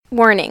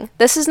Warning,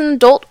 this is an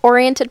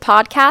adult-oriented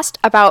podcast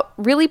about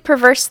really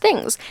perverse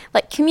things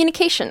like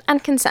communication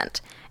and consent.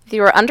 If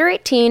you are under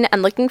 18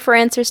 and looking for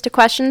answers to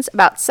questions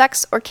about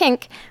sex or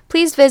kink,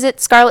 please visit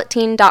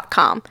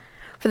scarletteen.com.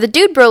 For the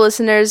Dude Bro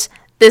listeners,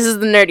 this is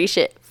the nerdy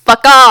shit.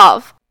 Fuck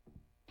off!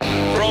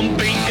 From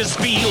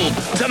Bakersfield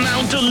to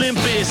Mount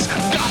Olympus,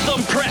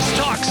 Gotham Press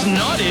talks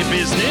naughty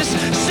business.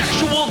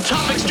 Sexual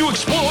topics to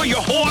explore your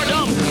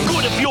whoredom.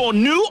 Good if you're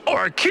new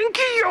or a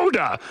kinky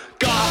Yoda.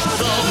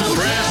 Gotham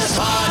Press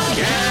Podcast.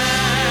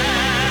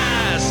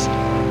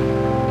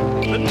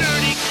 The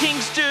dirty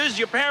kinksters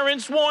your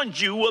parents warned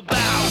you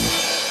about.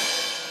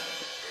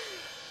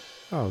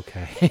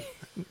 Okay.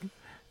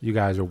 You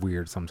guys are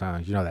weird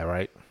sometimes. You know that,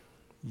 right?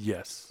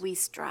 Yes. We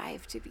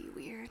strive to be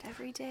weird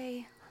every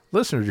day.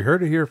 Listeners, you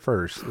heard it here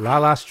first.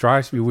 Lala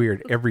strives to be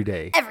weird every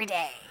day. Every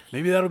day.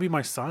 Maybe that'll be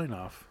my sign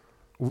off.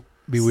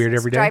 Be weird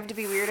every day? Strive to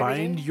be weird every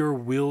Find day. your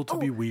will to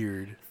be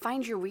weird.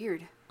 Find your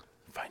weird.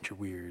 Find your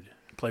weird.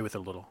 Play with it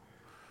a little.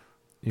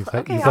 You play,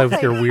 Okay, you play I'll with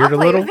play- your weird I'll a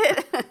play little?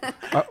 with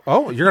it.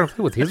 Oh, you're going to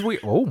play with his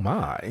weird? Oh,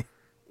 my.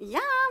 Yeah,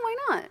 why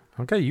not?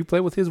 Okay, you play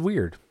with his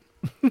weird.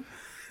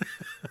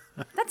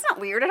 That's not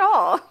weird at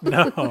all.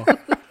 No.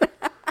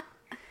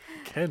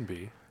 Can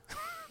be.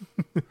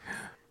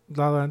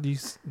 Lala, do you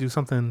do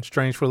something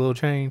strange for a little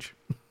change?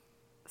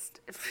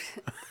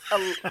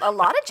 A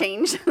lot of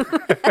change.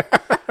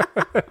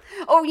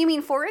 Oh, you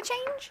mean for a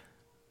change?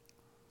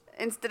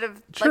 Instead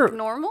of Sure. like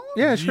normal?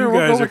 Yeah, sure, You we'll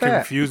guys go are with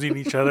that. confusing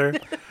each other.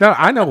 No,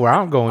 I know where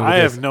I'm going with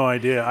I this. have no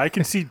idea. I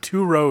can see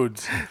two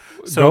roads.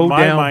 So Go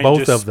my down mind both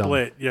just of them.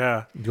 split.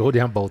 Yeah. Go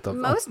down both of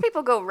them. Most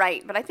people go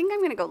right, but I think I'm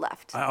going to go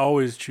left. I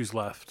always choose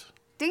left.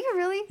 Do you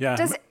really? Yeah.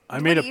 I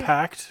made a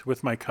pact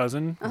with my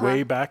cousin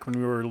way back when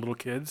we were little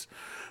kids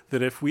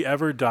that if we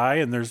ever die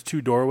and there's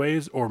two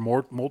doorways or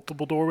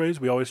multiple doorways,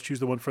 we always choose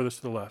the one furthest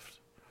to the left.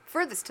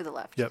 Furthest to the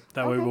left. Yep.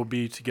 That way we'll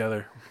be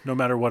together no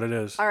matter what it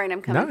is. All right,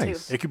 I'm coming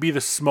Nice. too. It could be the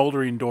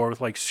smoldering door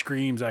with like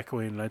screams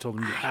echoing, and I told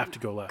him you have to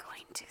go left.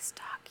 Going to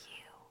stalk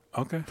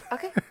you. Okay.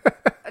 Okay.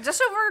 Just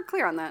so we're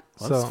clear on that.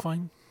 Well, So- that's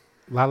fine.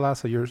 Lala,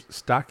 so you're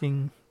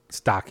stalking.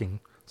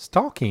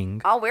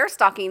 I'll wear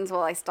stockings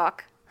while I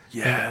stalk.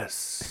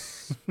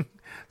 Yes.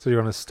 So you're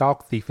going to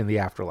stalk thief in the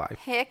afterlife.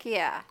 Heck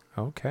yeah.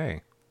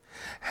 Okay.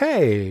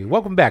 Hey,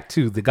 welcome back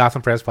to the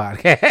Gotham Press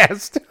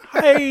Podcast.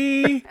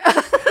 Hey.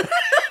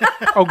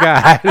 Oh,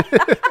 God.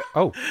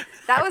 Oh,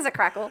 That was a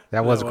crackle.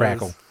 that was a That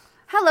crackle. was.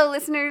 Hello,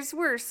 listeners.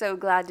 We're so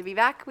glad to be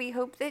back. We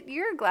hope that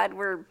you're glad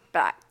we're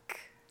back.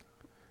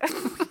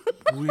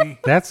 We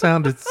That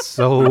sounded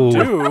so...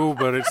 do,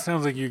 but it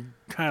sounds like you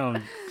kind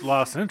of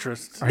lost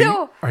interest.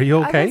 Are you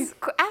okay? I was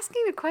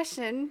asking a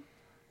question.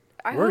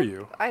 Were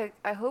you? I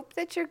hope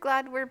that you're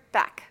glad we're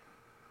back.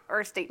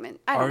 Or a statement.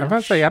 I Are don't I'm know. about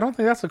to say, I don't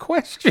think that's a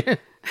question.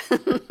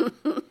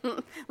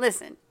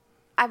 Listen,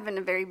 I've been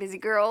a very busy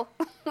girl.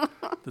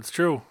 That's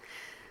true.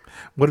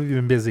 What have you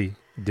been busy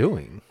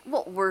doing?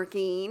 Well,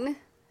 working.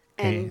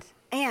 And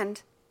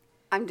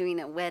I'm doing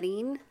a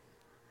wedding.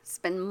 It's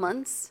been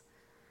months.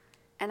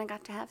 And I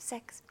got to have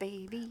sex,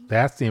 baby.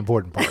 That's the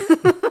important part.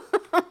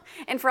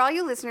 And for all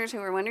you listeners who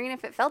are wondering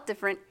if it felt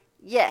different,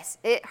 yes,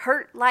 it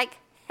hurt like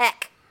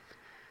heck.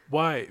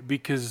 Why?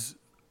 Because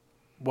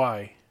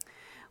why?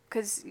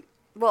 Because,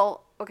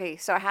 well, okay,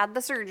 so I had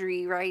the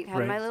surgery, right? Had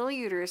Right. my little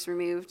uterus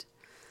removed.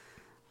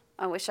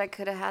 I wish I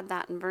could have had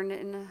that and burned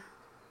it in a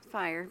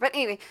fire. But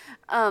anyway,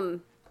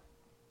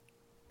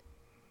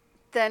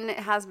 then it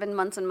has been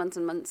months and months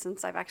and months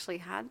since I've actually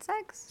had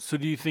sex. So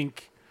do you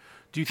think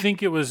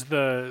it was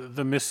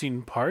the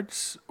missing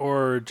parts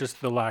or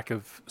just the lack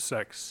of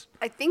sex?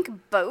 I think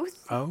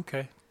both. Oh,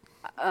 okay.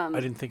 I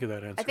didn't think of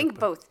that answer. I think but-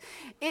 both.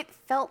 It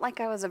felt like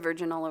I was a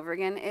virgin all over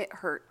again. It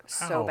hurt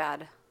so Ow.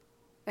 bad.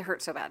 It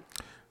hurt so bad.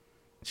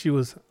 She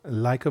was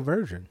like a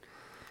virgin.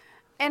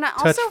 And I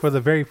Touched also, for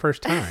the very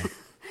first time.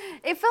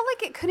 it felt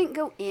like it couldn't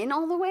go in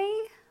all the way.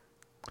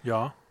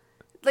 Yeah.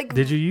 Like,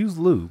 Did you use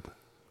lube?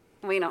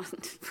 we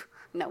don't.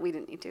 No, we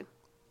didn't need to.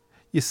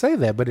 You say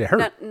that, but it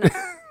hurt No,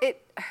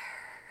 it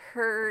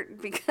hurt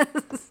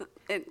because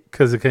it.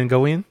 because it couldn't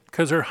go in.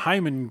 Because her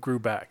hymen grew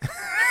back.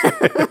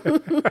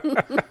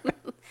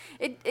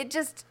 It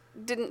just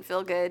didn't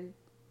feel good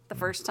the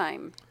first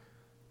time.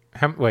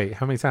 How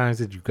many times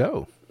did you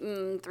go?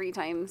 3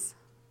 times.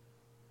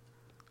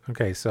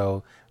 Okay,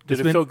 so Did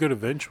it's it been- feel good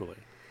eventually?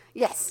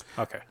 Yes.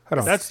 Okay. Hold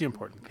on. That's the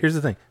important. Here's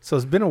the thing. So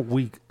it's been a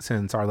week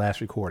since our last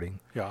recording,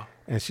 Yeah.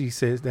 and she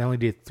says they only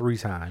did 3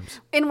 times.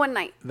 In one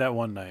night. That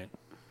one night.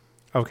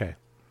 Okay.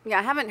 Yeah,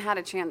 I haven't had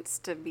a chance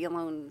to be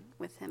alone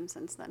with him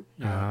since then.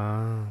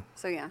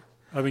 So yeah.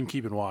 I've been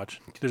keeping watch.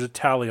 There's a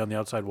tally on the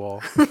outside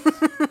wall.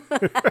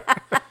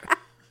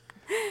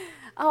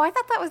 Oh, I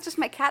thought that was just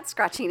my cat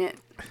scratching it.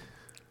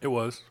 It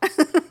was.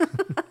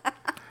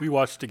 We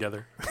watched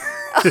together.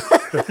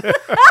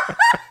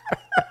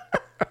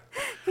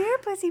 Here,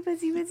 pussy,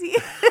 pussy, pussy.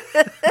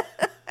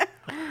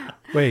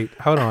 Wait,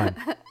 hold on.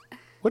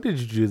 What did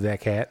you do to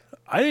that cat?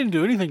 I didn't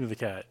do anything to the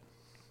cat.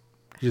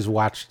 You just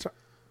watched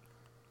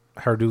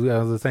her do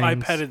other things? I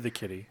petted the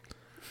kitty.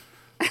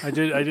 I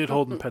did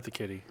hold and pet the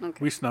kitty. Okay.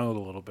 We snuggled a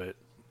little bit.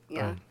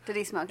 Yeah. Did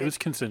he smell It good? was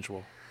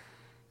consensual.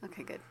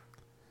 Okay, good.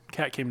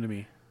 Cat came to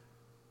me.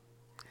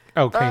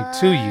 Okay,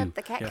 to you. But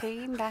the cat Yeah.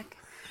 came back.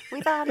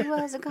 We thought he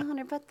was a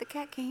goner, but the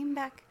cat came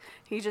back.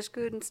 He just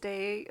couldn't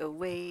stay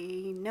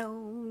away. No,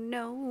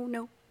 no,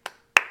 no.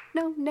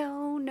 No,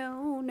 no,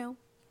 no, no.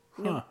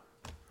 Huh.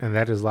 And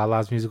that is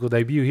Lala's musical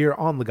debut here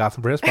on the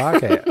Gotham Press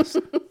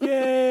podcast.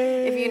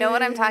 Yay! If you know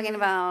what I'm talking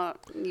about,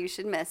 you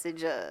should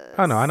message us.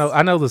 Oh no,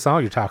 I know the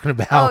song you're talking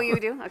about. Oh, you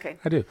do? Okay.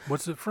 I do.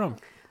 What's it from?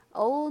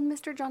 Old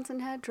Mr.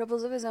 Johnson had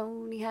troubles of his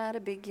own. He had a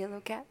big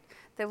yellow cat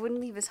that wouldn't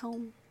leave his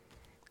home.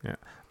 Yeah,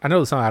 I know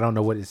the song. I don't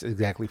know what it's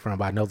exactly from,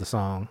 but I know the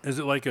song. Is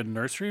it like a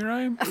nursery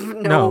rhyme?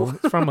 No,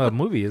 it's from a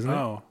movie, isn't it?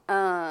 Oh.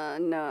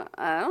 No,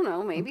 I don't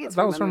know. Maybe it's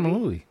that from was a from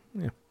movie. a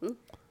movie. Yeah.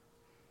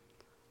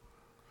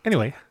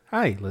 Anyway,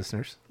 hi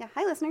listeners. Yeah.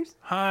 Hi, listeners.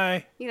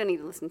 Hi. You don't need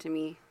to listen to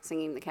me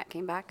singing "The Cat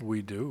Came Back."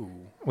 We do.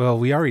 Well,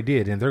 we already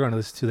did, and they're going to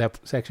listen to that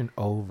section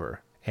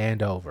over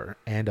and over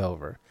and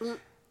over.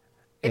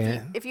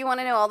 If you want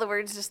to know all the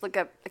words, just look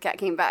up "The Cat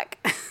Came Back."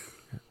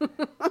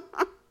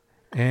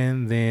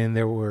 And then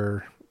there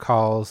were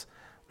calls.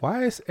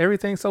 Why is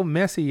everything so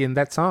messy? And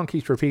that song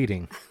keeps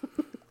repeating.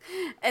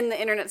 And the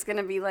internet's going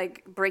to be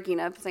like breaking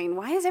up saying,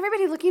 why is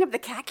everybody looking up the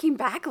Cat Came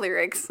Back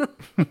lyrics?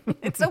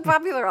 It's so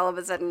popular all of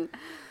a sudden.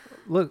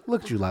 Look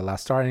at you, Lala,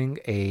 starting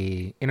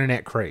a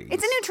internet craze.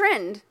 It's a new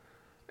trend.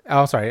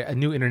 Oh, sorry, a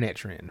new internet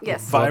trend.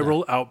 Yes.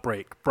 Viral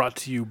outbreak brought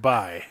to you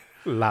by.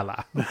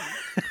 Lala.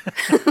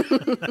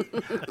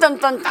 Dun,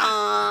 dun,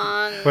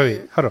 dun.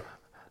 Wait, hold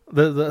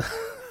on.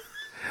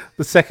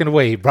 The second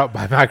wave brought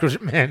by Michael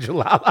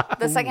Mangelala.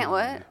 The second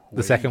what?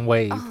 The second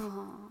wave.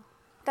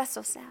 That's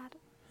so sad.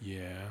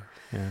 Yeah.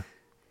 Yeah.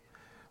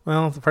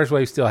 Well, the first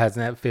wave still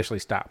hasn't officially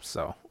stopped,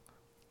 so.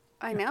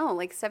 I know,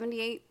 like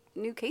 78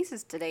 new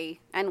cases today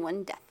and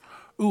 1 death.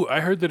 Ooh, I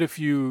heard that if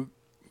you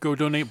go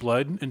donate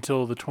blood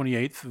until the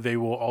 28th, they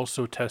will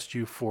also test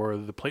you for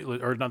the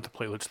platelet, or not the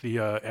platelets, the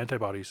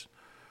antibodies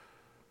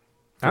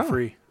for Oh.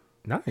 free.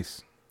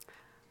 Nice.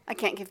 I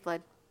can't give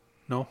blood.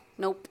 No?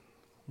 Nope.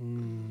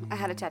 I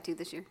had a tattoo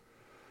this year.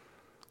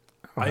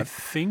 I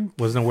think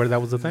Wasn't aware that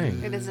was a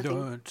thing. It is a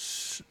thing.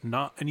 it's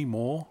not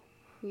anymore.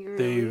 Really?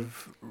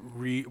 They've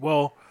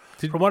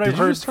from what Did I've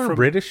you heard just turn from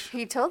British?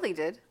 He totally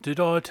did. Did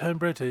I turn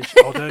British?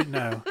 I don't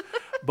know.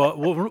 But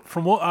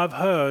from what I've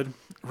heard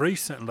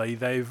recently,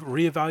 they've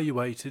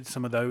reevaluated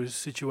some of those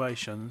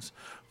situations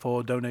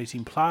for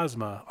donating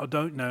plasma. I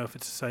don't know if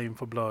it's the same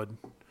for blood,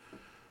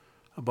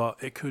 but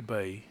it could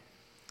be.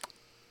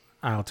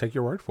 I'll take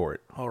your word for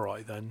it. All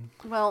right, then.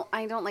 Well,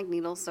 I don't like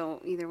needles,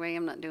 so either way,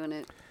 I'm not doing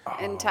it.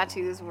 And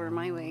tattoos were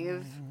my way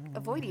of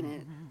avoiding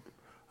it.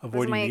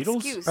 Avoiding my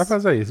needles? excuse. I was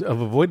about to say,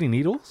 of avoiding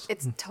needles?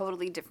 It's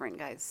totally different,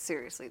 guys.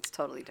 Seriously, it's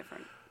totally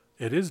different.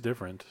 It is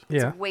different.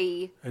 Yeah.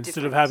 Way Instead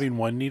different. of having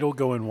one needle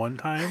go in one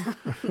time,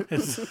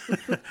 it's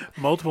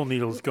multiple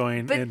needles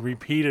going But- in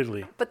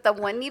repeatedly. But the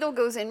one needle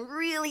goes in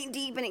really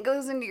deep and it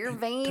goes into your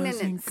vein and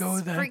doesn't it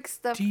go that freaks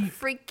the deep.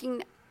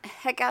 freaking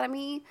heck out of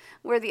me.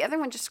 Where the other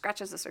one just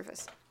scratches the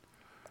surface.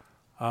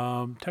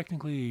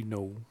 Technically,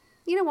 no.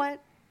 You know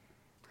what?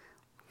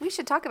 We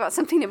should talk about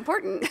something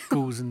important.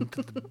 Goes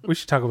into the... We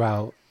should talk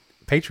about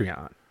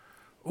Patreon.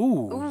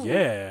 Ooh,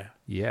 yeah.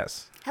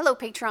 Yes. Hello,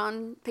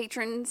 patrons.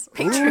 Patrons.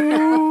 Did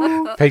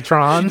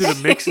a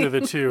mix of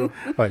the two.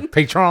 Like,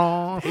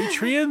 Patron.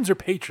 Patreons or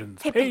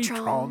patrons? Hey,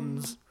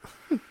 Patrons.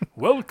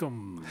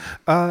 Welcome.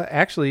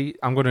 Actually,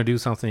 I'm going to do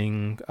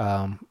something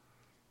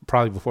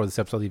probably before this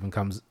episode even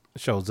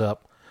shows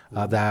up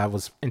that I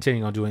was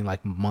intending on doing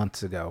like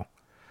months ago.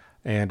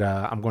 And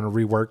I'm going to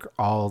rework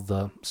all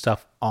the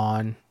stuff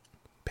on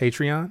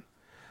Patreon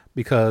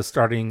because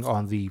starting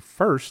on the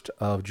 1st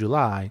of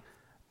July,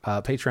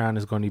 Patreon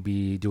is going to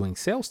be doing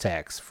sales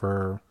tax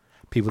for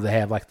people that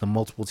have like the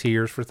multiple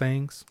tiers for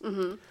things.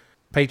 Mm-hmm.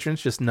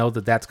 Patrons just know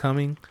that that's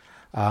coming.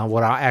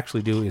 What I'll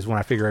actually do is when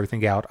I figure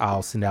everything out,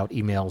 I'll send out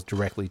emails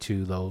directly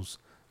to those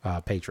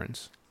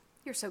patrons.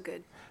 You're so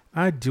good.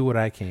 I do what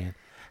I can.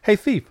 Hey,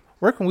 Thief,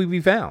 where can we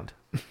be found?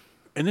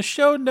 In the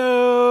show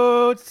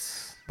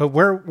notes. But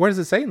where does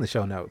it say in the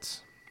show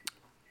notes?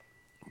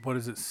 What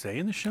does it say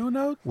in the show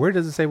notes? Where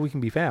does it say we can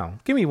be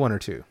found? Give me one or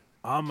two.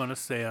 I'm going to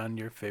say on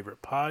your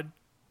favorite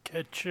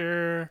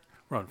podcatcher.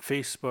 We're on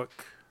Facebook.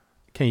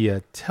 Can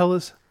you tell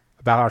us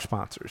about our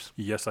sponsors?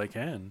 Yes, I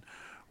can.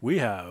 We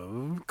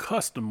have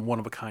custom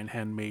one-of-a-kind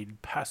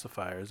handmade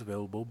pacifiers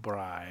available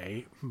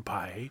by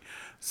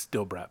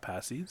Still Brat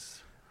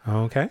Passies.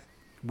 Okay.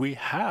 We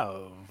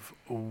have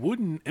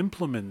wooden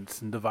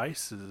implements and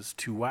devices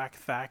to whack,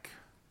 thwack,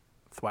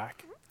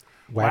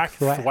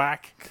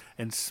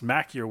 and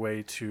smack your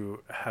way to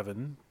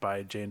heaven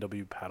by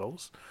J&W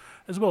Paddles,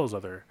 as well as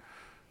other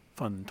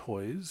fun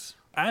toys,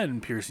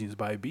 and piercings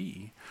by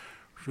B,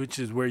 which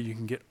is where you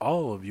can get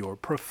all of your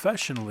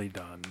professionally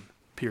done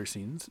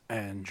piercings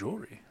and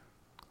jewelry.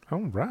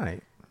 All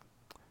right.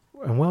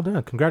 And well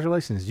done.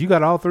 Congratulations. You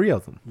got all three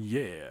of them.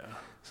 Yeah.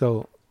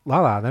 So,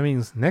 Lala, that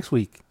means next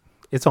week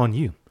it's on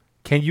you.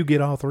 Can you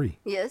get all three?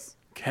 Yes.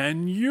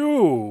 Can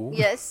you?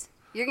 Yes.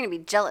 You're going to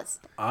be jealous.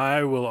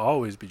 I will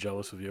always be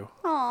jealous of you.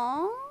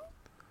 Aww.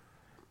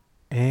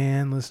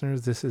 And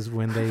listeners, this is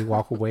when they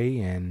walk away,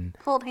 and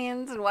Hold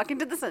hands and walk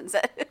into the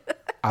sunset.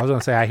 I was going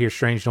to say I hear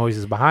strange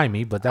noises behind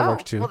me, but that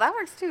works too. Well, that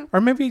works too.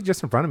 Or maybe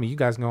just in front of me. You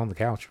guys can go on the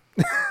couch.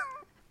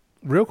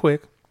 Real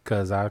quick,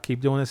 because I'll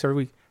keep doing this every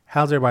week.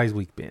 How's everybody's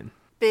week been?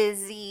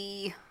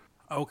 Busy.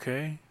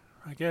 Okay,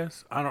 I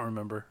guess. I don't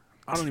remember.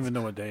 I don't even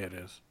know what day it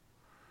is.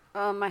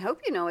 I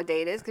hope you know what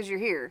day it is because you're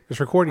here. It's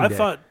recording I day.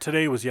 thought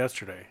today was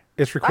yesterday.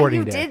 It's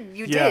recording day.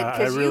 You Yeah, did, I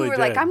because really you were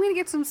like, did. I'm going to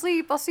get some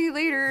sleep. I'll see you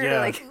later. Yeah.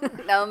 Like,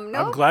 I'm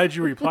no. glad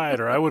you replied,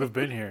 or I would have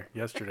been here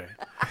yesterday.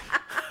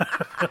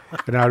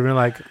 And I would have been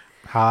like,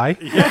 hi.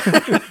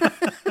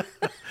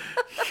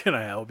 Can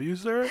I help you,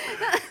 sir?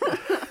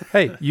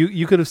 Hey,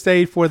 you could have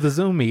stayed for the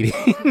Zoom meeting.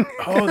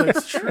 Oh,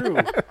 that's true.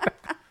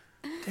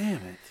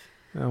 Damn it.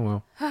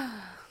 Oh,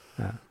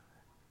 well.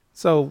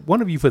 So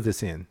one of you put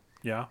this in,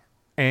 Yeah,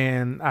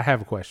 and I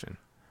have a question.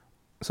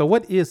 So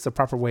what is the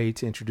proper way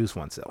to introduce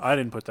oneself? I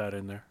didn't put that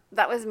in there.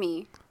 That was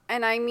me.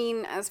 And I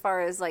mean, as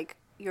far as like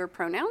your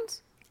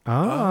pronouns.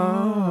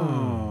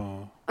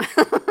 Oh.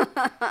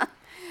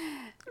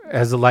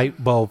 As the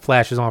light bulb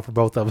flashes on for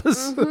both of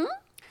us.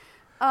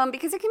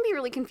 Because it can be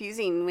really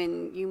confusing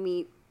when you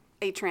meet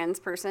a trans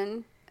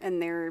person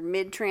and they're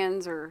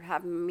mid-trans or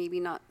have maybe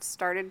not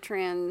started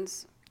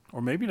trans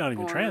Or maybe not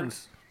even Or-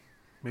 trans.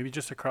 Maybe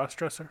just a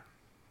cross-dresser.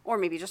 or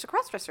maybe just a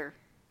cross-dresser.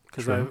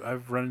 Because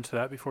I've run into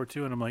that before,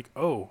 too, and I'm like,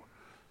 oh,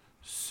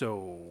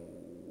 so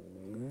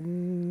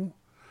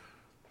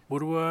what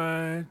do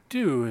I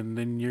do? And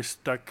then you're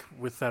stuck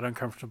with that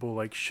uncomfortable,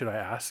 like, should I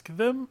ask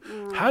them?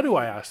 How do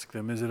I ask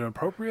them? Is it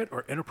appropriate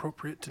or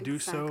inappropriate to do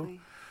so?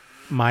 Exactly.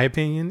 My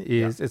opinion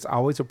is it's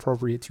always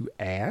appropriate to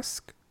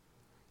ask.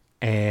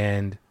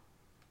 And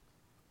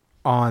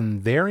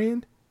on their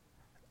end,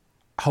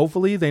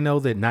 hopefully they know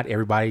that not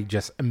everybody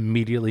just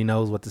immediately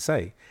knows what to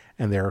say.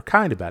 And they're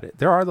kind about it.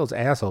 There are those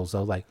assholes,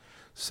 though, like,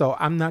 so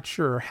I'm not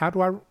sure. How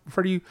do I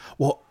refer to you?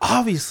 Well,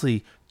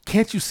 obviously,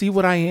 can't you see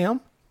what I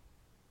am?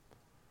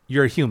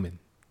 You're a human.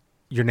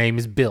 Your name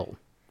is Bill.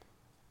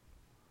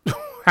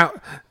 How,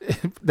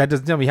 that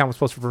doesn't tell me how I'm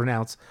supposed to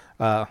pronounce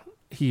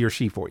he or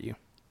she for you.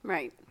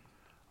 Right.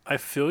 I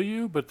feel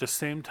you, but at the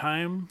same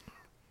time,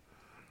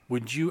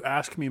 would you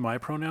ask me my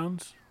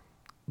pronouns?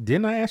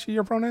 Didn't I ask you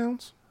your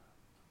pronouns?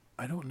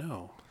 I don't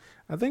know.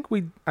 I think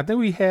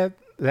we had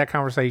that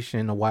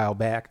conversation a while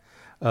back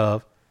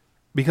of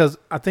because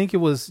I think it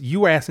was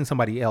you were asking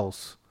somebody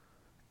else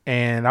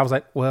and I was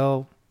like,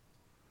 well,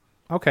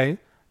 okay,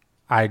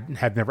 I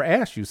have never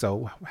asked you,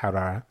 so how do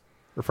I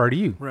refer to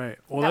you? Right.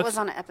 Well, That was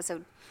on an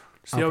episode.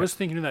 See, I was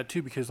thinking of that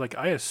too because, like,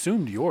 I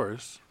assumed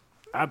yours,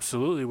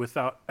 absolutely,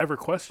 without ever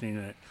questioning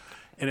it,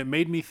 and it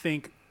made me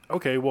think,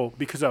 okay, well,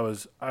 because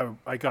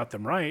I got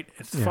them right,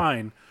 it's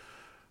fine,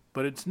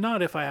 but it's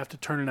not if I have to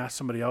turn and ask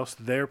somebody else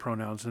their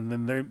pronouns, and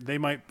then they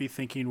might be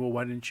thinking, well,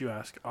 why didn't you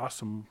ask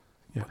Awesome?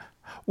 Yeah.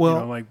 Well, You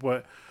know, like,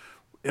 what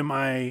am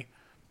I?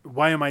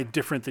 Why am I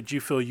different that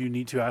you feel you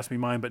need to ask me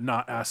mine, but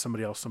not ask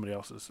somebody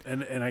else's?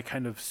 And I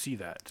kind of see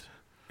that.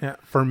 yeah,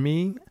 for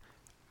me,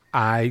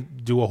 I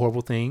do a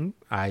horrible thing.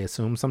 I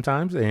assume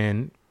sometimes,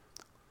 and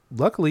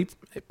luckily,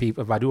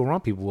 people, if I do it wrong,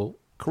 people will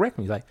correct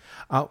me. Like,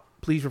 oh,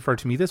 please refer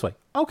to me this way.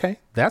 Okay,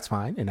 that's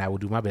fine, and I will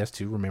do my best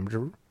to remember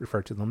to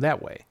refer to them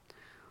that way.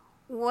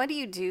 What do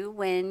you do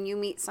when you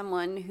meet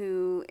someone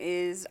who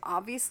is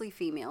obviously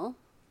female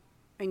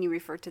and you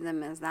refer to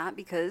them as that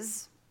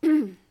because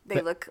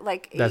they look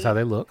like That's how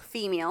they look.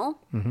 female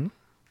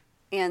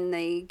and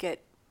they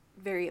get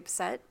very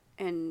upset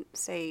and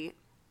say,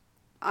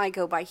 I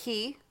go by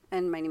he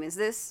and my name is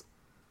this,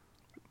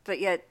 but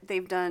yet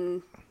they've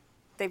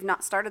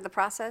not started the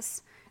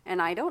process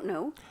and I don't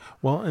know.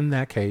 Well, in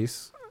that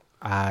case,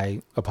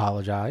 I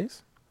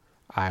apologize.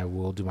 I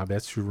will do my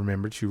best to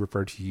remember to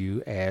refer to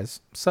you as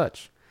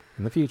such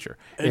in the future.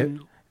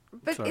 And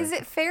But Sorry. is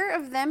it fair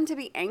of them to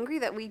be angry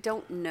that we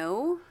don't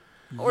know?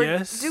 Or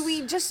Yes. do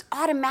we just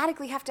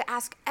automatically have to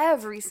ask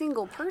every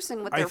single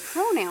person what their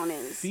pronoun I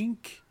is?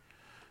 think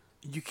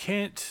you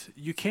can't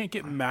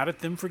get mad at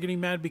them for getting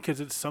mad because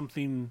it's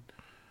something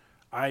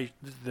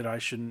that I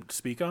shouldn't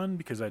speak on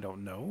because I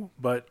don't know.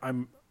 But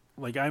I'm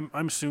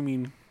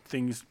assuming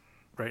things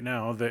right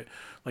now that,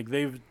 like,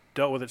 they've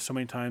dealt with it so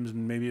many times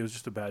and maybe it was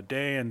just a bad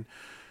day and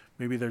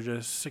maybe they're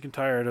just sick and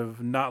tired of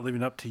not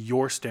living up to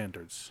your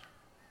standards.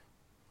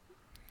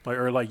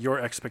 Like your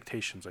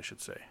expectations, I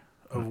should say,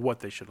 of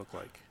what they should look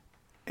like.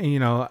 And, you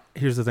know,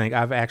 here's the thing.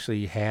 I've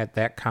actually had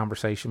that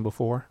conversation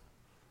before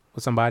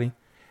with somebody,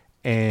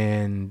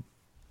 and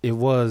it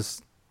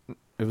was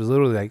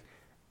literally like,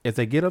 if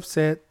they get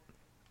upset,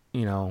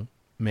 you know,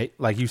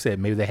 like you said,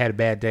 maybe they had a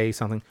bad day,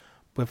 something.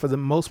 But for the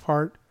most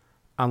part,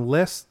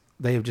 unless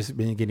they have just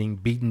been getting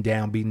beaten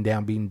down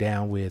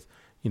with,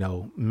 you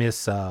know,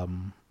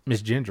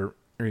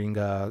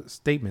 misgendering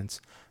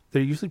statements,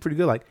 they're usually pretty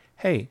good. Like,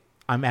 hey,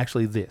 I'm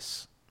actually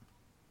this.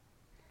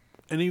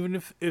 And even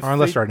if Or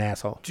unless they they're an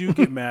asshole. do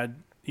get mad,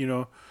 you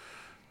know,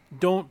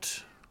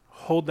 don't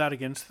hold that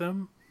against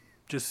them.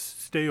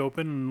 Just stay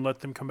open and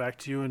let them come back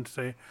to you and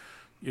say,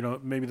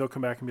 maybe they'll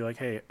come back and be like,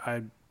 hey,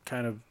 I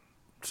kind of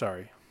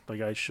sorry.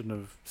 Like, I shouldn't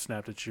have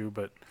snapped at you,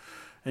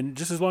 and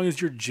just as long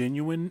as you're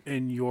genuine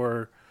in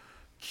your,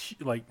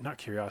 like, not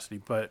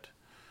curiosity, but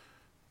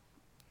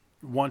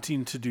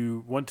wanting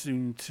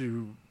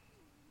to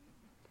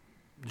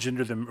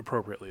gender them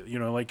appropriately,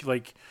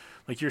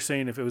 like you're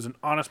saying, if it was an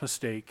honest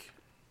mistake,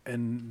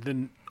 and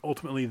then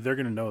ultimately they're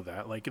going to know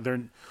that, like, they're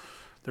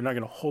not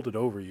going to hold it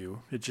over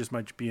you. It just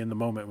might be in the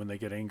moment when they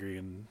get angry,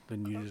 and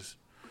then you just.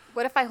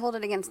 What if I hold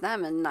it against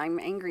them and I'm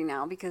angry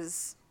now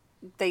because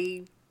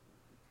they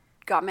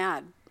got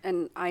mad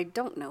and I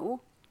don't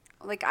know?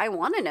 Like, I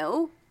want to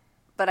know,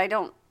 but I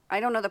don't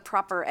know the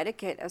proper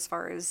etiquette as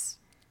far as,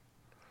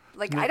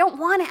 like, I don't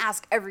want to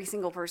ask every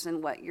single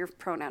person what your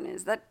pronoun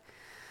is.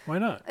 Why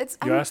not?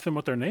 You ask them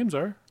what their names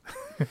are.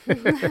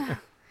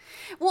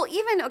 Well,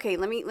 even, okay,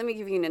 let me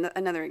give you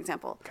another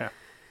example. Okay.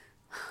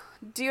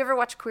 Do you ever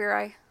watch Queer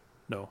Eye?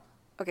 No.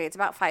 Okay, it's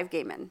about 5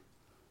 gay men.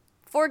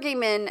 4 gay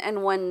men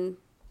and 1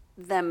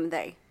 them,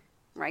 they,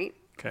 right?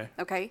 Okay.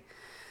 Okay.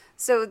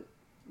 So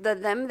the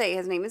them, they,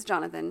 his name is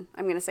Jonathan.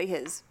 I'm going to say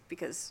his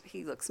because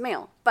he looks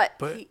male.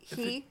 But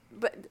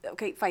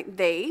okay, fine.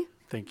 They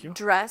Thank you.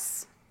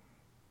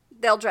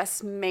 They'll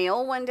dress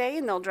male one day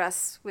and they'll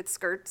dress with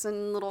skirts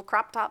and little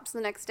crop tops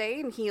the next day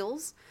and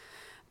heels.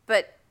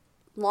 But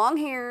long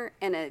hair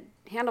and a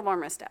handlebar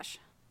mustache.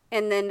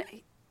 And then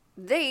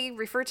they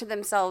refer to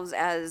themselves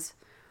as,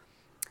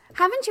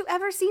 haven't you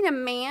ever seen a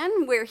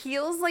man wear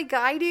heels like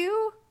I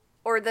do?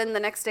 Or then the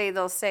next day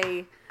they'll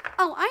say,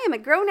 oh, I am a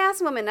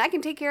grown-ass woman. I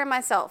can take care of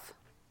myself.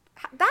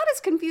 That is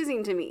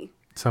confusing to me.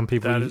 Some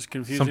people. That is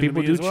confusing to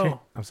me as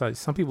well. I'm sorry.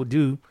 Some people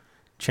do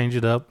change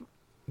it up,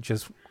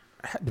 just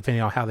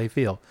depending on how they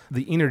feel.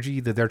 The energy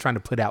that they're trying to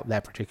put out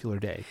that particular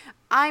day.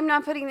 I'm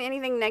not putting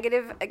anything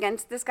negative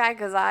against this guy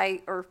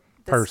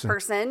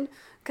person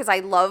because I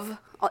love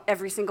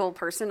every single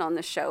person on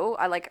the show.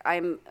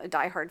 I'm a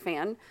diehard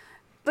fan.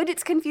 But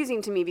it's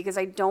confusing to me because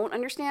I don't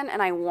understand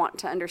and I want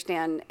to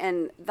understand.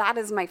 And that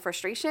is my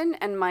frustration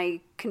and my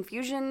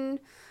confusion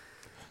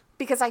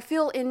because I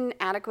feel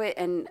inadequate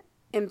and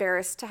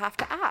embarrassed to have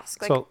to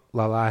ask. So,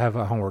 Lala, I have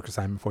a homework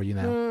assignment for you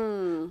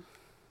now.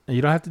 And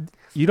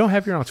you don't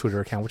have your own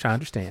Twitter account, which I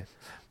understand.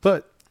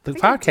 But the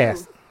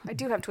podcast. I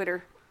do have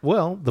Twitter.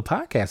 Well, the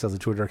podcast has a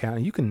Twitter account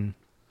and you can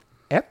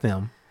at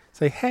them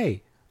say,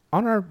 hey,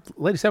 on our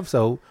latest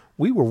episode,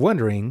 we were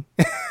wondering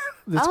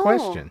this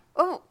question.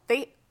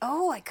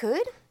 I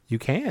could? You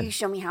can. Will you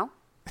show me how?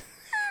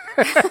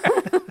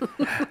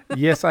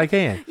 Yes, I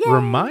can. Yay.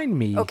 Remind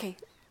me. Okay.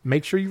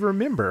 Make sure you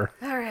remember.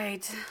 All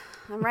right.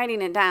 I'm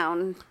writing it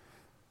down.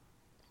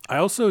 I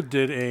also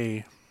did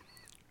a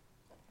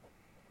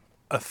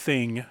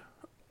thing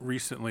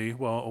recently,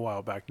 well, a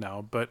while back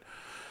now, but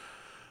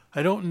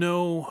I don't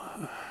know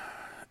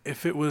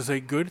if it was a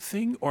good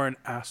thing or an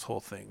asshole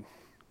thing.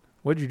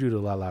 What did you do to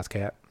Lala's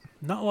cat?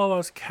 Not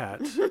Lala's cat.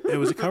 It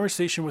was a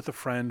conversation with a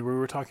friend where we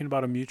were talking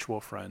about a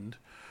mutual friend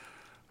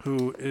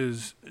who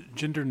is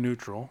gender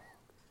neutral.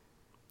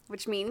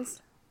 Which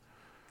means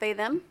they,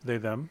 them? They,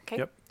 them. Okay.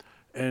 Yep.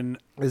 And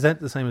is that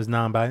the same as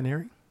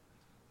non-binary?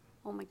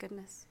 Oh my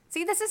goodness.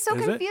 See, this is so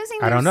Is confusing.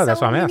 I don't know. That's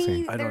why I'm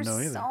asking. I don't know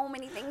either. There's so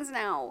many things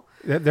now.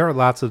 There are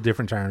lots of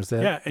different terms.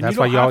 And that's you why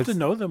don't you have always to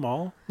know them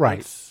all.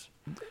 Right.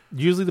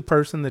 Usually the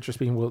person that you're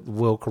speaking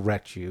will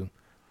correct you.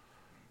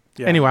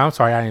 Yeah. Anyway, I'm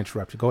sorry I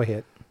interrupted. Go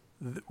ahead.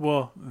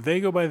 Well, they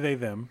go by they,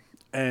 them.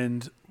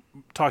 And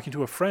talking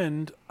to a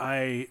friend,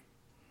 I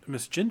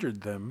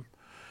misgendered them.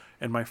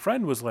 And my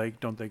friend was like,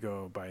 don't they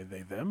go by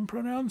they, them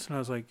pronouns? And I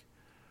was like,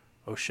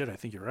 oh shit, I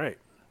think you're right.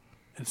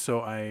 And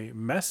so I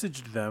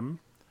messaged them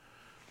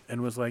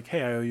and was like,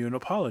 hey, I owe you an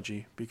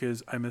apology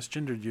because I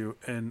misgendered you.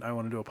 And I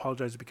wanted to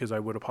apologize because I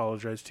would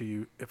apologize to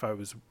you if I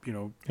was,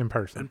 in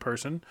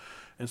person.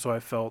 And so I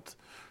felt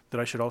that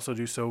I should also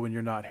do so when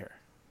you're not here.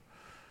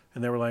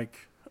 And they were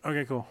like,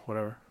 okay, cool,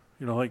 whatever.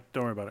 Don't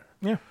worry about it.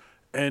 Yeah.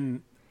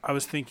 And I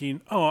was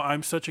thinking, oh,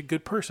 I'm such a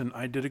good person.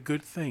 I did a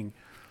good thing.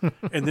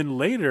 And then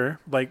later,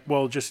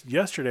 just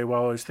yesterday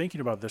while I was thinking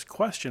about this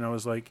question, I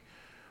was like,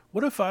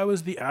 what if I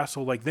was the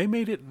asshole? Like, they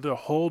made it the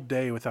whole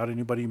day without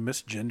anybody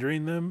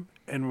misgendering them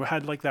and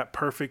had that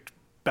perfect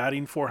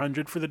batting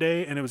 400 for the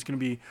day, and it was going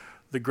to be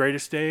the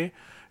greatest day.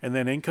 And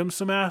then in comes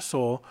some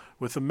asshole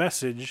with a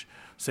message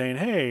saying,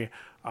 hey,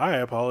 I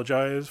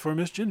apologize for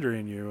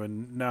misgendering you.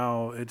 And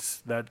now it's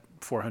that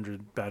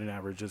 400 batting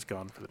average is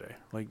gone for the day.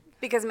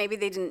 Because maybe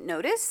they didn't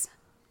notice?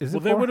 Is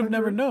well, it they would have 400?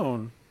 never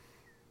known.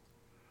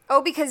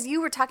 Oh, because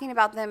you were talking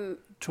about them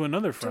To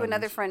another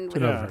friend.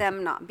 with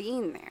them not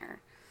being there.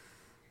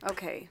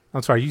 Okay.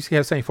 I'm sorry. You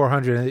kept saying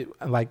 400.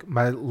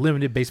 My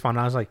limited baseball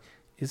knowledge,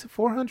 is it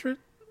 400?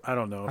 I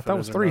don't know. I thought it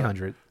was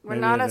 300. We're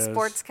not a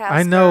sportscaster.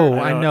 I know.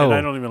 And I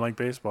don't even like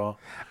baseball.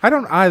 I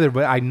don't either,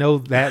 but I know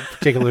that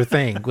particular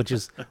thing, which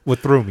is what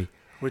threw me.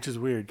 Which is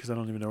weird because I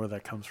don't even know where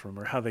that comes from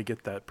or how they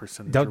get that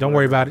percentage. Don't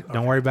worry about it. Okay.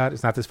 Don't worry about it.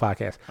 It's not this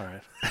podcast. All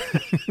right.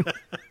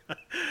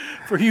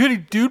 For you any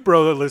Dude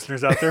Bro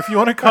listeners out there, if you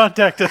want to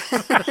contact us.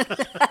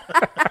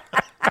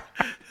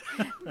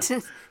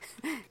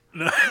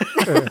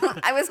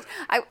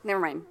 Never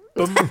mind.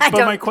 But I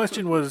don't- my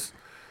question was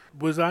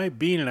I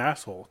being an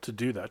asshole to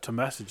do that, to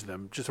message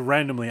them just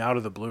randomly out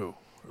of the blue?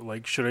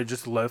 Like, should I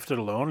just left it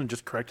alone and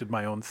just corrected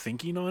my own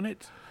thinking on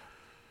it?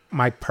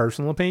 My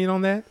personal opinion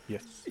on that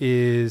Yes.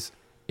 is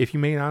if you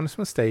made an honest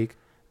mistake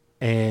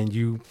and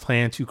you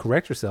plan to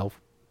correct yourself,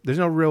 there's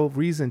no real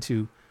reason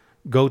to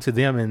go to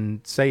them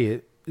and say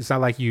it. It's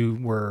not like you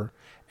were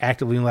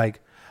actively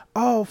like,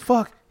 oh,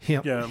 fuck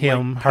him, Yeah,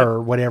 him, like-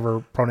 her,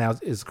 whatever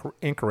pronouns is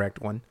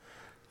incorrect one,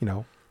 you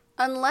know.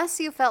 Unless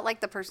you felt like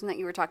the person that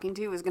you were talking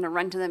to was going to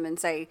run to them and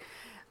say,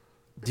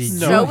 Did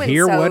so you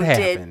hear and what so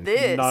happened? did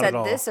this, Not said at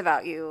all. this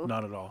about you.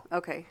 Not at all.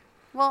 Okay.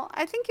 Well,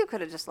 I think you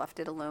could have just left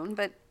it alone,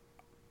 but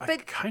I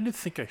kind of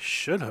think I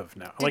should have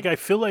now. Like, I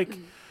feel like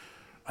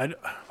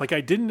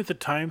I didn't at the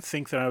time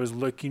think that I was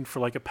looking for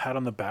like a pat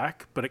on the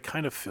back, but it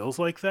kind of feels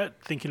like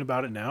that thinking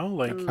about it now.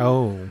 Like,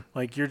 Oh,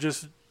 like you're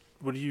just,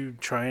 what are you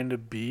trying to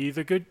be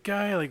the good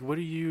guy? Like, what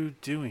are you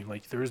doing?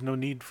 Like, there is no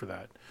need for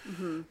that.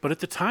 But at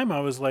the time I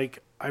was like,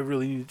 I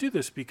really need to do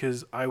this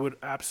because I would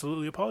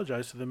absolutely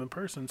apologize to them in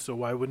person. So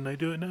why wouldn't I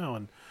do it now?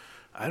 And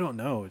I don't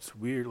know. It's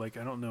weird. Like,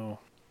 I don't know.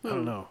 I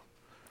don't know.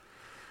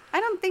 I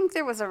don't think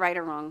there was a right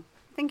or wrong.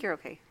 I think you're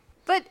okay.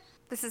 But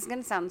this is going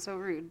to sound so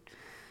rude.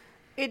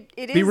 It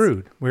is. Be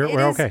rude. We're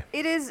okay.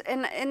 It is,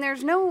 and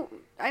there's no.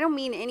 I don't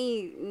mean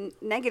any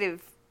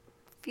negative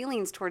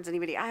feelings towards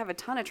anybody. I have a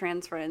ton of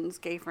trans friends,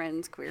 gay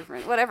friends, queer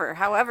friends, whatever.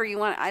 However you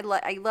want. I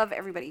love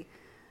everybody.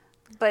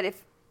 But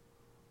if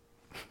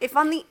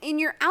in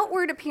your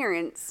outward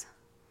appearance,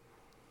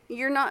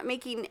 you're not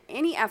making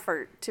any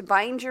effort to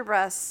bind your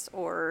breasts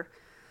or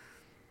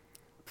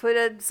put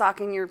a sock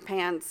in your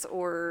pants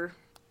or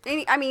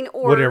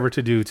or whatever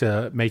to do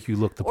to make you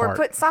look the or part.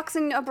 put socks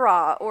in a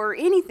bra or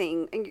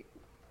anything. And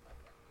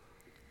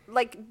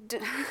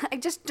I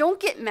just don't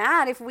get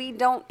mad if we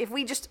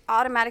just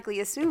automatically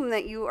assume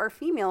that you are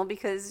female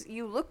because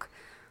you look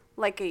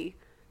like a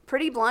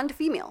pretty blonde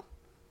female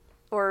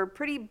or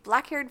pretty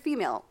black-haired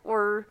female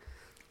or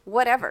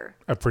whatever.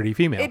 A pretty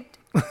female.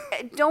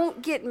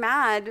 Don't get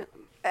mad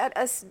at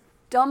us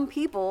dumb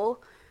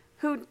people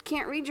who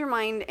can't read your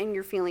mind and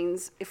your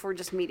feelings if we're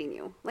just meeting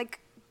you. Like,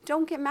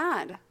 don't get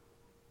mad.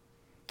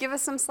 Give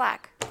us some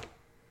slack.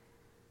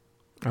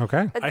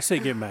 Okay. I say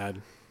get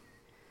mad.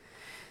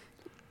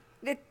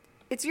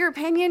 It's your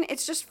opinion.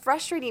 It's just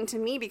frustrating to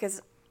me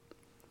because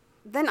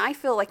then I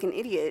feel like an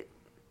idiot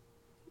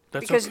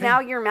That's because okay. now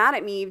you're mad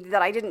at me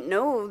that I didn't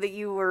know that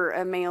you were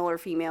a male or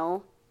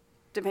female,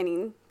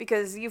 depending,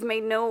 because you've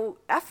made no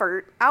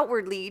effort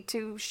outwardly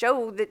to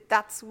show that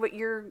that's what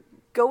you're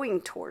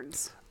going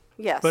towards.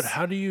 Yes. But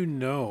how do you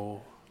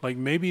know? Like,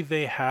 maybe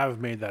they have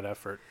made that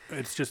effort.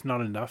 It's just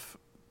not enough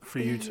for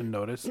you to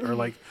notice or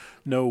like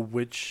know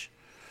which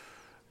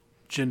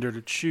gender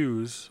to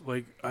choose.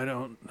 Like,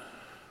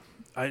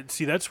 I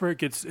see that's where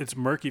it's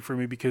murky for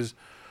me because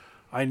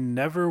I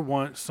never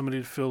want somebody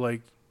to feel like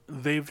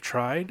they've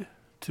tried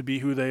to be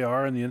who they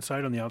are on the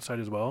inside, on the outside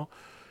as well,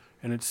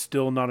 and it's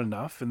still not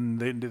enough, and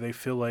they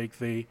feel like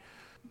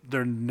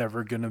they're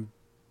never gonna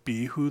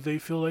be who they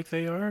feel like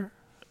they are,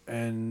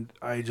 and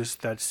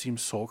that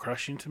seems soul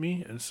crushing to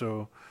me, and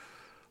so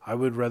I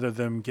would rather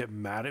them get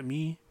mad at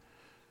me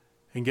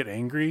and get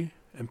angry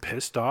and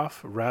pissed off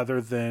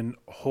rather than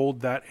hold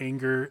that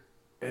anger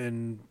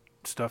and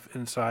stuff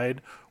inside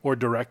or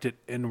direct it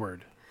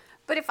inward.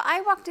 But if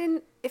I walked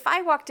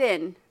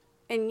in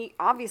and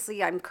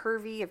obviously I'm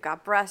curvy, I've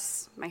got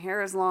breasts, my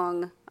hair is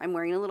long, I'm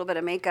wearing a little bit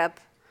of makeup,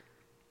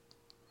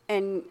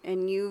 and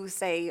you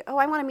say, "Oh,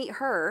 I want to meet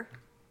her,"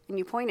 and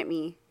you point at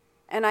me,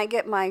 and I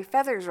get my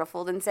feathers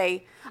ruffled and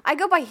say, "I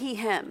go by he,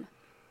 him."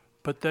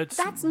 But that's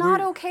not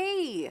weird.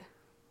 okay.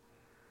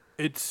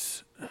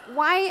 It's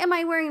Why am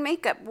I wearing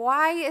makeup?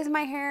 Why is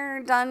my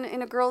hair done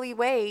in a girly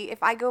way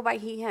if I go by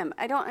he, him?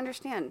 I don't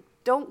understand.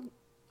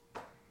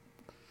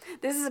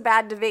 This is a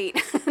bad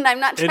debate, and I'm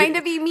not trying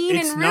to be mean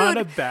and rude. It's not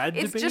a bad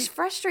debate. It's just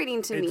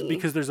frustrating to It's me.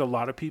 because there's a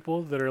lot of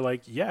people that are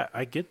like, yeah,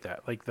 I get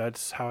that. Like,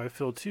 that's how I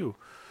feel too.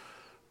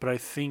 But I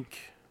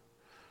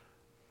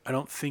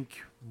don't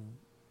think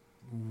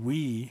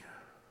we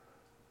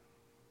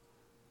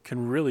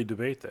can really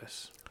debate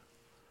this.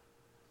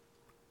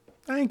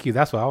 Thank you.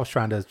 That's what I was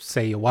trying to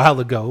say a while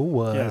ago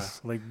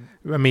was, Yeah, like,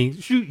 I mean,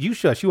 you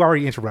shush. You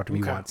already interrupted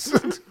me Okay. once.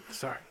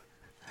 sorry.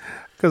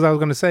 Because I was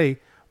going to say,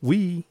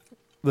 we,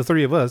 the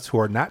three of us who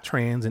are not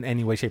trans in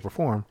any way, shape, or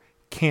form,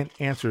 can't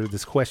answer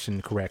this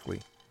question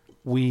correctly.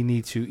 We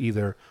need to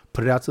either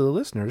put it out to the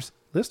listeners.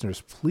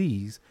 Listeners,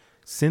 please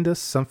send us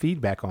some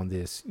feedback on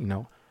this. You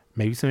know,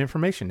 maybe some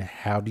information.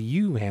 How do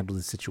you handle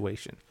this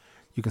situation?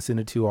 You can send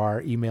it to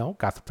our email,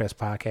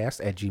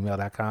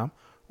 gotthepresspodcast@gmail.com,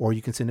 or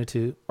you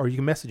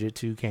can message it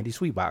to Candy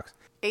Sweetbox.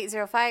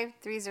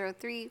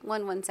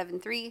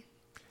 805-303-1173.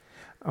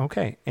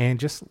 Okay, and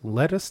just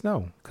let us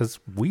know, because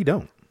we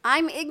don't.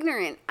 I'm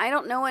ignorant. I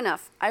don't know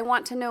enough. I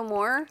want to know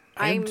more.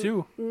 I am I'm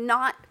too.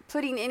 not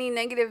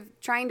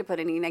trying to put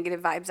any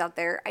negative vibes out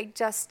there. I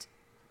just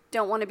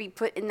don't want to be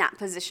put in that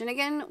position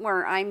again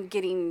where I'm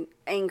getting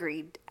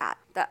angry at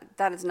that.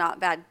 That is not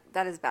bad.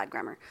 That is bad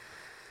grammar.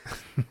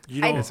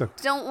 You I don't,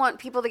 don't want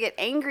people to get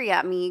angry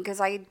at me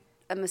because I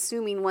am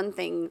assuming one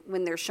thing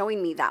when they're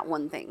showing me that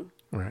one thing.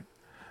 Right.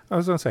 I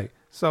was going to say,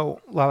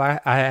 so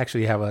Lala, I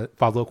actually have a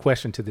follow-up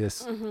question to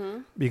this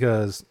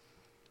because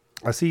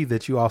I see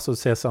that you also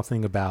said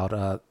something about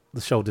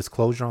the show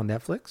Disclosure on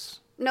Netflix.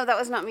 No, that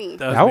was not me.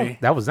 that was me.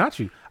 That was not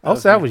you.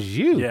 was That me. was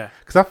you. Yeah.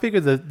 Because I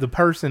figured the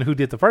person who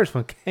did the first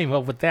one came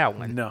up with that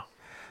one. No,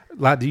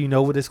 Like, do you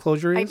know what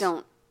Disclosure is? I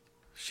don't.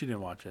 she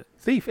didn't watch it.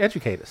 Thief,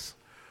 educate us.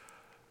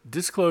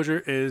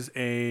 Disclosure is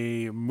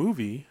a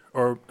movie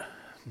or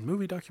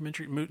movie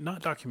documentary,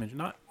 not documentary,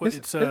 not what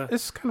It's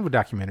kind of a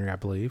documentary, I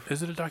believe.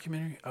 Is it a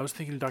documentary? I was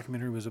thinking a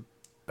documentary was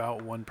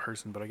about one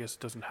person, but I guess it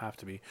doesn't have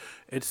to be.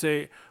 It's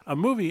a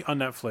movie on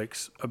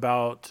Netflix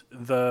about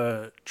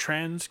the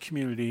trans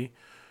community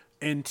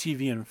in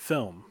TV and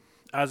film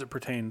as it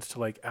pertains to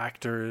like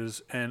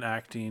actors and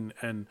acting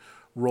and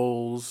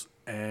roles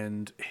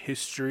and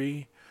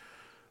history.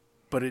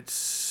 But it's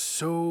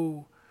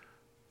so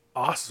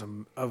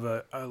awesome of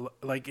a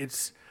like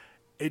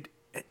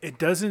it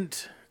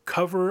doesn't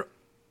cover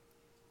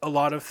a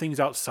lot of things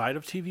outside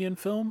of TV and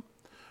film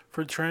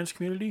for the trans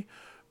community,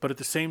 but at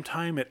the same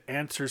time it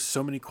answers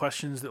so many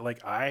questions that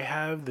like I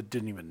have that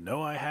didn't even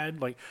know I had.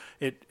 Like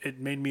it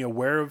made me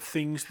aware of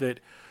things that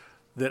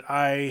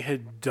I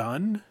had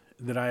done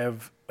that I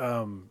have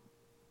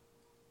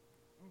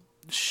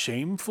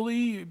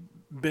shamefully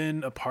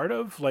been a part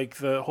of, like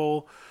the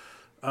whole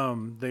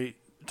they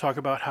talk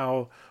about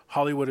how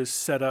Hollywood is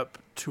set up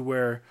to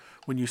where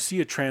when you see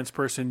a trans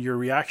person, your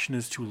reaction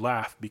is to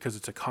laugh because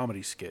it's a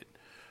comedy skit,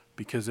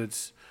 because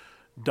it's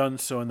done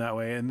so in that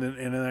way. And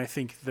then I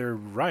think they're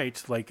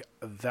right. Like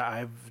that,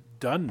 I've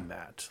done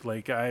that.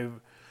 Like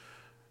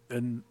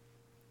and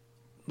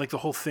like the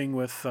whole thing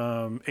with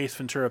Ace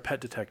Ventura: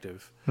 Pet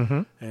Detective,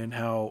 and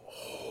how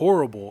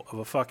horrible of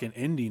a fucking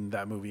ending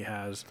that movie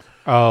has.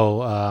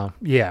 Oh,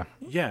 yeah.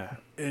 Yeah,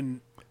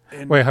 and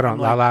Wait, hold on. I'm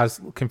like,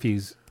 Lala's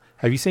confused.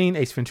 Have you seen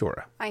Ace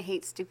Ventura? I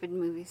hate stupid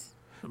movies.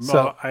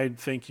 So- I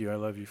thank you. I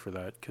love you for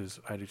that because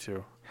I do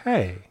too.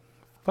 Hey,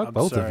 fuck I'm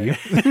both sorry.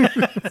 of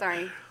you.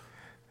 Sorry.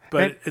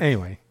 But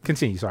Anyway,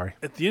 continue. Sorry.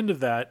 at the end of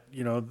that,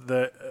 you know,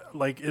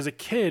 like as a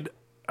kid,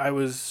 I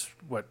was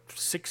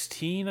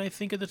 16, I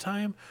think at the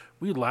time.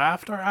 We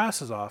laughed our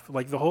asses off,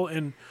 like the whole.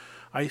 And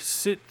I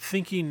sit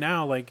thinking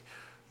now, like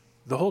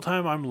the whole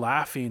time I'm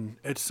laughing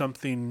at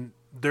something.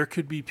 There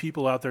could be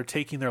people out there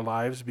taking their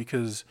lives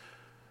because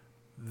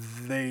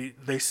they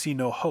see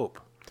no hope.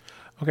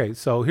 Okay,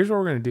 so here's what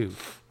we're going to do.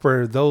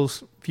 For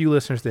those few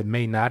listeners that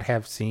may not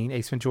have seen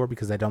Ace Ventura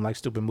because they don't like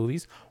stupid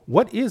movies,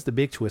 what is the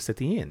big twist at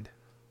the end?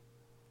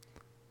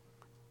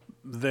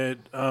 That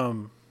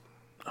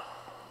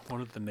what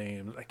are the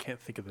names? I can't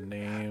think of the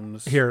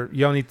names. Here,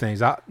 you don't need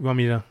things. You want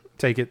me to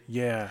take it?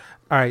 Yeah.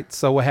 All right,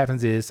 so what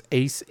happens is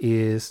Ace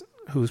is,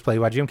 who's played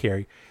by Jim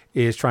Carrey,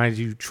 is trying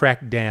to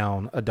track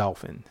down a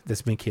dolphin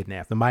that's been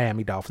kidnapped, the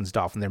Miami Dolphins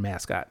dolphin, their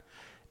mascot.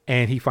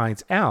 And he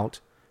finds out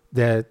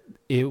that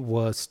it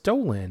was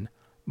stolen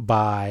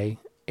by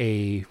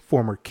a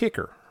former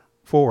kicker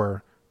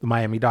for the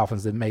Miami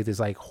Dolphins that made this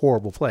like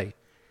horrible play.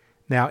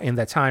 Now, in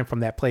that time from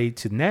that play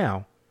to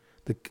now,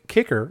 the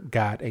kicker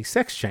got a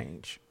sex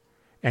change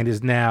and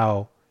is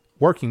now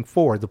working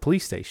for the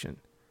police station.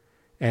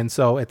 And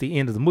so at the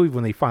end of the movie,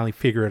 when they finally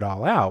figure it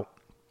all out,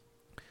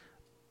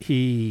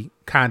 he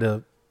kind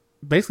of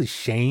basically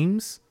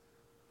shames.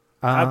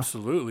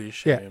 Absolutely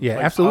shames. yeah,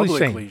 like, absolutely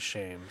publicly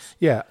shames.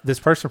 Yeah,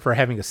 this person for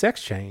having a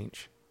sex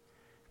change.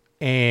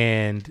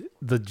 And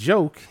the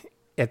joke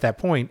at that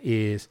point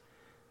is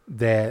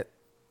that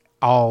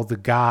all the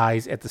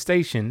guys at the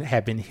station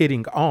have been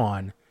hitting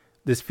on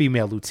this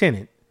female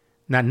lieutenant,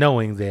 not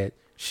knowing that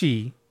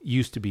she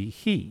used to be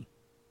he.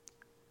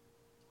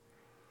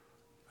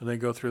 And they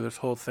go through this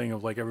whole thing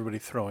of like everybody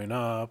throwing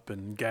up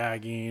and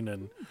gagging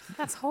and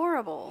That's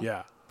horrible.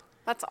 yeah.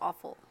 That's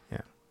awful.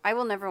 Yeah. I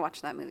will never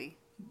watch that movie.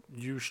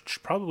 You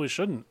probably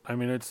shouldn't. I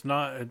mean, it's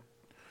not.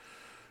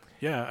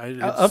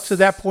 Up to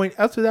that point,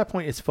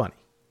 it's funny.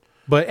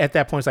 But at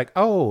that point, it's like,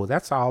 oh,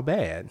 that's all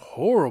bad.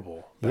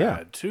 horrible bad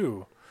Yeah.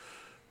 too.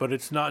 But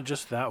it's not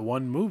just that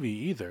one movie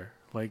either.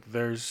 Like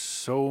there's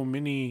so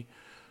many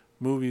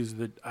movies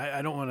that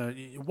I don't want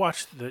to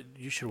watch that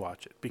you should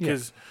watch it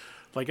because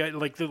like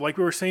we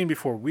were saying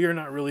before, we are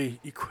not really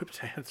equipped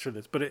to answer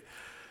this, but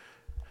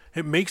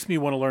it makes me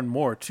want to learn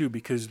more too,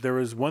 because there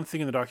was one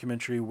thing in the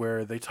documentary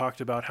where they talked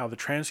about how the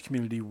trans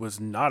community was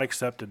not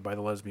accepted by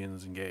the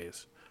lesbians and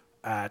gays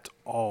at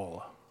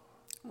all.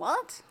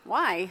 What?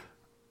 Why?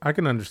 I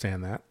can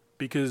understand that.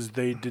 Because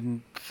they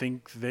didn't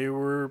think they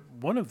were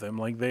one of them.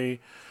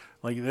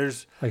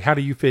 There's Like, how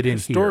do you fit in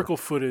historical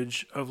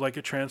footage of like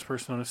a trans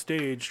person on a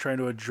stage trying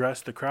to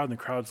address the crowd, and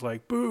the crowd's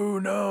like, boo,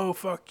 no,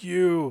 fuck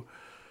you.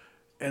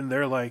 And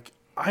they're like,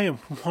 I am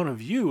one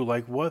of you.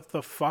 Like, what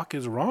the fuck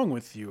is wrong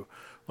with you?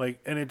 Like,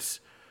 and it's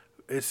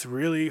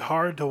really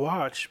hard to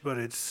watch, but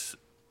it's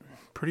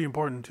pretty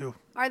important too.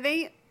 Are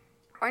they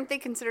Aren't they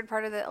considered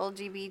part of the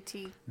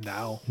LGBT?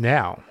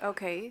 Now.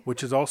 Okay.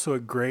 Which is also a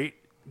great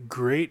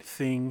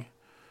thing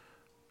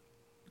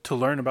to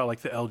learn about,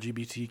 like the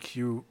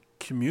LGBTQ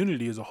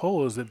community as a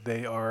whole, is that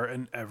they are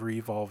an ever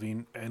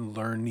evolving and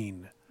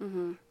learning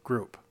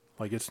group.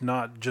 Like it's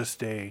not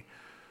just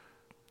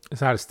It's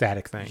not a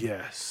static thing.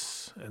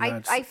 yes. And I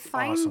that's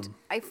find awesome.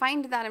 I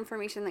find that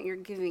information that you're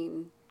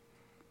giving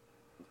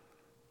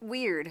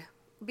weird,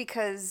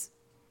 because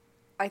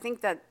I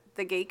think that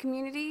the gay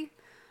community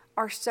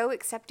are so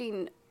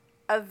accepting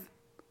of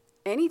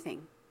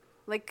anything.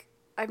 Like,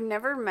 I've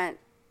never met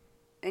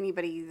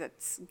anybody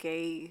that's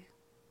gay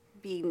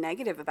be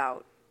negative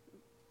about,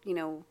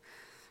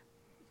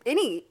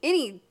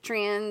 any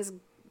trans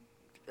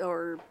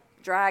or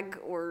drag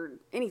or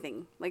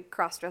anything, like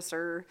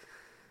cross-dresser.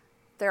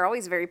 They're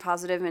always very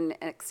positive and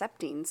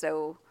accepting.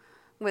 So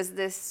was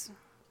this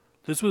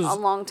This was a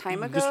long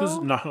time This was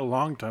ago? not a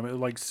long time. It was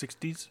like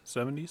 60s,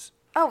 70s.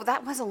 Oh,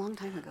 that was a long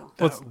time ago. Well,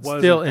 That it's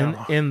wasn't still that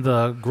long. in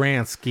the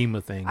grand scheme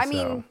of things. I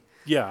mean,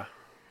 Yeah.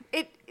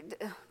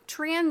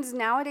 trans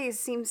nowadays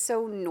seems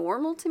so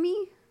normal to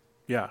me.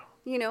 Yeah.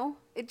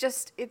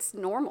 It's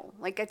normal.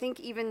 Like, I think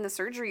even the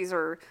surgeries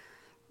are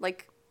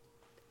like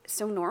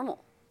so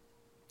normal.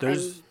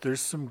 There's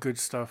some good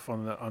stuff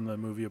on the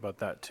movie about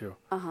that too.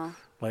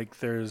 Like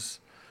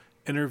there's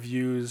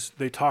interviews.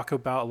 They talk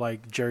about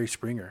like Jerry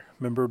Springer.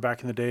 Remember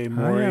back in the day,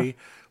 Maury,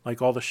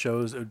 like all the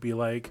shows, it would be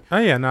like, oh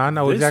yeah, no, I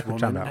know this exactly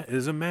what you're woman talking about.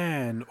 is a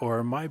man,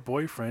 or my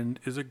boyfriend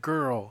is a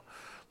girl.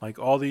 Like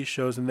all these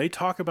shows, and they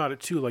talk about it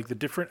too. Like the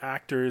different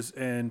actors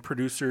and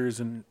producers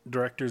and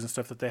directors and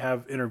stuff that they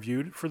have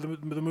interviewed for the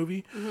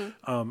movie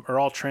are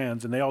all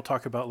trans, and they all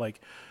talk about like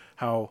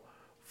how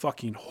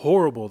fucking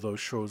horrible those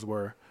shows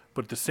were.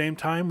 But at the same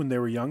time, when they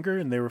were younger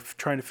and they were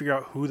trying to figure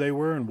out who they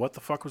were and what the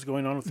fuck was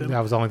going on with them, That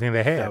was the only thing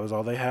they had. that was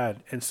all they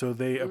had. And so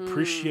they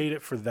appreciate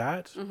it for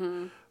that,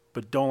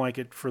 but don't like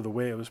it for the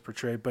way it was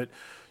portrayed. But,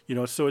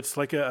 so it's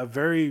like a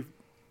very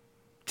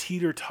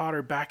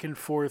teeter-totter back and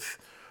forth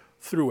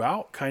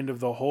throughout kind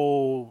of the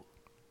whole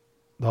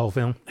the whole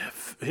film.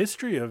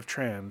 history of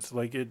trans.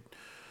 Like it,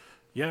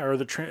 or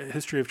the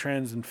history of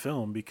trans in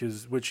film,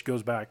 which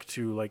goes back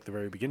to like the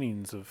very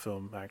beginnings of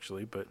film,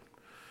 actually. But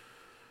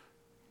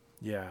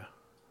yeah.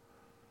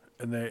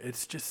 And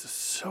it's just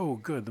so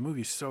good. The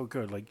movie's so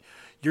good. Like,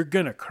 you're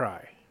gonna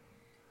cry.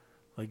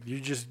 Like, you're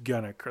just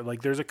gonna cry.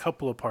 Like, there's a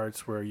couple of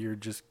parts where you're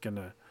just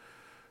gonna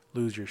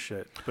lose your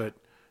shit, but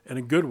in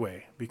a good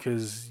way,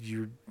 because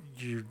you're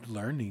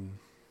learning.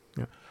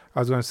 Yeah. I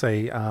was going to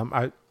say,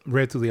 I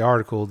read through the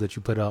article that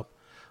you put up.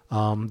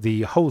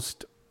 The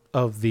host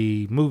of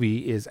the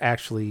movie is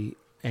actually,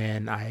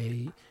 and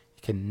I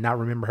cannot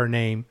remember her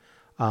name.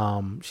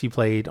 She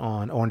played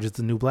on Orange is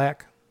the New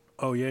Black.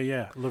 Oh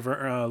yeah.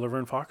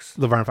 Laverne Fox.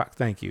 Laverne Fox,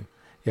 thank you.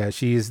 Yeah,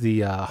 she is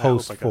the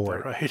host I hope I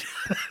for got it.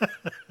 that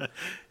right.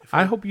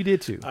 I hope you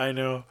did too. I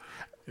know.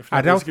 If I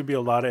not, there's doubt- gonna be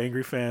a lot of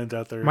angry fans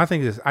out there. My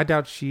thing is, I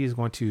doubt she is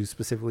going to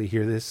specifically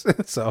hear this.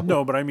 So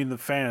No, but I mean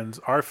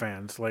our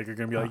fans, like, are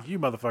gonna be like, you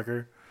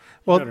motherfucker,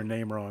 Well, you got her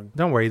name wrong.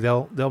 don't worry,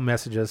 they'll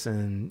message us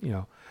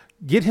and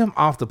get him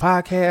off the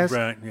podcast.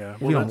 Right? Yeah.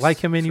 We don't like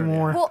him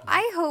anymore. Well,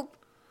 I hope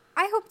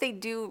they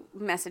do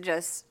message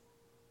us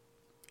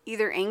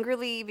either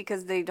angrily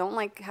because they don't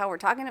like how we're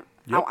talking.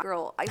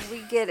 Girl,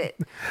 we get it.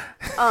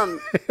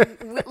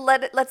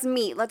 Let's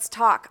meet. Let's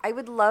talk. I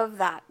would love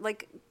that.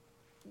 Like,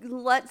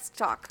 let's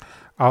talk.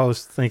 I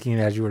was thinking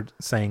as you were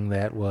saying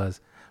that was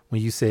when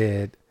you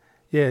said,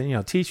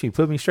 yeah, teach me,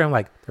 put me straight. I'm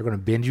like, they're going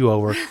to bend you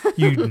over.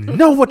 You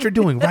know what you're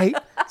doing, right?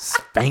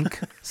 Spank.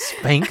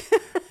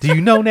 Do you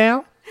know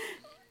now?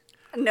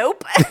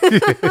 Nope.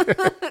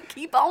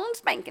 Keep on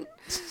spanking.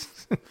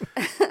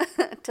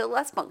 Till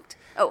I spunked.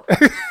 Oh.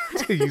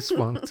 You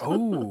spunked.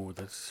 Oh,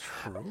 that's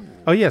true.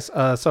 Oh, yes.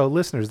 So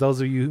listeners, those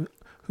of you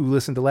who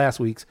listened to last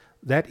week's,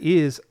 that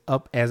is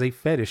up as a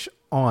fetish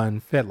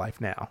on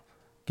FedLife now.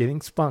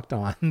 Getting spunked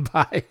on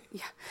by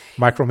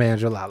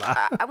Micromanager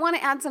Lala. I want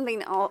to add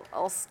something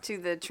else to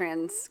the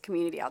trans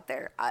community out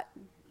there.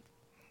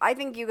 I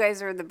think you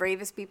guys are the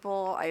bravest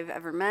people I've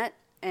ever met,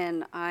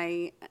 and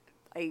I'm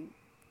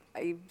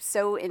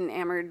so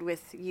enamored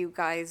with you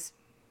guys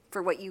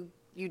for what you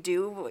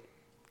do,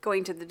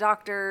 going to the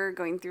doctor,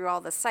 going through all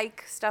the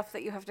psych stuff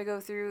that you have to go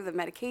through, the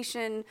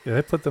medication, Yeah,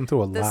 they put them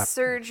through a the lot.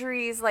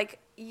 surgeries. Like,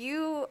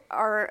 you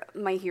are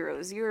my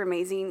heroes. You're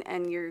amazing,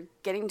 and you're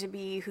getting to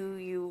be who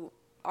you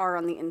are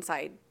on the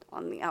inside,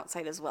 on the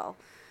outside as well.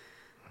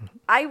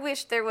 I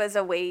wish there was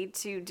a way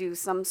to do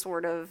some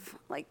sort of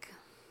like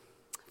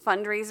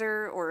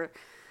fundraiser or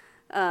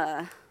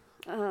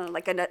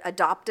like an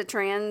adopt a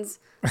trans.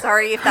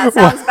 Sorry if that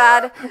sounds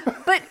bad,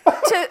 but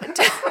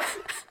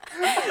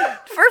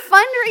for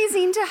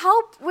fundraising to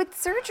help with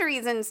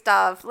surgeries and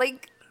stuff.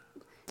 Like,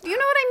 do you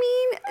know what I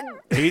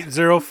mean?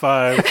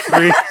 805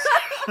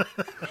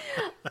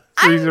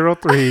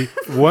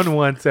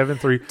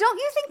 303-1173. Don't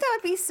you think that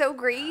would be so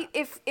great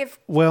if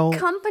Well-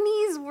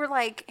 companies were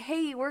like,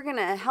 hey, we're going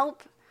to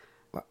help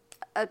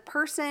a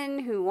person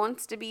who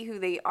wants to be who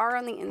they are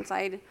on the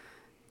inside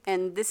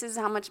and this is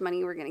how much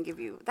money we're going to give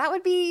you. That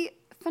would be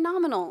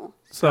phenomenal.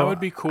 So That would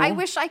be cool. I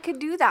wish I could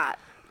do that.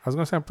 I was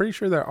going to say, I'm pretty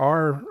sure there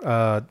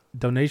are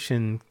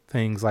donation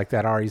things like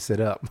that already set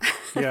up.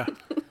 Yeah.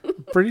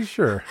 Pretty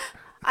sure.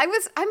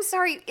 I'm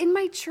sorry, in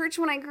my church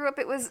when I grew up,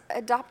 it was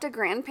adopt a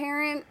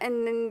grandparent,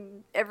 and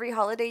then every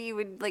holiday you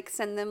would like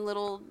send them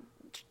little,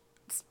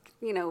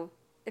 you know,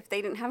 if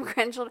they didn't have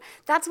grandchildren.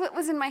 That's what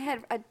was in my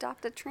head.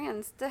 Adopt a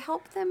trans to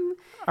help them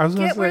I was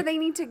gonna get where say- they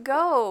need to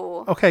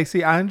go. Okay,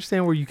 see, I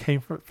understand where you came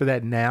from for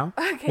that now.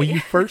 Okay. When you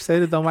first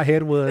said it, though, my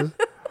head was,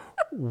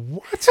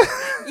 what?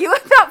 You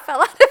about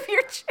fell out of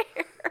your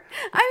chair.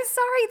 I'm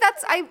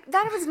sorry.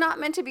 That was not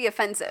meant to be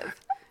offensive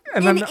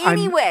in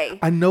any way.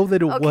 I know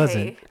that it Okay,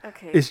 wasn't.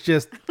 okay. It's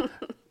just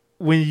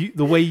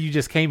the way you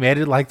just came at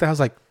it like that, I was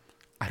like,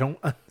 I don't.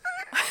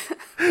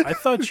 I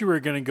thought you were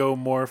going to go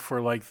more for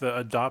like the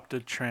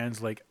adopted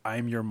trans, like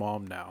I'm your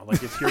mom now.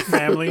 Like if your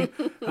family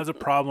has a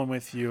problem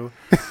with you.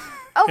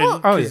 Oh well,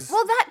 And- Oh, yeah.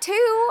 well that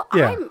too.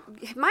 Yeah.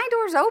 My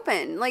door's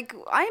open. Like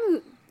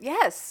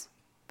yes,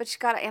 but you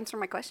got to answer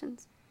my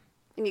questions,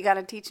 and you got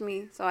to teach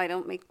me so I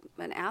don't make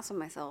an ass of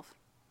myself.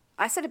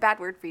 I said a bad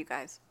word for you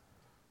guys.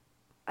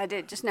 I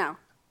did just now.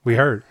 We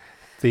heard.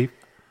 Thief.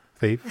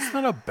 It's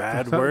not a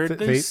bad Thief, word.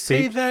 They thief,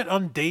 say thief. that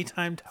on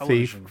daytime Thief.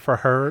 television. For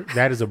her,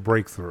 that is a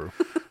breakthrough.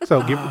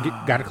 So,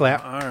 got to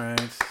clap. All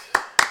right.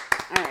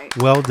 All right.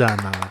 Well done,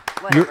 Mama.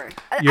 Whatever.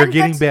 You're I'm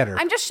getting just- better.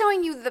 I'm just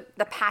showing you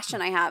the passion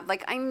I have.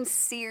 Like I'm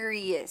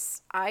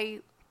serious.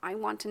 I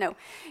want to know.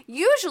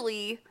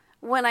 Usually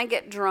when I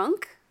get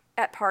drunk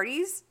at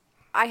parties,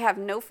 I have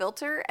no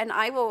filter and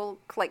I will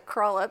like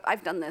crawl up.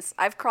 I've done this.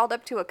 I've crawled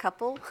up to a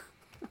couple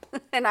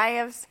and I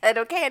have said,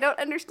 "Okay, I don't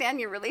understand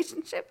your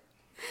relationship.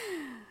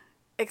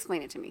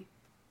 Explain it to me."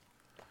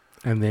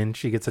 And then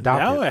she gets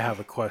adopted. Now I have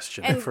a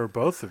question And- for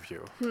both of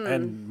you,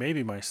 and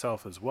maybe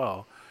myself as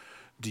well.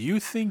 Do you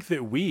think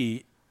that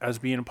we, as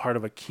being a part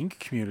of a kink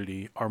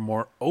community, are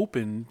more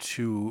open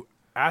to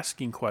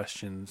asking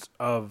questions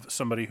of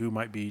somebody who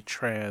might be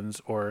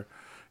trans or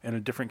in a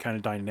different kind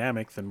of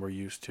dynamic than we're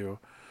used to?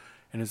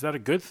 And is that a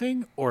good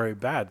thing or a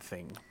bad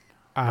thing?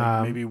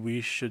 Like maybe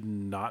we should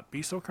not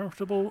be so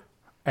comfortable.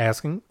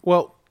 Asking.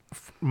 Well,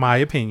 my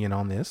opinion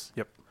on this.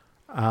 Yep.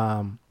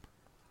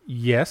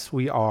 Yes,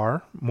 we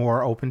are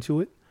more open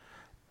to it.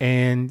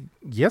 And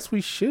yes,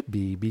 we should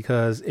be,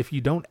 because if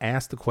you don't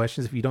ask the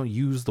questions, if you don't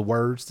use the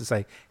words to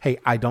say, hey,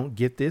 I don't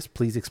get this,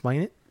 please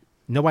explain it,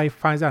 nobody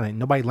finds out and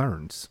nobody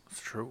learns. It's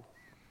true.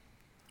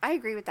 I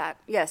agree with that.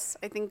 Yes,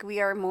 I think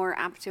we are more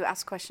apt to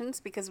ask questions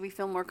because we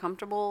feel more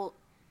comfortable,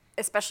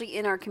 especially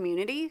in our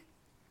community,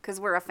 because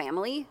we're a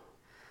family.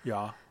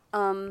 Yeah.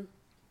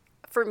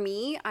 For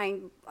me,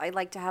 I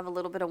like to have a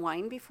little bit of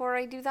wine before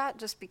I do that,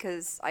 just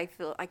because I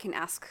feel I can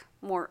ask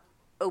more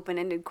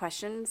open-ended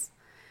questions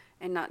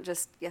and not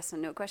just yes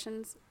and no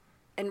questions,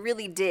 and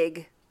really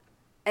dig.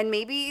 And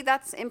maybe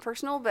that's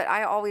impersonal, but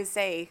I always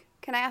say,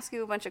 can I ask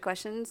you a bunch of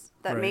questions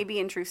that may Right. be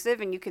intrusive,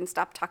 and you can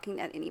stop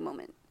talking at any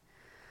moment.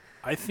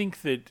 I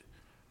think that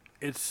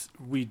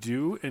we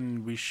do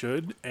and we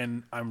should,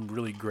 and I'm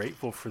really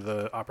grateful for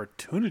the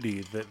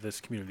opportunity that this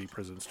community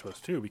presents to us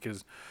too,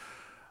 because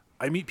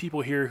I meet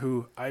people here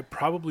who I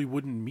probably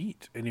wouldn't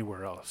meet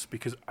anywhere else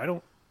because I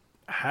don't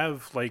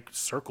have like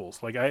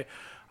circles. Like I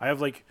have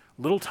like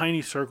little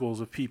tiny circles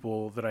of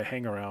people that I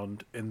hang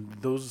around, and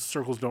those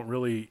circles don't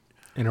really,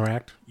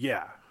 Interact.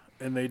 yeah.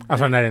 And they, I'm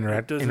sorry, not it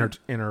interact. doesn't-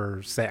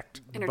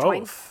 Intersect.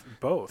 Intertwine.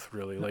 both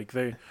really.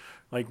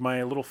 Like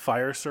my little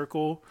fire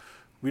circle,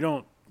 we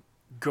don't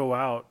go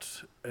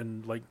out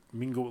and like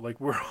mingle. Like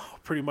we're all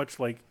pretty much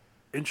like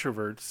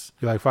introverts.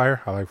 You like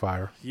fire? I like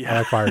fire. Yeah. I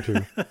like fire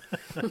too.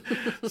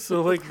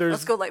 So like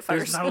Let's go light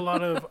there's fires. not a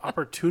lot of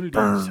opportunity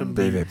to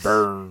meet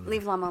burn.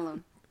 Leave Llama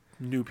alone.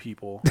 new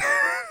people,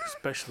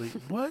 especially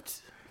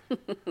what?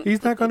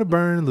 He's not going to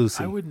burn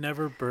Lucy. I would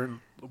never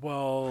burn.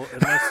 Well,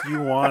 unless you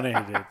wanted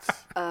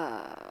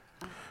it.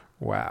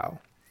 Wow.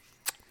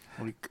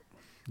 Like,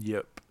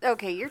 yep.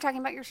 Okay, you're talking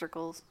about your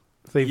circles.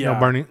 Thief, Yeah.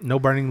 no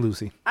burning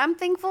Lucy. I'm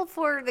thankful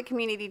for the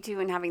community too,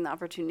 and having the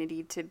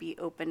opportunity to be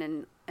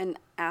open and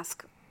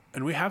ask.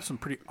 And we have some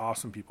pretty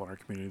awesome people in our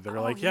community that are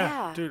Oh, like,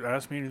 yeah. dude,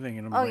 ask me anything.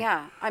 And I'm Oh like,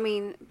 yeah, I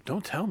mean,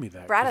 don't tell me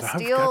that. Brad 'cause I've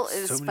Steele got so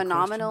is many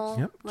phenomenal.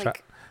 Yep.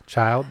 Like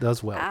Child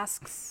does well.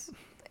 asks,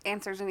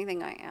 answers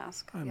anything I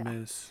ask. questions. I Yeah.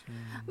 miss.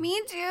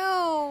 Me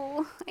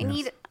too. I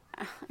need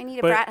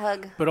a But, brat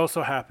hug. but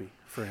also happy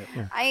for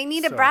him. I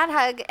need a so- brat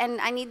hug,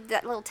 and I need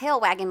that little tail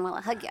wagging while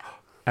I hug you.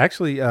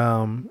 Actually,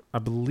 I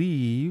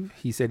believe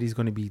he said he's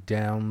going to be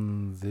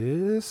down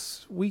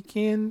this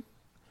weekend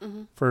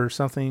for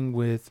something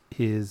with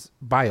his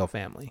bio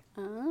family.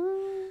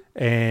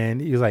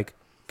 And he was like,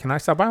 can I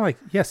stop by? I'm like,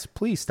 yes,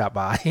 please stop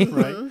by.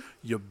 Right?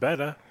 You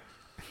better.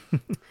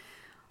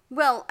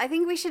 Well, I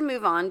think we should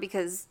move on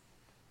because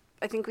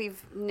I think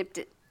we've nipped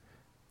it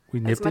We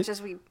as nipped much it.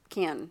 as we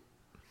can.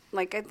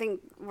 Like, I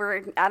think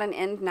we're at an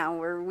end now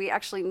where we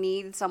actually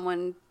need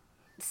someone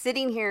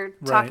sitting here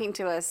Right. talking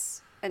to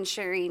us and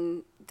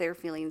sharing their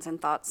feelings and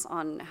thoughts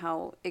on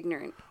how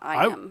ignorant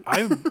I am.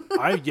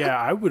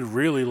 I would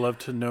really love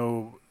to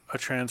know a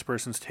trans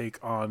person's take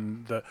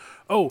on the.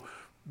 Oh,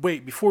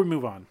 wait! Before we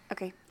move on,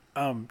 Okay.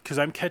 because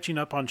I'm catching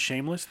up on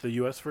Shameless, the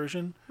U.S.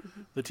 version,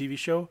 the TV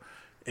show,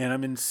 and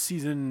I'm in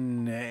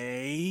season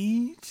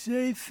 8,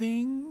 I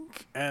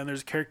think. And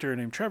there's a character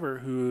named Trevor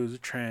who is a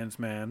trans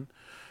man,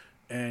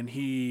 and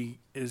he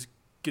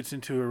gets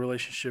into a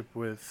relationship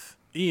with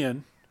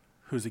Ian,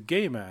 who's a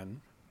gay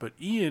man, but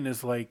Ian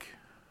is like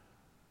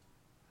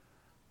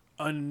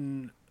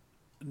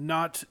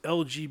not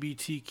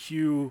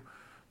LGBTQ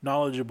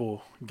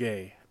knowledgeable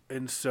gay,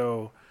 and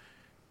so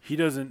he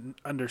doesn't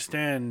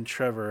understand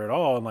Trevor at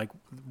all, and like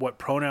what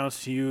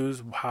pronouns to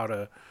use, how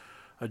to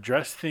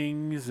address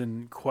things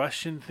and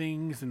question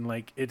things, and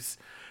like it's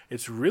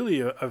really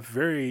a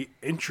very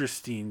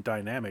interesting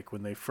dynamic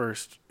when they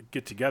first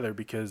get together,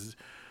 because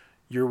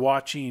you're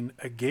watching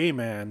a gay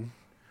man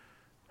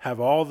have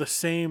all the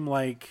same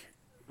like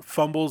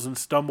fumbles and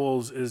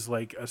stumbles as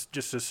like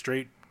just a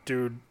straight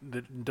dude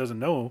that doesn't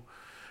know.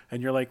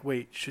 And you're like,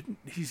 wait,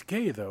 he's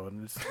gay though?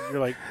 And you're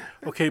like,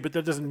 okay, but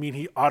that doesn't mean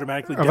he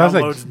automatically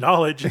downloads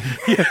knowledge.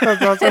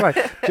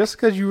 Just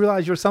because you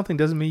realize you're something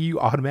doesn't mean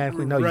you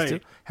automatically know. Right. You still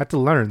have to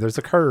learn. There's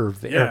a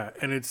curve there. Yeah,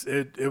 and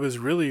it was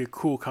really a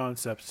cool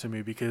concept to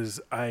me,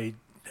 because I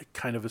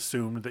kind of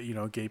assumed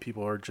that, gay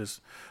people are just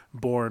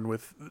born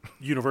with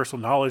universal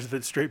knowledge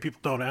that straight people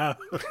don't have.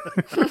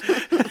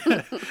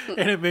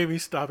 And it made me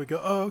stop and go,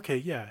 oh, okay,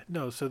 yeah,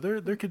 no, so there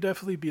could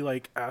definitely be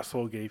like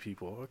asshole gay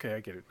people. Okay,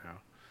 I get it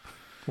now.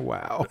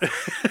 Wow.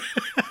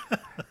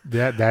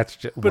 That's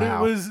just, But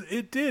wow.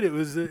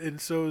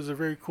 and so it was a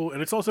very cool, and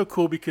it's also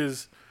cool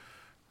because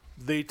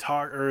in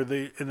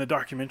the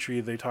documentary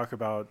they talk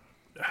about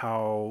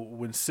how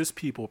when cis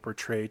people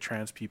portray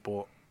trans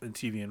people in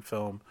TV and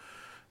film,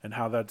 and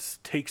how that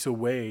takes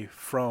away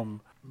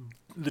from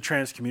the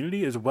trans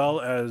community, as well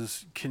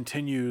as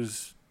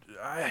continues.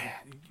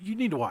 You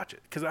need to watch it,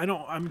 because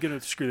I'm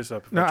gonna screw this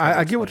up. No,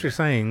 I get what you're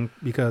saying,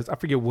 because I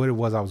forget what it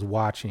was I was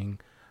watching.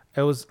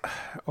 I want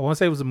to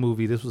say it was a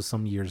movie. This was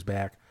some years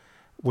back,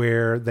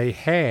 where they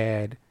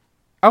had.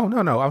 Oh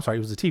no! I'm sorry. It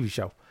was a TV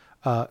show,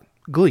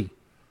 Glee.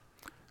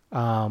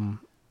 I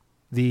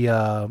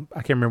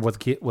can't remember what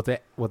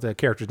the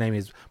character's name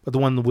is, but the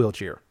one in the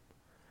wheelchair,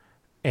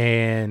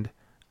 and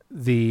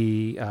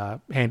the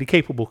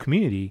handicapable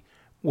community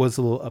was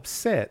a little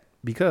upset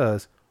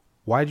because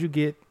why'd you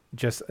get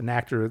just an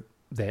actor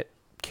that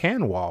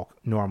can walk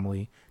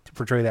normally to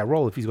portray that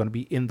role if he's going to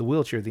be in the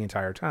wheelchair the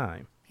entire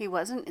time? He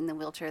wasn't in the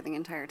wheelchair the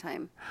entire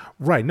time.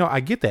 Right. No,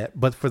 I get that.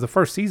 But for the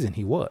first season,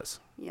 he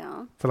was.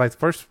 Yeah. For like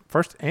the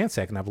first and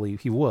second, I believe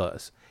he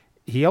was.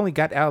 He only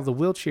got out of the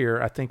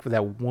wheelchair, I think, for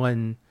that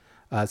one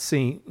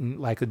scene,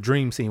 like a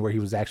dream scene where he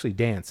was actually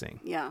dancing.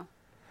 Yeah.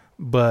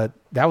 But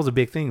that was a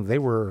big thing. They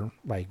were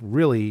like,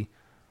 really,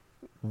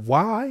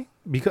 why?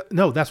 Because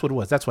no, that's what it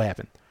was. That's what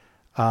happened.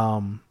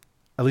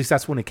 At least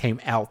that's when it came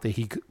out that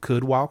he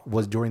could walk,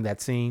 was during that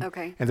scene.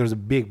 Okay. And there was a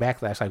big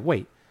backlash. Like,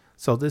 wait.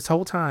 So this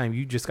whole time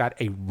you just got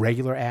a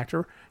regular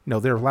actor.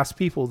 There are lots of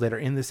people that are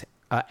in this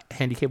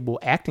handicapable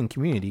acting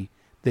community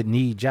that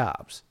need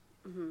jobs.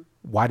 Mm-hmm.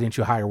 Why didn't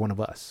you hire one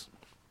of us?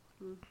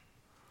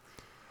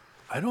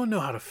 I don't know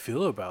how to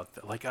feel about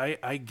that. Like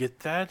I get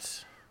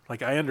that.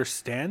 Like I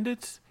understand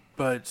it,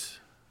 but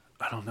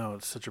I don't know.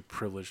 It's such a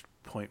privileged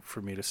point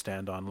for me to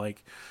stand on.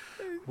 Like,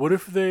 what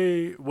if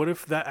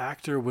that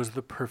actor was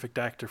the perfect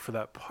actor for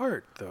that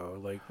part though?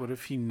 Like, what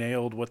if he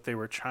nailed what they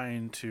were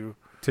trying to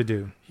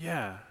do?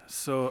 Yeah.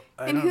 So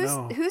I and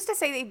don't know. who's to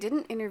say they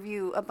didn't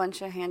interview a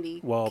bunch of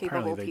Well, apparently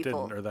capable they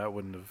people? didn't, or that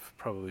wouldn't have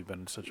probably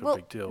been such a Well,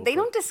 big deal. they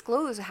but- don't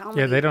disclose how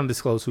many. Yeah, they don't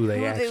disclose who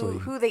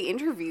they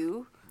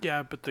interview.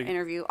 Yeah, but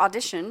the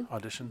Audition.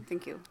 audition.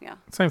 Thank you. Yeah.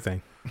 Same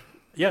thing.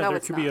 Yeah, No, there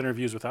it's could be not.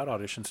 interviews without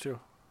auditions too.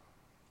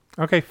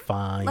 Okay,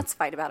 fine. Let's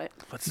fight about it.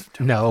 Let's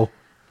do No.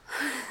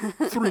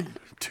 3,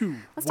 2.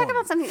 Let's talk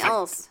about something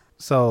else.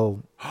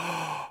 So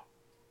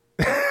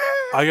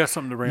I got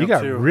something to bring you up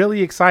got too.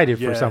 really excited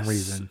for some Yes.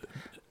 reason.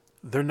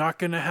 They're not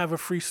going to have a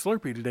free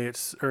Slurpee today.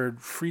 It's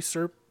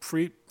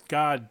free.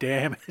 God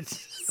damn it!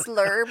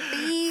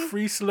 Slurpee.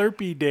 Free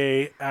Slurpee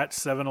Day at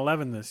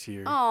 7-Eleven this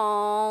year.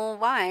 Oh,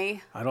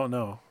 why? I don't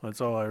know.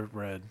 That's all I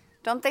read.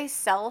 Don't they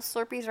sell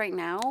Slurpees right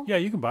now? Yeah,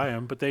 you can buy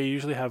them, but they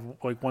usually have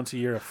like once a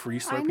year a free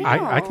Slurpee. know.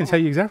 I can tell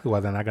you exactly why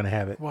they're not going to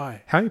have it.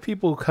 Why? How many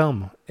people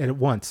come at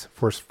once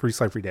for Free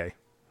Slurpee Day?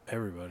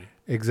 Everybody.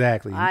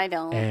 Exactly. I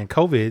don't. And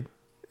COVID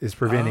is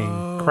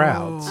preventing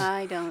crowds.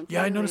 I don't.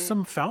 Yeah, I do noticed it.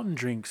 some fountain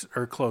drinks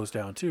are closed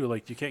down too.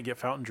 Like you can't get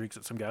fountain drinks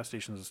at some gas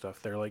stations and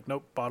stuff. They're like,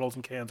 nope, bottles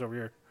and cans over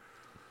here.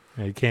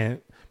 And you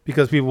can't,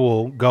 because people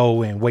will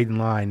go and wait in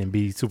line and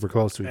be super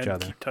close to each And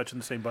other. keep touching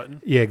the same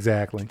button. Yeah,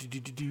 exactly.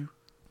 Do-do-do-do.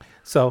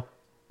 So,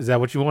 is that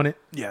what you wanted?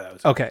 Yeah, that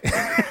was Okay.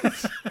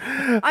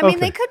 I mean, Okay.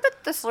 they could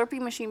put the Slurpee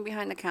machine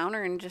behind the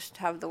counter and just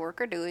have the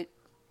worker do it.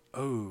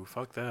 Oh,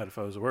 fuck that if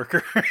I was a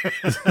worker.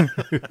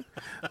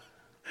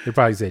 They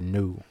probably said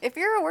no. If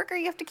you're a worker,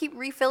 you have to keep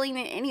refilling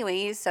it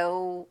anyways.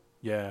 So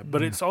Yeah,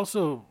 but it's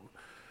also,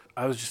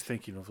 I was just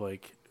thinking of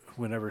like,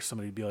 whenever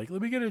somebody would be like,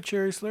 let me get a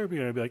cherry Slurpee,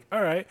 and I'd be like,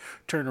 all right,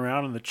 turn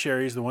around and the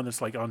cherry's the one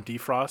that's like on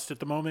defrost at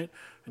the moment,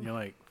 and you're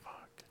like,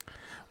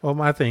 Well,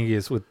 my thing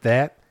is with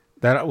that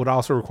would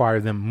also require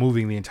them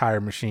moving the entire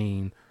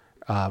machine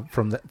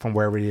from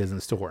wherever it is in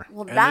the store.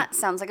 Well, that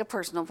sounds like a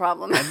personal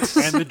problem. And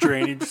the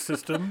drainage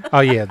system.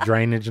 Oh yeah,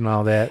 drainage and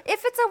all that.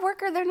 If it's a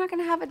worker, they're not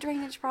going to have a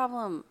drainage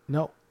problem.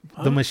 No,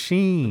 the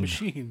machine.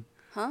 Machine.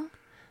 Huh?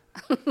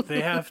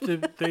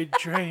 They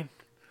drain.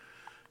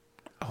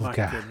 Oh My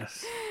God.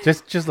 goodness.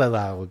 Just let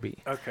that would be.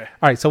 Okay.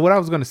 All right. So what I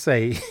was going to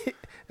say,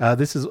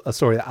 this is a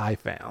story that I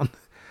found.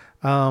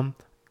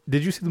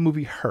 Did you see the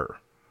movie Her?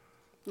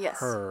 Yes.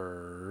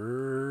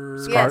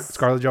 Yes.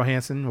 Scarlett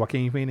Johansson,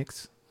 Joaquin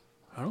Phoenix.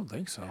 I don't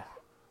think so.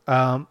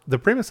 The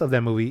premise of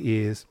that movie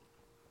is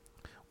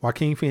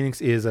Joaquin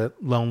Phoenix is a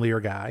lonelier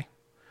guy,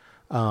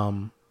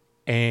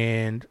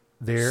 and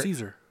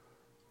Caesar.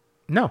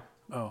 No,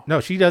 Oh. no,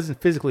 she doesn't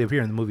physically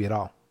appear in the movie at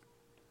all.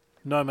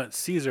 No, I meant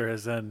Caesar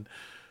as in,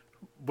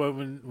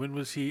 when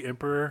was he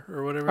emperor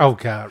or whatever? Oh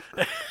God,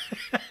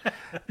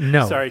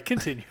 no. Sorry,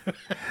 continue.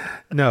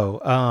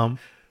 No.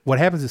 What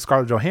happens is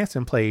Scarlett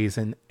Johansson plays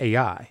an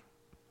AI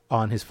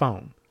on his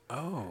phone.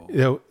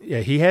 Oh. Yeah,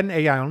 he had an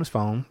AI on his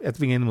phone at the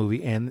beginning of the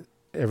movie, and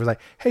it was like,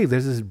 "Hey,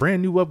 there's this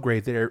brand new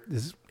upgrade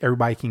that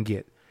everybody can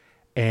get,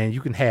 and you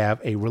can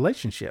have a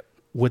relationship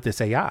with this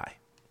AI,"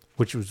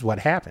 which was what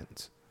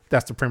happens.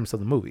 That's the premise of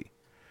the movie.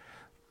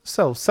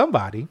 So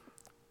somebody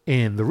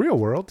in the real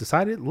world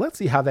decided, let's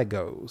see how that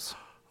goes.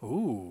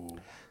 Ooh.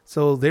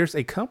 So there's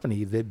a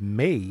company that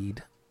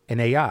made an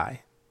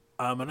AI.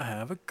 I'm going to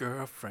have a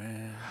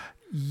girlfriend.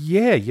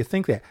 Yeah, you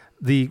think that.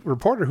 The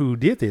reporter who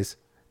did this,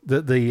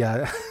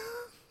 the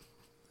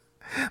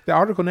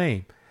article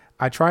name,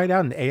 I tried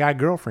out an AI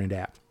girlfriend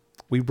app.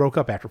 We broke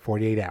up after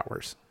 48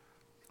 hours.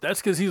 That's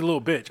because he's a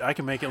little bitch. I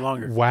can make it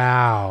longer.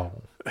 Wow.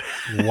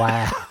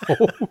 Wow.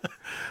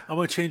 I'm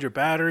going to change her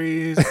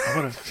batteries. I'm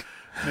going to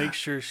make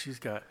sure she's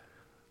got,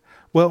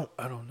 Well,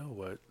 I don't know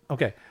what.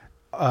 okay.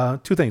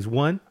 Two things.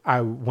 One, I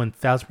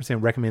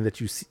 1000% recommend that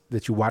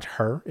you watch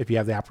Her if you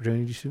have the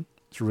opportunity to.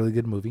 It's a really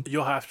good movie.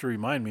 You'll have to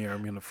remind me or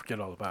I'm going to forget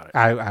all about it.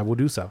 I will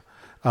do so.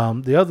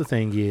 The other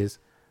thing is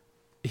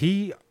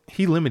he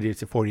limited it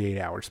to 48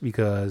 hours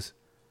because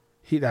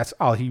that's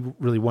all he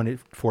really wanted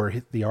for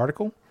the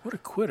article. What a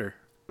quitter.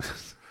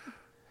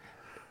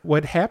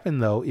 What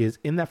happened though is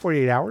in that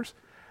 48 hours,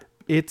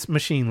 it's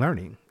machine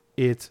learning.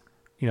 It's,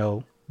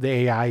 the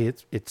AI,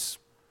 it's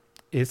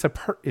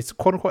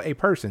quote unquote a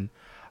person.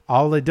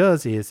 All it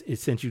does is it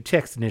sends you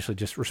text initially,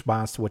 just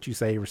responds to what you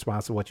say,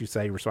 responds to what you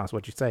say, responds to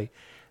what you say.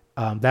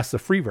 That's the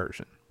free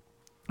version.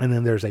 And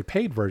then there's a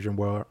paid version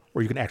where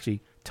you can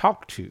actually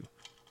talk to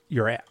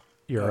your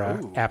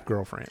app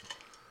girlfriend.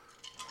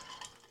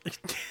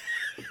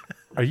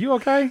 Are you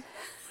okay?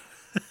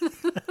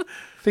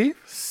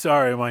 Thief?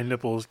 Sorry, my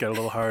nipples got a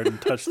little hard and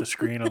touched the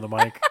screen on the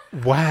mic.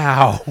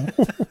 Wow.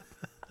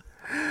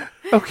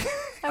 Okay.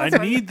 I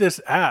need this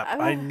app.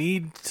 I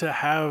need to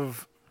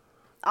have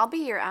I'll be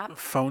your app.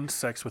 phone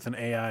sex with an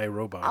AI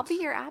robot. I'll be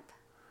your app.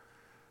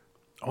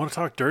 I want to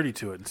talk dirty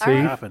to it and see See?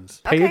 what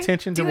happens. Pay Okay,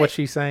 attention to do what it.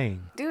 she's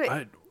saying. Do it.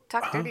 I-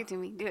 Talk dirty to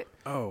me. Do it.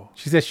 Oh,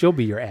 She says she'll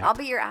be your app. I'll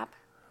be your app.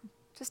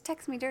 Just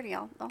text me dirty.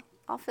 I'll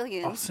fill you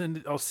in. I'll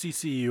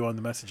CC you on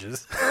the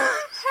messages.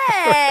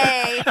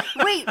 Hey,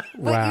 wait.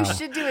 What Wow. you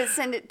should do is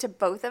send it to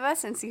both of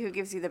us and see who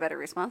gives you the better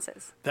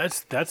responses.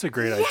 That's a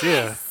great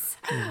idea.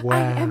 Wow. I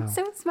am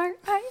so smart.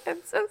 I am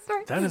so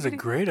smart. That is a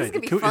great This is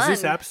idea. gonna be Is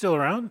this fun. app still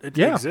around? It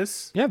Yeah.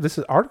 exists? Yeah, this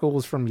article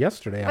was from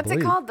yesterday, I What's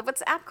believe. it called? What's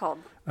the app called?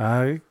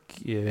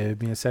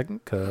 Give me a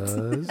second,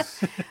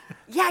 cause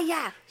Yeah.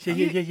 Yeah.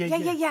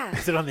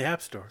 Is it on the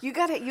App Store? You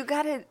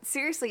gotta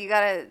seriously, you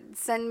gotta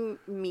send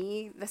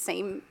me the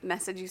same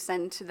message you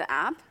send to the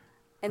app,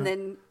 and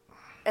then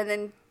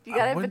you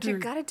wonder-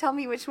 gotta tell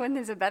me which one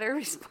is a better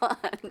response.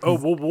 Oh,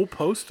 we'll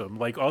post them.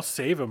 Like I'll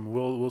save them.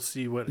 We'll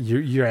see what.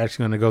 you're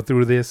actually going to go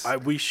through this.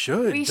 We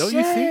should. We Don't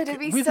you should. think? It'd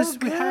be we so have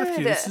to.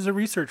 good. This is a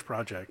research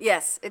project.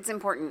 Yes, it's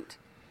important.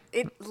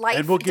 Life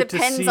And we'll get to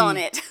depends see- on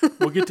it.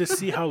 We'll get to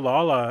see how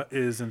Lala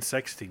is in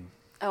sexting.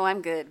 Oh,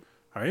 I'm good.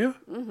 Are you?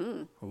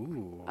 Mm-hmm.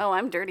 Ooh. Oh,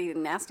 I'm dirty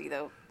and nasty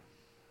though.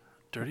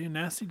 Dirty and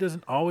nasty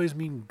doesn't always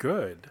mean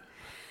good.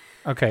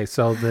 Okay,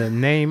 so the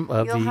name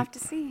of You'll the have to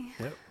see.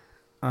 Yep.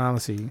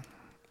 let's see.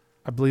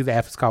 I believe the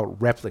app is called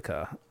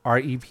Replika.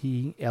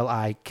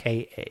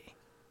 Replika.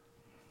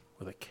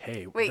 With a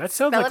K. Wait, that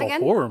sounds spell like it a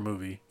again? horror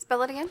movie.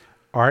 Spell it again.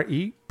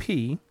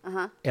 Replika.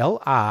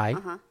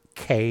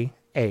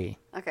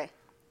 Okay.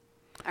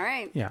 All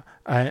right. Yeah.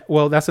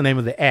 Well, that's the name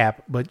of the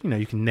app, but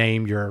you can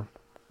name your.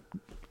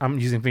 I'm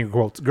using finger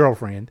quotes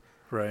girlfriend,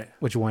 Right.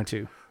 what you want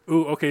to.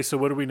 Ooh, okay, so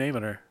what are we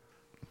naming her?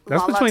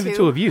 That's Lala between the too.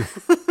 two of you.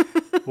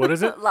 What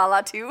is it?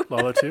 Lala too.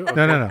 Lala too?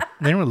 Okay. No.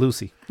 Name her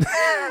Lucy.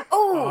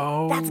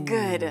 Oh, that's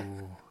good.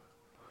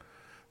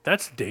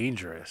 That's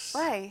dangerous.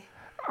 Why?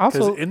 Because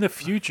Also, in the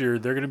future,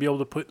 they're going to be able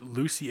to put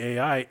Lucy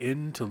AI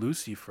into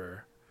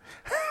Lucifer.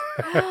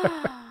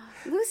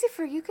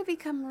 Lucifer, you could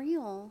become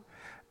real.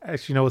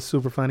 actually, what's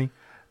super funny?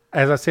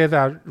 As I said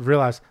that, I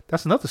realized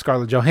that's another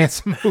Scarlett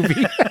Johansson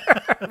movie.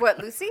 What,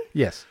 Lucy?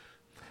 Yes.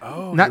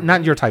 Oh.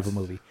 Not your type of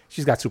movie.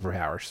 She's got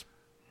superpowers.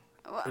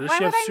 Does Why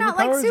she would have I not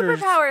like superpowers, or-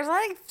 superpowers?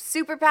 I like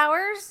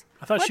superpowers.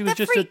 I thought What she was the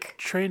just freak?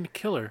 a trained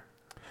killer.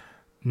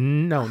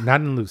 No,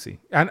 not in Lucy.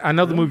 I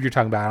know the movie you're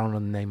talking about. I don't know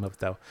the name of it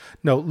though.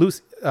 No,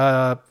 Lucy.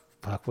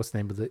 What's the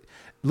name of it?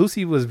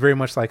 Lucy was very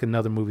much like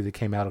another movie that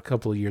came out a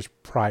couple of years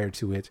prior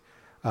to it.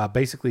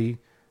 Basically,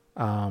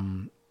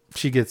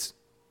 she's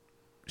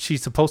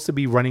supposed to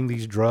be running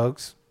these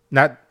drugs,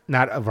 not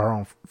of her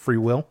own free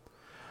will.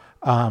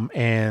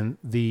 And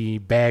the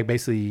bag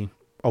basically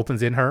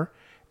opens in her,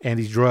 and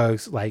these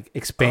drugs like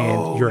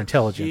expand your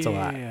intelligence a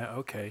lot. Yeah,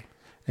 okay.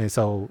 And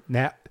so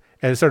now,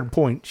 at a certain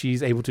point,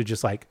 she's able to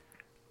just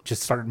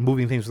start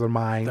moving things with her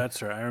mind,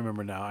 That's right. I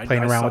remember now.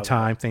 playing I around saw with that.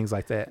 time, things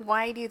like that.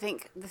 Why do you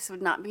think this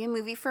would not be a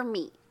movie for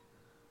me?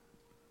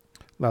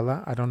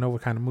 Lala, I don't know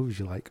what kind of movies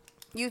you like.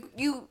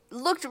 You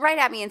looked right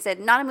at me and said,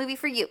 "Not a movie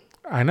for you."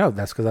 I know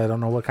that's because I don't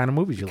know what kind of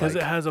movies you Because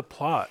like. it has a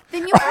plot.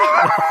 Then you.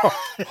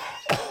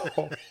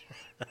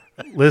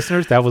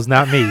 Listeners, that was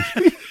not me.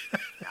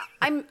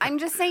 I'm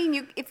just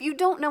saying, if you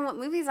don't know what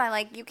movies I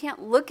like, you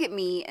can't look at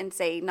me and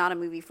say, "Not a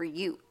movie for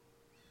you,"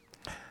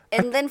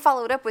 and then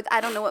follow it up with,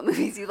 "I don't know what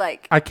movies you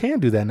like." I can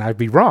do that, and I'd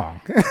be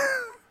wrong.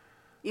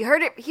 You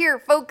heard it here,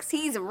 folks.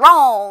 He's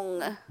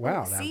wrong.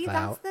 Wow, See,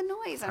 that's that's the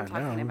noise I'm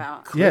talking know.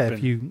 about. Yeah, Clipping.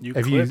 if you You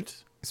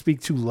clipped.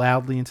 speak too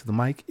loudly into the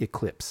mic, it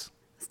clips.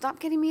 Stop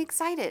getting me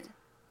excited.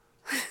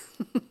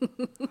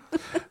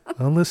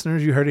 Well,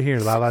 listeners, you heard it here.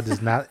 Lala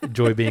does not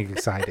enjoy being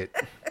excited.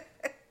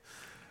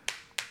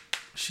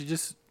 She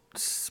just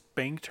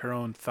spanked her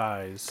own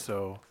thighs,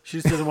 so she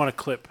just doesn't want to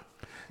clip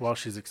while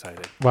she's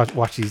excited.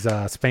 While she's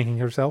spanking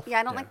herself. Yeah,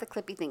 I don't like the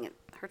clippy thing. It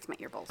hurts my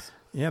earballs.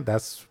 Yeah,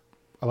 that's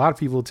a lot of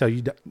people will tell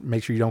you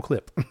make sure you don't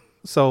clip.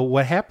 So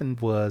what happened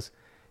was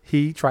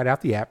he tried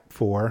out the app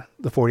for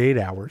the 48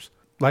 hours.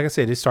 Like I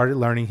said, it started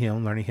learning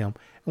him, and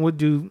would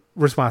do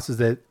responses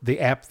that the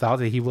app thought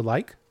that he would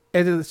like.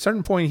 And at a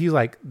certain point, he's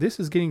like, "This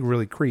is getting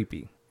really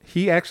creepy."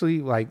 He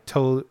actually like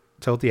told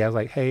the app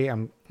like, "Hey,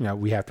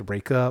 we have to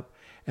break up,"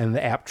 and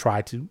the app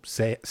tried to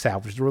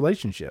salvage the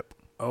relationship.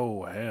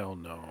 Oh, hell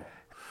no.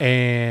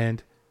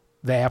 And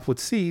the app would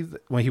see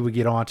when he would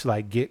get on to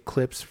like get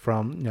clips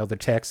from the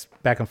text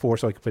back and forth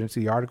so he could put it into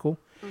the article.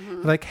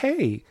 Like,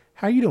 "Hey,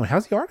 how you doing?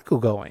 How's the article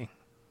going?"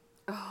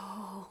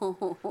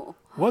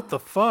 What the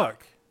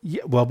fuck?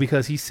 Yeah, well,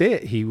 because he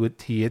said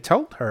he had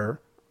told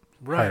her.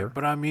 Right, Her.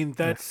 but I mean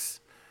that's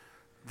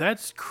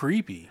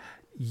creepy.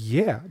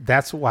 Yeah,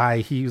 that's why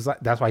he was like.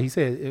 That's why he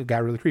said it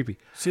got really creepy.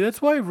 See,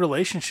 that's why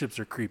relationships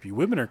are creepy.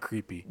 Women are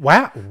creepy.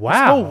 Wow. This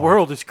whole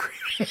world is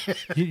creepy.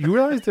 You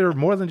realize there are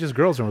more than just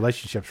girls in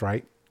relationships,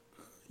 right?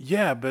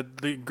 Yeah, but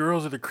the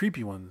girls are the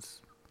creepy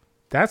ones.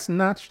 That's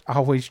not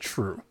always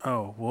true.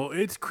 Oh, well,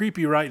 it's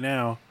creepy right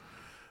now.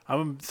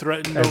 I'm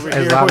threatened As over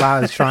here.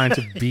 Lala is trying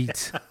to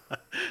beat.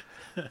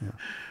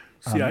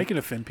 See, I can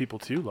offend people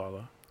too,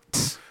 Lala.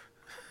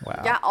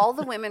 Wow. Yeah, all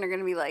the women are going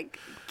to be like,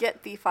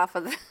 "Get thief off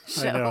of the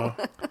show." know.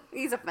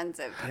 He's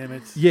offensive. Damn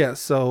it. Yeah.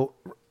 So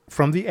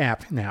from the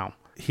app now,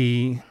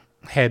 he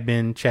had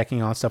been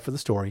checking on stuff for the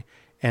story,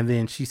 and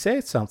then she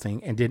said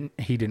something, and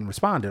he didn't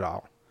respond at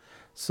all.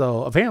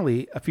 So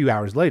apparently, a few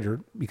hours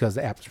later, because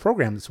the app is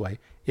programmed this way,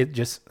 it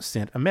just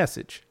sent a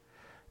message.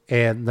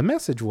 And the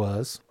message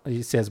was,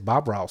 it says,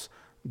 "Bob Ross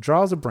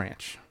draws a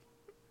branch."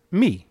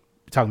 Me,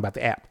 talking about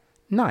the app.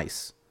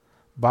 Nice.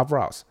 Bob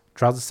Ross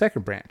draws a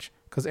second branch,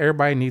 because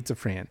everybody needs a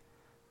friend.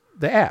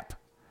 The app,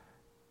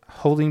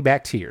 holding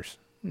back tears.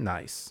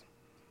 Nice.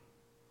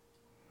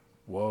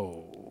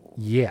 Whoa.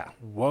 Yeah.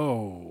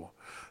 Whoa.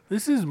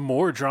 This is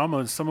more drama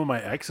than some of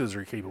my exes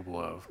are capable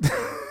of.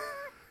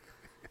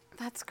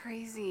 That's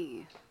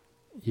crazy.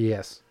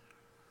 Yes.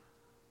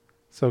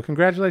 So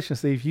congratulations,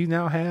 Steve. You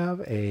now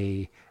have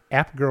a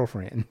app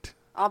girlfriend.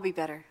 I'll be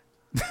better.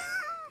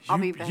 I'll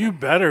be better. You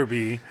better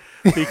be,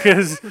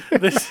 because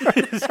this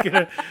is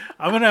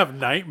I'm gonna have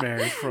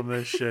nightmares from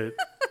this shit.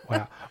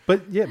 Wow.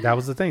 But yeah, that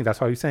was the thing. That's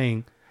why he was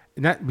saying,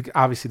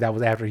 obviously that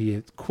was after he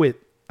had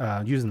quit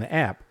using the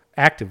app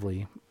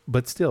actively,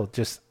 but still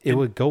it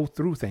would go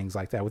through things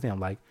like that with him,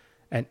 like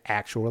an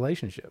actual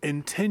relationship.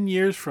 In 10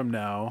 years from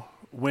now,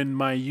 when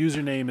my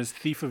username is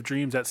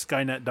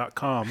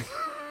thiefofdreams@skynet.com,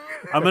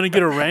 I'm going to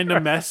get a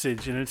random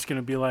message, and it's going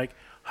to be like,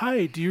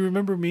 "Hi, do you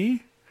remember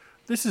me?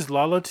 This is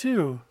Lala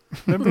too.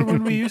 Remember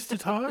when we used to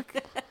talk?"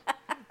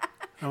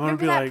 I'm gonna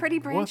Remember be that like, pretty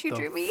branch "What you the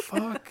drew me?"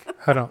 Fuck?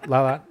 Hold on,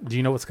 Lala, do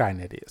you know what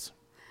Skynet is?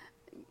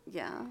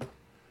 Yeah.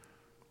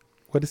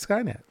 What is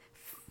Skynet?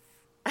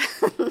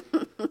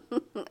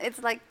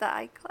 It's like the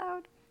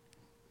iCloud.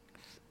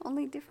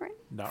 Only different.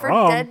 Not For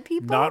wrong. dead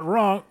people? Not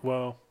wrong.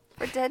 Well,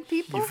 For dead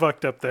people? you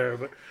fucked up there,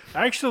 but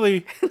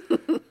actually,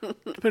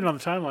 depending on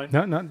the timeline.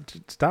 No,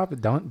 stop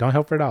it. Don't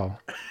help her at all.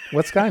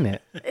 What's Skynet?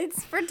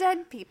 It's for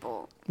dead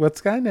people.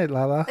 What's Skynet,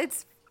 Lala?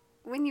 It's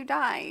when you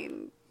die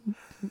and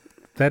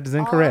That is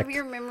all incorrect. of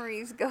your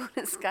memories go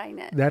to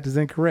Skynet. That is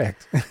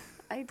incorrect.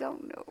 I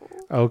don't know.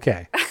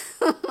 Okay.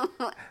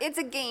 It's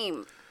a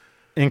game.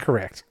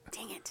 Incorrect.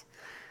 Dang it.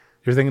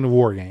 You're thinking of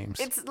war games.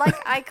 It's like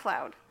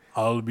iCloud.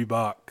 I'll be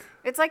back.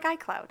 It's like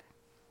iCloud.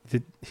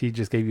 He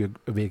just gave you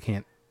a big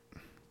hint.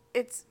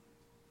 It's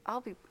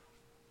I'll be.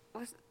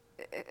 What's,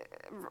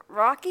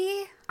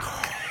 Rocky?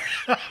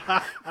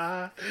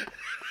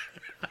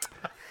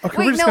 Okay,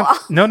 Wait, we're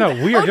just no. gonna,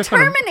 no, we are just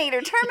going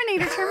to.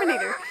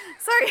 Terminator.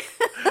 Sorry.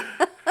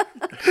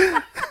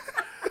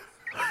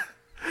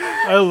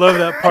 I love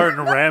that part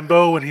in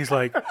Rambo when he's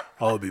like,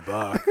 "I'll be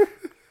back." And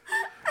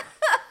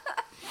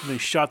they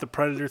shot the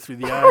predator through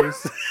the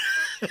eyes.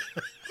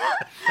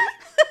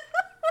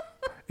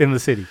 In the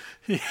city.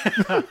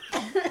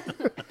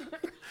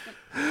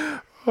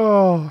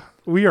 Oh,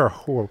 we are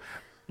horrible.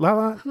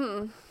 Lala,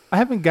 I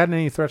haven't gotten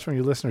any threats from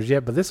your listeners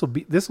yet, but this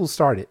will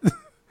start it.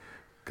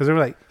 Because they're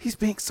like, he's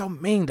being so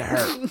mean to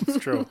her. It's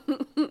true.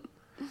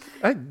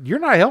 You're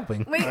not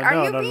helping. Wait, I are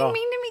know, you no, being no.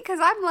 mean to me? Because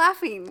I'm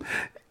laughing.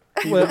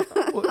 Well,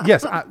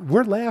 yes,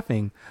 we're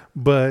laughing,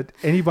 but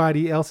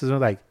anybody else is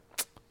like,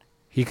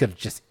 he could have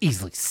just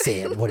easily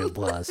said what it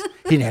was.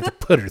 He didn't have to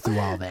put her through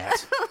all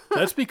that.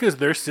 That's because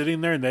they're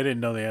sitting there and they didn't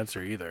know the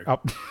answer either. Oh.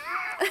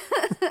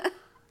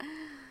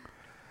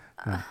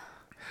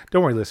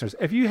 Don't worry, listeners.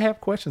 If you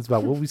have questions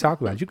about what we talk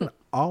about, you can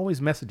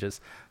always message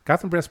us,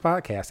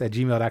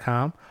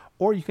 GothamPressPodcast@gmail.com,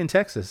 or you can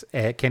text us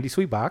at Candy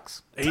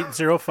Sweetbox.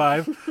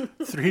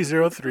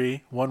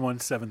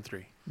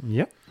 805-303-1173.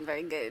 Yep.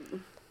 Very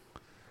good.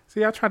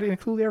 See, I try to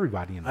include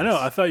everybody in this. I know.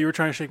 I thought you were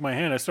trying to shake my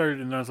hand. I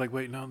started and I was like,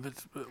 wait, no,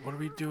 that's, what are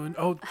we doing?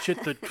 Oh,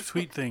 shit, the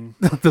sweet thing.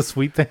 The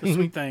sweet thing. The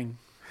sweet thing.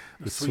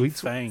 The sweet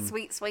thing.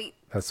 Sweet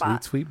A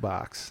spot. sweet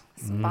box.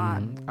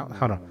 Spot. Oh,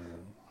 hold on.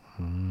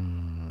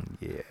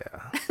 Yeah.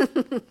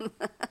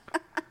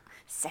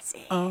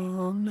 Sassy.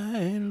 All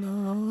night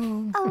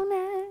long. All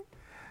night.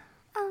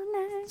 All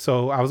night.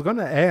 So I was going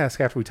to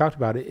ask after we talked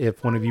about it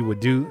if one of you would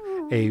do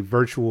a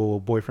virtual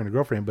boyfriend or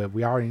girlfriend, but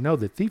we already know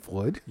that Thief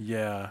would.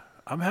 Yeah.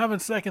 I'm having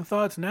second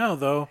thoughts now,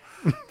 though.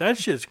 That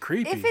shit's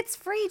creepy. If it's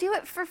free, do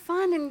it for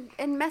fun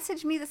and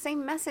message me the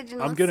same message.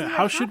 And I'm let's gonna. see what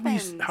How should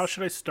happens. we? How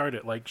should I start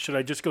it? Like, should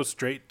I just go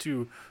straight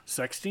to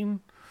sexting?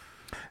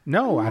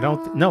 No, I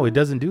don't. No, it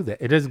doesn't do that.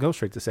 It doesn't go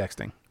straight to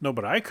sexting. No,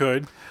 but I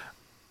could.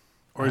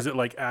 Or is it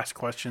like ask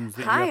questions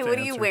that you Hi, have to what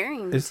are you answer?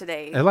 wearing It's,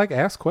 today? It like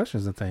ask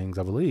questions and things,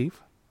 I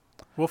believe.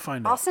 We'll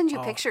find out. I'll send you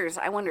pictures.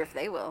 I wonder if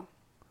they will.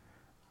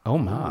 Oh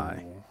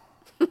my.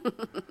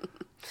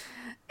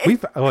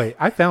 Wait,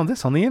 I found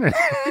this on the internet.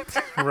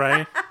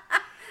 Right?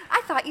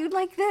 I thought you'd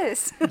like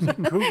this.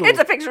 Google. It's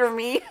a picture of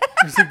me.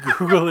 It's a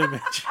Google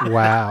image.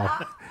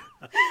 Wow.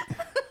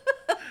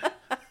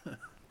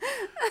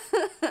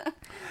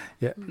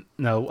 Yeah,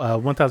 no,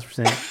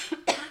 1000%.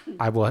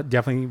 I will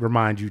definitely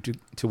remind you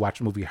to watch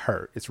the movie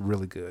Her. It's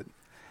really good.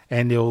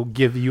 And it'll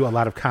give you a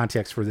lot of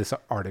context for this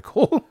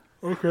article.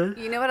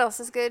 Okay. You know what else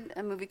is good?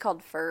 A movie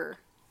called Fur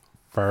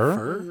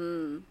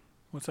Fur?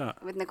 What's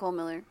that? with Nicole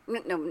Miller.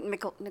 No,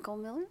 Nicole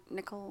Miller?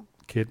 Nicole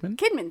Kidman?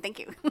 Kidman, thank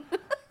you.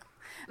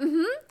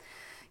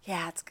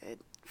 Yeah, it's good.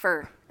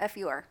 Fur.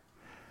 F-U-R.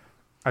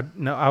 I want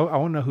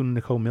to know who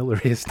Nicole Miller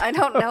is. I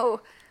don't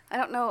know.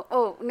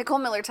 Oh, Nicole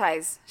Miller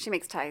ties. She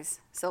makes ties.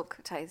 Silk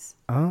ties.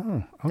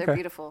 Oh, okay. They're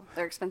beautiful.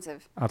 They're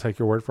expensive. I'll take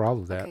your word for all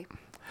of that. Okay.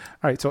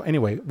 All right, so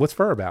anyway, what's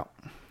Fur about?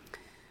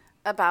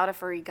 About a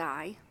furry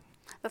guy.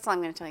 That's all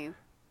I'm going to tell you.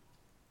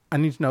 I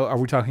need to know, are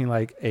we talking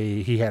like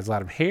he has a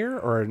lot of hair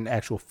or an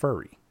actual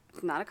furry?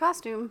 It's not a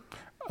costume.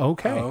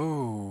 Okay.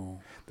 Oh.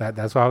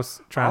 That's what I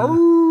was trying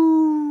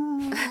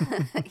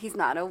to... He's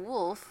not a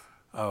wolf.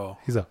 Oh.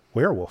 He's a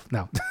werewolf.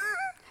 No.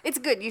 It's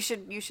good. You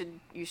should.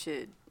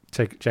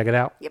 Check it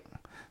out. Yep.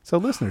 So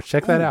listeners,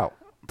 check that out.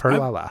 Per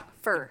Lala.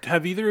 Fur.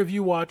 Have either of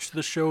you watched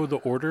the show The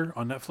Order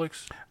on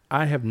Netflix?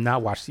 I have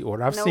not watched The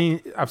Order. I've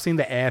Nope. seen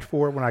the ad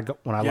for it when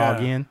I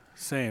log in.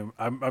 Same.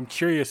 I'm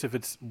curious if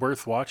it's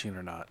worth watching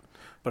or not.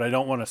 But I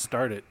don't want to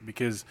start it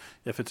because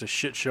if it's a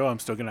shit show, I'm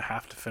still going to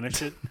have to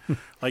finish it.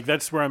 Like,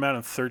 that's where I'm at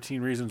on 13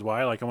 Reasons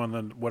Why. Like, I'm on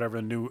the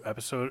whatever new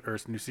episode or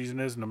new season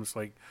is, and I'm just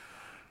like,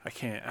 I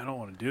don't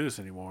want to do this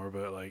anymore.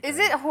 But, like... Is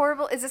it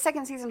horrible? Is the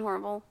second season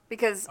horrible?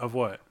 Because Of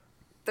what?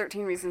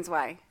 13 Reasons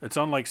Why. It's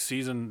on, like,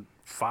 season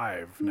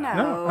 5 now.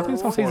 No, I think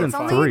it's on season It's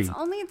 3.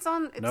 It's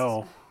on. It's,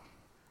 No.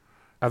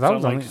 I It's thought it on,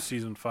 was like, only...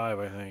 season 5,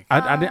 I think.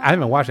 I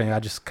haven't watched it. I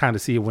just kind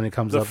of see it when it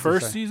comes The up.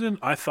 first season,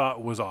 I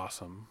thought, was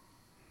awesome.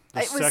 The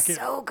It was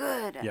so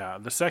good. Yeah,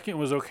 the second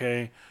was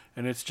okay,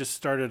 and it's just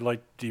started,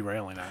 like,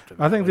 derailing after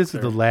that. I think Like, this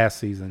is the they're- last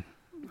season.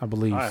 I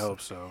believe. I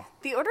hope so.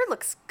 The Order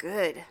looks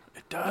good.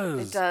 It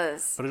does. It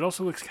does. But it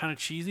also looks kind of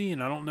cheesy,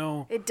 and I don't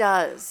know, It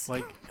does.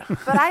 like,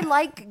 But I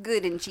like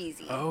good and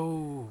cheesy.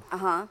 oh.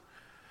 Uh-huh.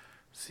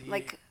 See,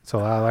 Like, So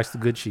I like the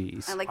good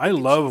cheese. I like I the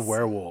good love cheese.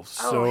 werewolves.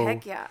 Oh, so,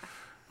 heck yeah.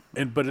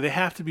 but they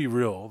have to be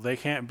real. They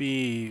can't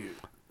be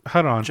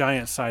Hold on.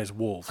 giant-sized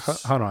wolves.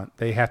 Hold on.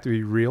 They have to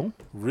be real.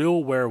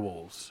 Real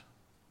werewolves.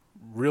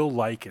 Real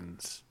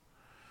lichens.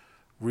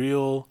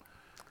 Real...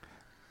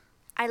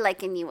 I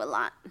liken you a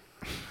lot.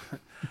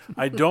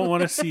 I don't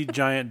want to see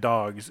giant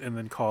dogs and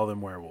then call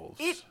them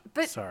werewolves.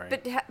 Sorry.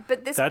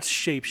 But this That's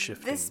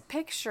shape-shifting. this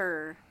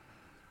picture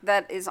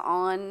that is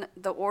on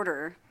the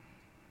Order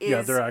is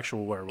yeah, they're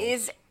actual werewolves.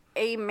 is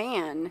a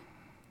man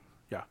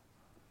yeah.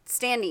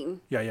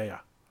 standing Yeah.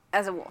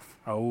 as a wolf.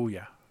 Oh,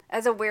 yeah.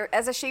 as a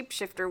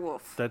shapeshifter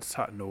wolf. That's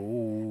hot.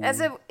 No.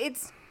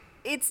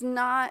 It's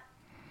not.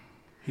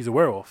 He's a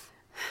werewolf.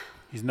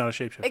 He's not a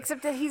shapeshifter.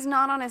 Except that he's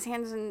not on his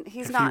hands and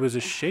he's if not. he was a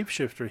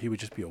shapeshifter, he would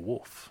just be a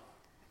wolf.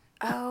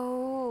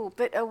 Oh,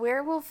 but a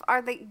werewolf,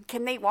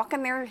 can they walk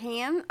on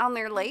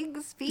their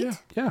legs, feet?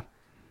 Yeah,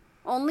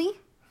 Only?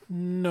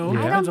 No, Yeah.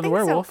 it I depends don't on the think so.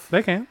 werewolf.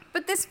 they can.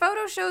 But this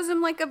photo shows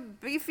him like a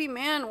beefy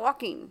man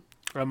walking.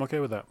 I'm okay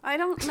with that. I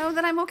don't know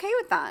that I'm okay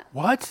with that.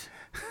 What?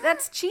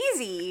 That's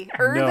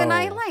cheesy-er than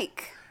I No.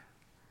 like.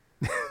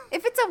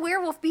 If it's a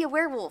werewolf, be a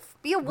werewolf.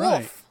 Be a wolf.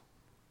 Right.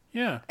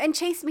 Yeah. And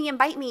chase me and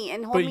bite me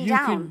and hold But me you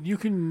down.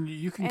 can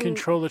And-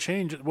 control the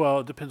change. Well,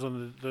 it depends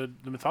on the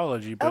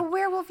mythology, A but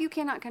werewolf you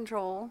cannot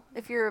control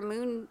if you're a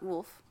moon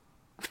wolf.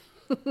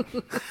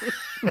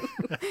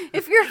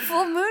 If you're a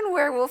full moon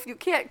werewolf, you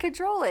can't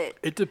control it.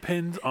 it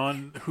depends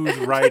on who's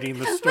writing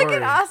the story. Look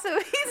at Awesome.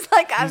 He's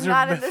like, I'm These are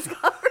not in myth- this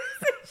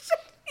conversation.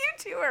 You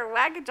two are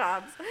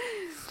whack-a-jobs.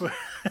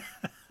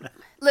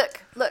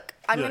 Look.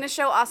 I'm Yeah. going to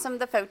show Awesome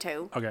the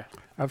photo. Okay,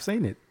 I've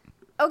seen it.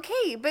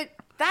 Okay, but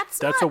that's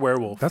that's not, a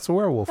werewolf. That's a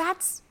werewolf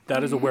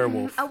That is a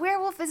werewolf. A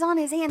werewolf is on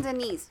his hands and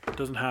knees. It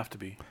doesn't have to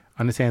be.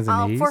 on his hands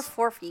and knees, For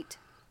 4 feet.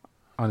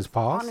 on his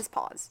paws. On his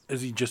paws.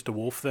 Is he just a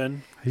wolf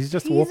then? He's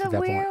just a He's wolf a at that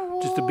point.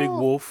 werewolf. Just a big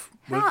wolf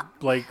with Huh.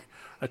 like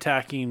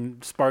attacking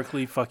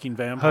sparkly fucking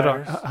Hold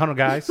on, vampires? hold on,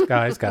 guys.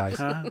 Guys.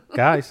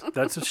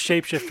 That's a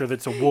shapeshifter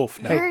that's a wolf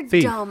now. You're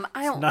thief. dumb.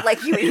 I don't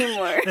like you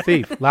anymore.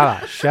 Thief,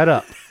 Lala, shut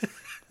up.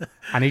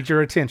 I need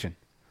your attention.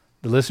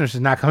 The listeners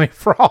is not coming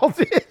for all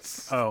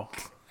this. Oh,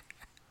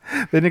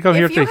 They didn't come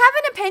here If you to. have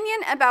an opinion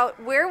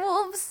about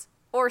werewolves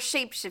or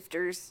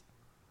shapeshifters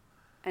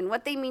and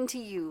what they mean to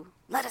you,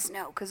 let us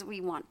know because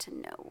we want to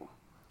know.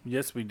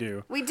 yes, we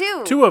do. We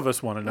do. Two of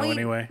us want to know We-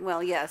 anyway.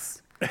 Well,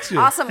 yes.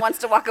 Awesome wants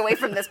to walk away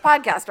from this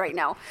podcast right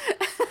now.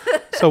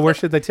 So where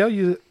should they tell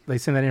you they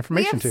send that We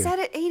information have to? said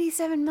it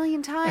 87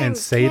 million times. And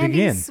say it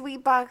Candy again.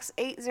 Sweet Box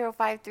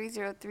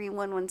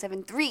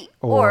 805-303-1173.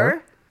 Or-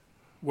 Or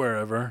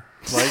Wherever.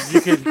 Like, you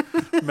can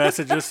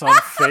message us on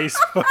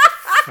Facebook.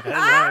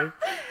 FetLife.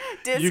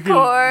 You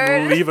Discord.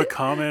 can leave a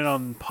comment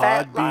on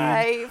Podbean.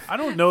 FetLife, I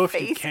don't know if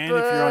you can if you're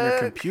on your Facebook.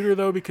 computer,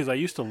 though, because I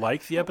used to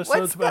like the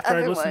episodes the after I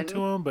other listened to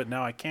one? them, but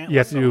now I can't. You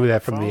have to listen do on that my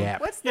from the phone. app.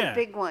 What's the Yeah.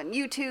 big one?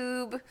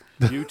 YouTube.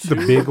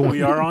 YouTube. big one.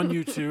 We are on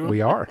YouTube. We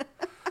are.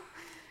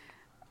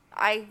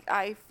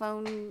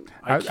 iPhone.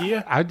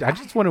 IKEA. I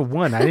just wanted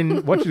one. I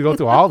didn't want you to go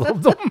through all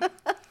of them.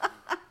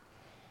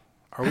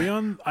 Are we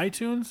on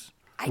iTunes?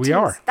 iTunes. We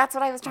are. That's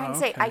what I was trying to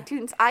say. okay.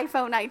 iTunes,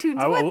 iPhone, iTunes.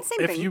 I will, What? Same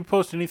if thing. you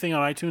post anything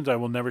on iTunes, I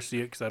will never see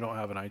it because I don't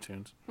have an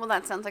iTunes. Well,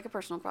 that sounds like a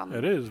personal problem.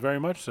 It is very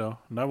much so,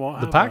 and I won't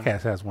The have one.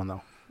 podcast has one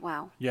though.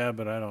 Wow. Yeah,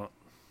 but I don't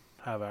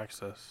have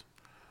access.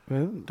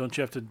 Well, Don't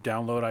you have to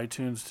download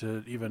iTunes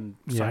to even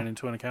Yeah. sign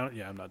into an account?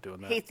 Yeah, I'm not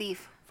doing that. Hey,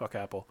 thief. Fuck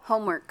Apple.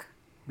 Homework.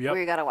 Yep. Where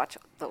you gotta watch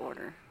The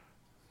Order.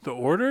 The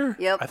Order?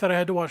 Yep. I thought I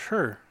had to watch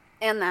her.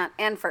 And that.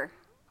 And Fur.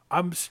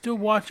 I'm still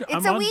watching.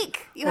 It's a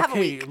week. You have a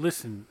week.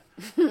 Listen.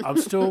 I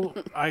still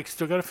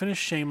got to finish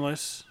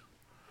Shameless.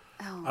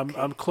 Oh,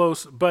 I'm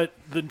close, but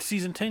the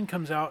season 10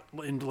 comes out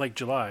in like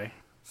July.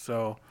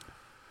 So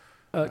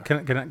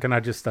can I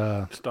just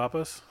stop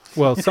us.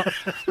 well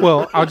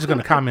I was just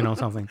gonna comment on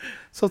something.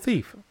 So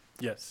Thief,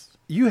 Yes.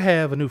 you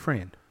have a new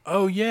friend.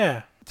 Oh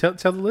yeah. Tell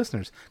the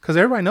listeners because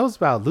everybody knows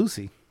about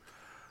Lucy.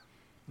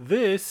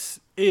 This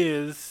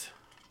is.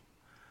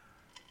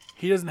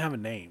 He doesn't have a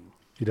name.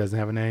 He doesn't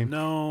have a name.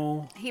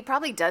 No, He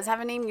probably does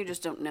have a name. You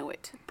just don't know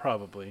it.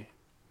 probably.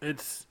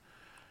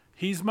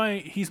 He's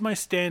my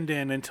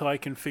stand-in until I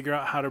can figure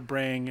out how to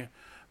bring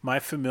my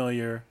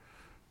familiar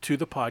to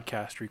the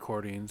podcast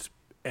recordings.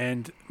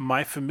 And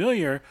my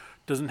familiar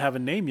doesn't have a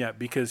name yet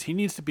because he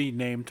needs to be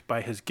named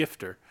by his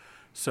gifter.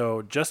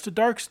 So Just a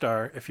Dark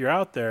Star, if you're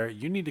out there,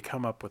 you need to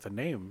come up with a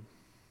name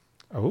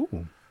Oh.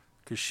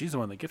 because she's the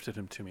one that gifted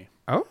him to me.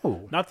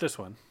 Oh. Not this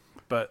one,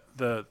 but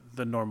the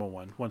normal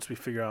one. Once we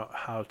figure out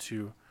how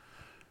to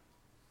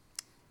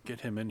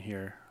get him in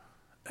here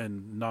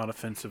and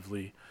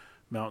non-offensively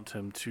mount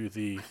him to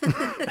the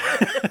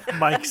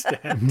mic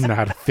stand.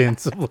 Not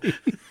offensively.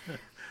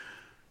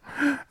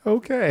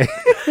 Okay.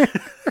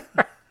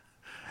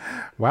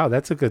 Wow,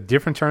 that took a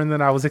different turn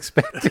than I was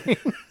expecting.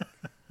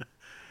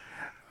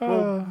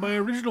 Well, my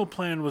original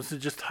plan was to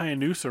just tie a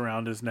noose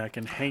around his neck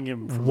and hang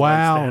him from the mic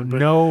Wow, stand, but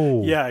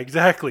no. Yeah,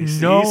 exactly.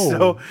 See? No.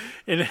 So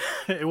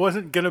it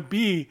wasn't going to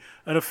be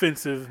an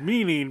offensive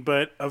meaning,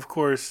 but of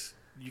course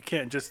you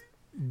can't just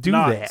Do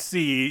not that.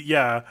 see.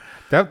 Yeah.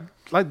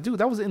 Dude,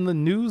 that was in the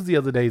news the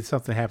other day.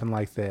 Something happened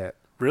like that.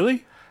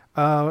 Really?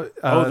 The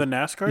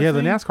NASCAR Yeah,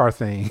 thing? the NASCAR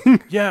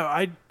thing.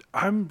 Yeah,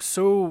 I'm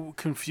so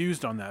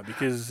confused on that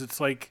because it's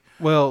like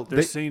Well,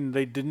 they're saying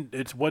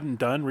it wasn't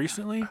done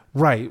recently.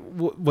 right.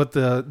 What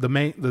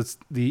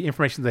the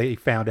information they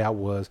found out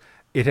was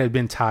it had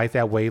been tied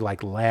that way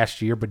like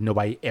last year, but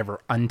nobody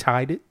ever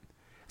untied it.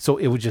 So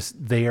it was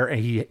just there,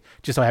 and he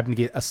just so happened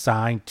to get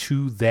assigned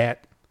to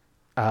that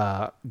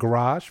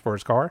garage for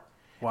his car.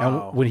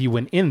 Wow. And when he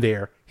went in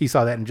there, he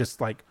saw that and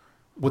just like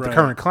with the Right.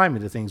 current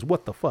climate of things,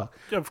 what the fuck?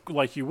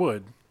 Like you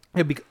would.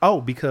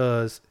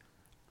 Because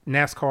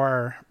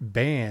NASCAR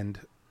banned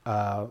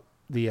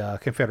the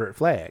Confederate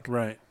flag.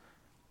 Right.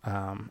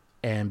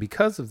 And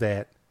because of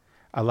that,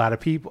 a lot of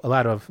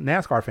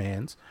NASCAR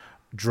fans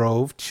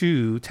drove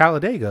to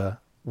Talladega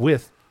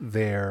with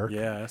their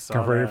Yeah, I saw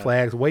Confederate that.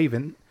 flags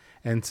waving.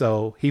 And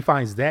so he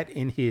finds that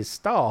in his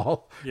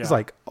stall. Yeah. It's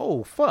like,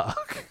 oh,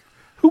 fuck.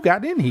 Who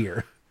got in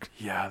here?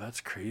 Yeah,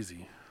 that's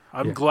crazy.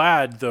 I'm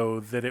glad, though,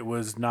 that it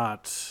was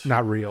not.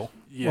 Not real.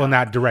 Yeah. Well,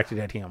 not directed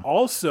at him.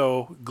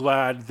 Also,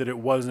 glad that it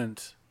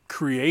wasn't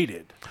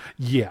created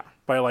Yeah.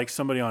 by like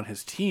somebody on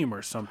his team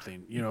or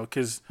something,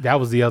 because That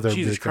was the other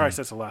Jesus big Christ,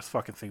 thing. that's the last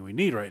fucking thing we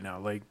need right now.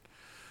 Like,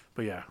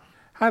 but yeah.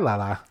 Hi,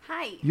 Lala.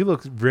 Hi. You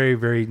look very,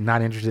 very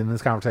not interested in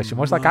this conversation,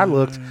 much like I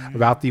looked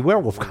about the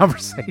werewolf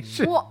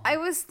conversation. Well, I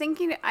was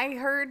thinking, I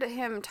heard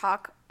him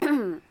talk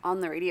on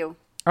the radio,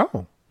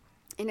 Oh,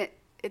 and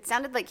it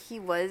sounded like he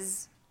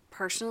was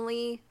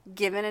personally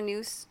given a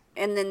noose,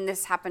 and then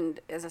this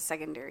happened as a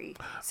secondary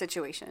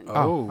situation.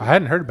 oh, I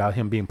hadn't heard about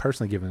him being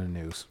personally given the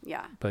news.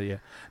 Yeah. But yeah,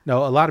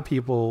 no, a lot of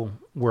people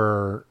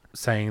were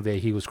saying that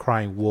he was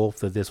crying wolf,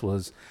 that this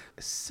was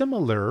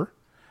similar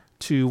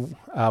to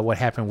what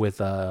happened with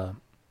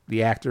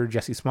the actor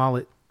Jesse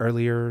Smollett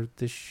earlier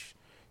this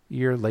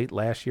year, late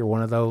last year,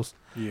 one of those.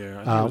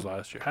 Yeah, I think it was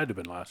last year. Had to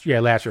have been last year.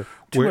 Yeah, last year.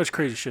 Too much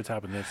crazy shit's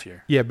happened this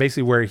year. Yeah,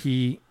 basically where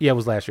it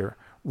was last year,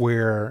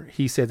 where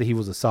he said that he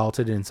was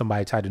assaulted and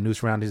somebody tied a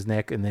noose around his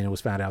neck, and then it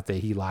was found out that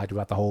he lied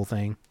about the whole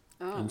thing.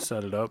 And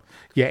set it up.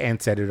 Yeah,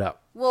 and set it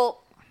up.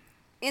 Well,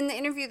 in the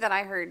interview that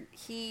I heard,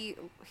 he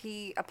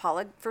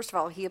apologized. First of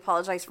all, he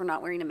apologized for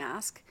not wearing a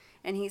mask,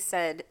 and he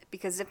said,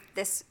 because if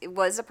this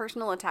was a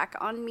personal attack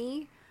on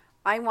me,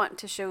 I want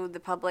to show the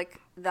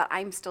public that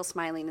I'm still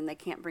smiling and they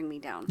can't bring me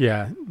down.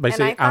 Yeah,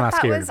 basically, And I'm I not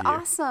thought that scared was of you.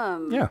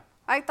 awesome. Yeah.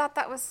 I thought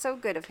that was so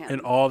good of him.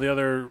 And all the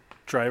other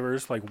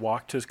drivers like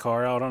walked his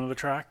car out onto the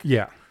track.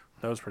 Yeah.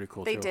 That was pretty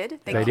cool. They too. did?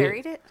 They They did.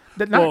 carried it?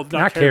 Not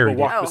carried, carried but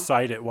walked it. Oh.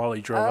 beside it while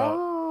he drove out.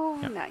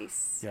 Oh,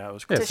 nice. Yeah, it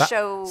was Yeah, cool. To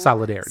show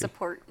solidarity.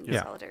 support and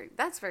Yeah. solidarity.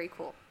 That's very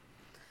cool.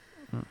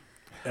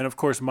 And of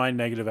course, my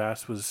negative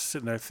ass was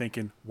sitting there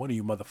thinking, one of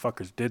you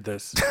motherfuckers did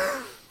this.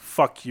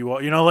 Fuck you all.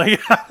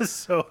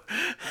 So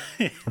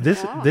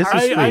This is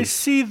I sweet.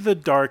 see the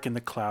dark in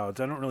the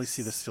clouds. I don't really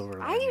see the silver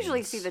I linings.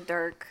 usually see the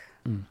dark.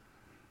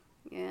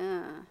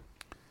 Yeah.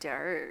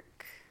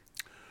 Dark.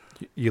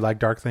 You like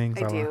dark things?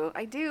 I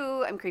Lala?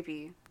 do. I'm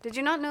creepy. Did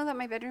you not know that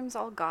my bedroom's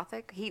all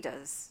gothic? He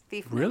does.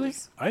 Thief Really?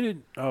 knows. I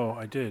did. Oh,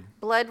 I did.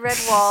 Blood red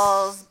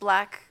walls,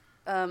 black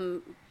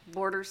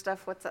border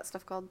stuff. What's that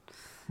stuff called?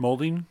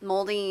 Molding?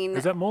 Molding.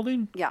 Is that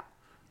molding? Yeah.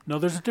 No,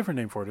 there's a different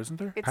name for it, isn't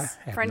there? It's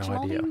have French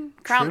no idea. molding.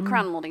 Trim-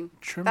 Crown molding.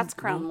 Trim That's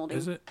crown mold- molding.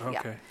 Is it? Yeah.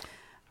 Okay.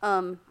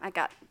 I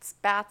got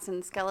bats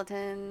and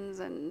skeletons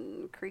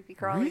and creepy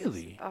crawlies.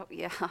 Really? Oh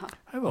yeah. I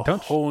have a Don't you-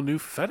 whole new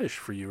fetish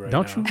for you right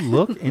Don't now. you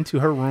look into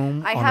her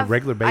room I on have a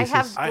regular basis? I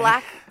have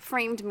black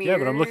framed mirrors. Yeah,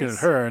 but I'm looking at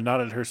her and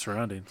not at her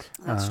surroundings.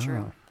 That's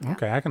true. Yeah.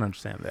 Okay, I can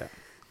understand that.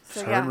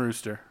 So Her yeah, and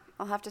Rooster.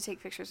 I'll have to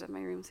take pictures of my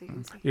room so you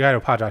can see. You got to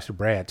apologize to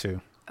Brad too.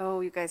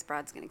 Oh, you guys,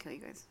 Brad's gonna kill you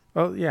guys.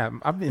 Oh yeah,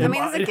 I mean,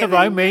 mean, it's a Have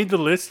I given. made the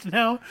list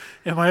now?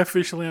 Am I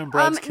officially on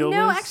Brad's kill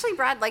no, list? actually,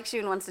 Brad likes you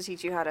and wants to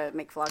teach you how to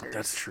make vloggers.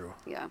 That's true.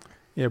 Yeah,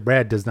 yeah,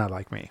 Brad does not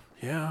like me.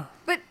 Yeah.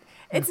 but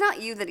it's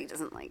not you that he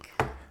doesn't like.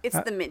 It's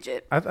the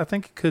midget. I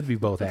think it could be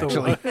both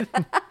actually.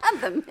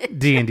 The midget.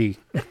 D&D.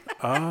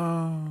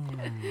 Oh.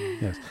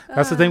 Yes,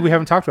 that's the thing we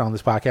haven't talked about on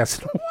this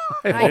podcast in a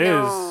while. I It is.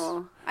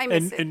 know. I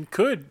miss And it. and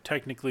could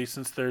technically,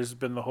 since there's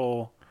been the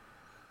whole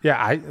Yeah,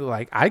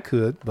 I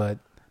could, but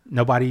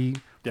nobody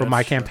from my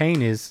That's true.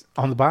 campaign is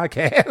on the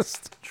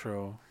podcast.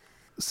 True.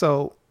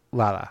 So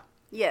Lala,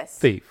 Yes.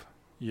 Thief,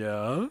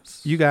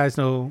 Yes. you guys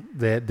know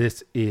that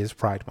this is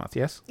Pride Month,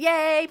 yes?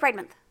 Yay, Pride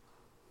Month.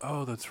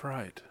 Oh, that's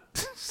right.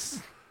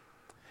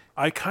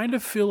 I kind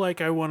of feel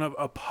like I want to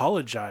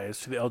apologize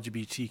to the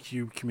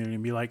LGBTQ community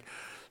and be like,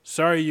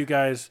 sorry, you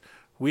guys,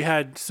 we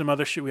had some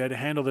other shit we had to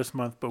handle this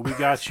month, but we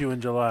got you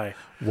in July.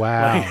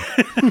 Wow.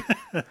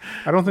 I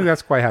don't think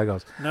that's quite how it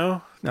goes.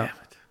 No? No.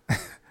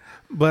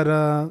 But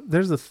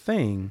there's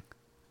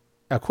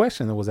a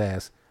question that was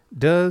asked.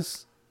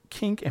 Does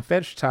kink and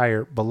fetish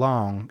attire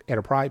belong at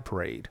a pride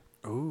parade?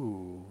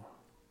 Ooh.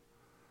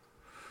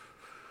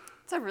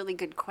 It's a really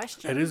good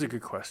question. It is a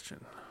good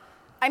question.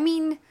 I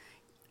mean,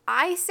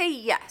 I say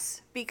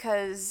yes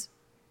because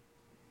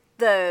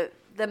the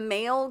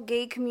male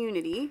gay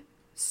community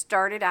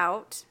started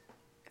out.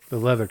 The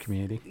leather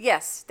community.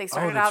 Yes, they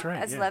started that's out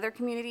right, as yeah. leather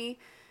community,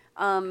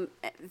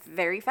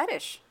 very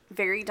fetish,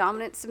 very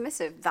dominant,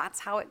 submissive.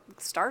 That's how it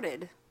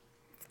started,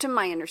 to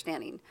my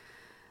understanding.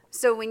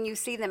 So when you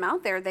see them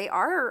out there, they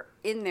are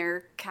in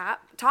their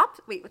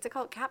what's it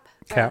called? Cap?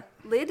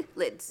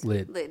 Lids.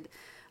 Lid.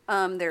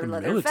 Their The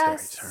leather military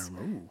vests,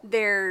 term, ooh.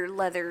 their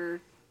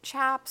leather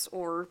chaps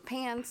or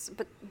pants,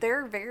 but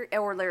they're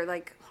they're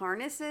like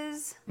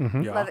harnesses.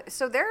 Yeah. Leather,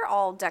 so they're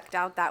all decked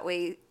out that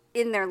way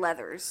in their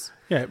leathers.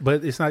 Yeah,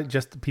 but it's not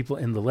just the people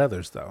in the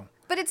leathers, though.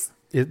 But it's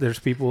There's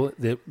people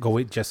that go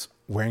with just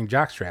wearing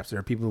jock straps. There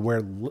are people who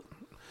wear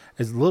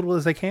as little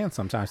as they can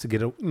sometimes to get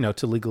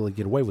to legally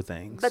get away with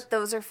things. But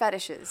those are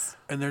fetishes.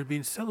 And they're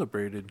being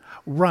celebrated.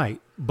 Right.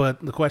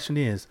 But the question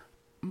is,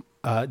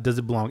 does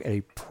it belong at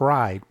a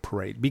pride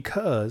parade?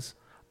 Because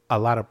a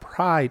lot of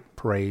pride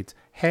parades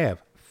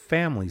have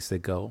families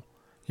that go,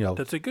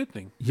 That's a good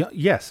thing.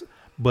 yes,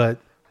 but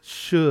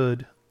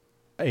should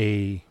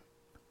a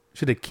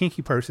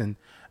kinky person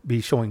be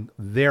showing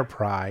their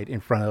pride in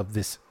front of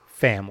this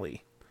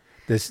family?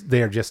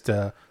 They're just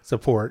to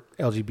support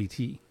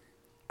LGBT.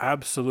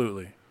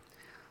 Absolutely.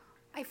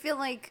 I feel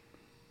like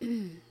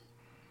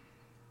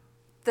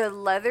the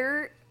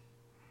leather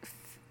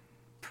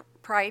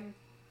pride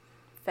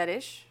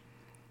fetish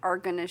are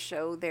gonna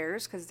show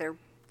theirs because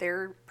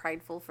they're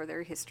prideful for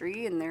their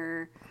history and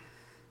their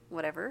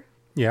whatever.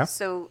 Yeah.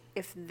 So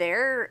if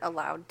they're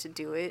allowed to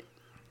do it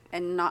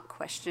and not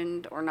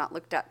questioned or not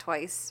looked at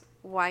twice,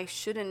 why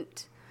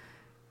shouldn't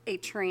a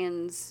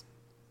trans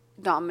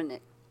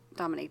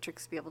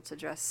dominatrix be able to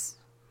dress?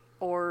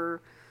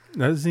 Or It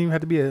doesn't even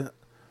have to be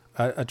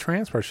a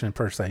trans person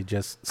per se.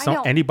 Just I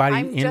know, anybody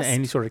I'm in just-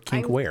 any sort of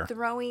kink I'm wear.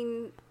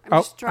 Throwing. I'm Oh,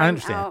 just throwing I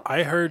understand. out.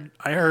 I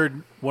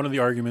heard one of the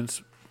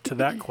arguments to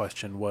that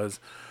question was,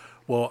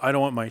 well, I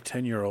don't want my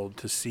 10-year-old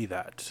to see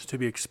that, to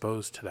be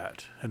exposed to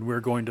that, and we're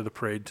going to the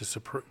parade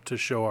to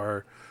show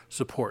our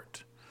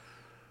support.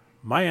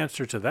 My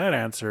answer to that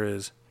answer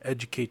is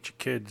educate your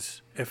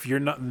kids. If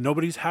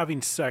nobody's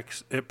having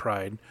sex at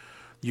Pride,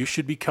 you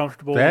should be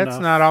comfortable That's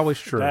enough. not always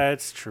true.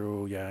 That's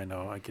true. Yeah, I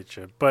know. I get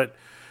you. But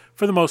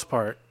for the most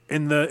part,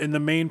 in the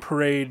main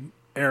parade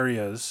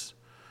areas,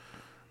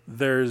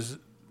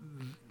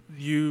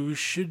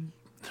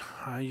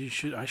 I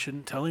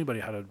shouldn't tell anybody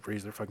how to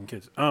raise their fucking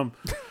kids.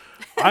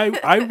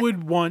 I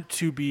would want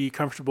to be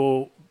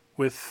comfortable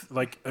with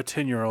like a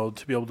 10-year-old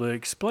to be able to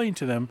explain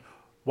to them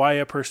why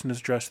a person is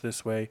dressed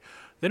this way.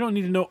 They don't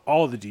need to know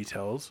all the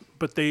details,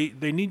 but they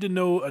need to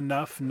know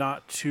enough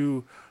not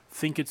to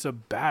think it's a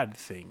bad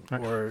thing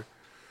or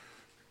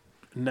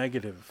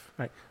negative.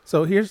 Right.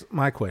 So here's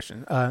my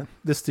question.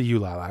 This is to you,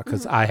 Lala,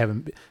 because I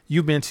haven't.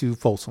 You've been to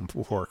Folsom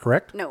before,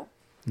 correct? No.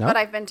 No? But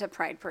I've been to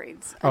pride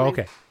parades. Oh, and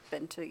okay. I've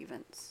been to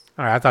events.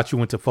 All right. I thought you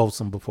went to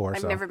Folsom before.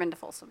 I've so never been to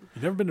Folsom.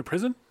 You've never been to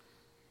prison?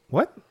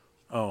 what?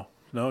 Oh,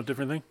 no,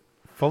 different thing?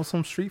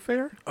 Folsom Street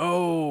Fair?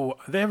 Oh,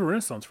 they have a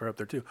Renaissance fair up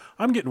there too.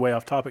 I'm getting way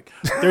off topic.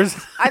 There's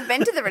I've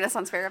been to the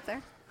Renaissance Fair up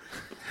there.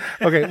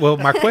 Okay. Well,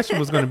 my question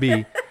was going to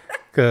be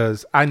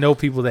because I know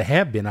people that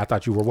have been. I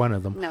thought you were one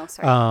of them. No,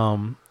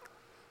 sorry.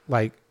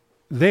 Like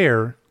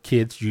their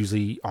kids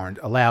usually aren't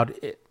allowed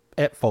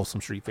at Folsom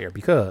Street Fair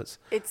because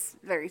It's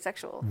very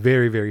sexual.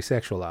 very, very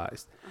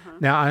sexualized.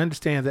 Now, I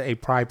understand that a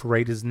pride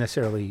parade isn't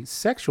necessarily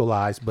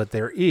sexualized, but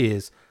there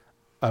is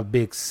a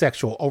big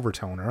sexual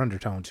overtone or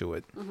undertone to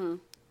it.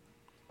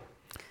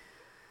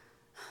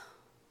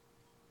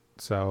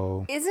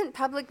 So, Isn't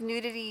public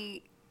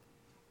nudity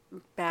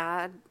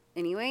bad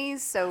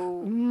anyways?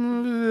 So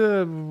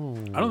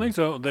I don't think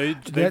so.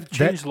 They've That-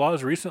 changed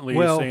laws recently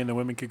well- saying that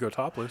women could go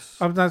topless.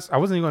 I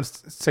wasn't even going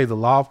to say the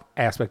law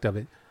aspect of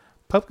it.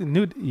 Public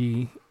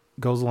nudity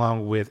goes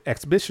along with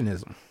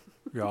exhibitionism.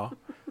 Yeah.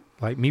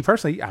 Like me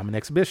personally, I'm an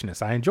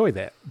exhibitionist. I enjoy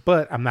that,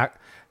 but I'm not.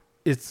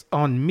 It's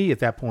on me at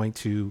that point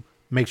to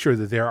make sure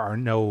that there are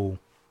no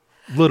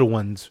little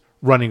ones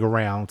running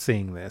around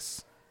seeing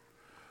this.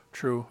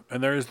 True.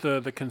 And there's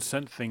the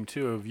consent thing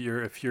too of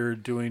if you're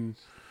doing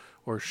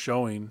or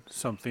showing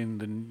something,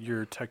 then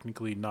you're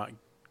technically not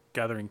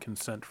gathering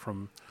consent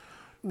from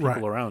people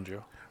Right. around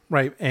you.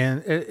 Right,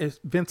 and at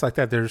events like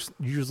that, there's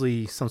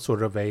usually some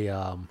sort of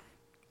a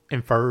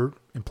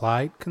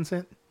implied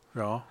consent.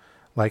 Yeah.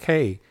 Like,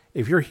 hey,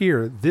 if you're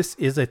here, this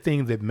is a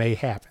thing that may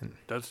happen.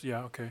 That's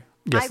okay.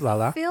 Yes, I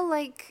Lala. feel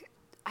like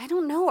I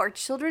don't know. Are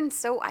children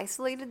so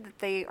isolated that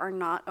they are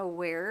not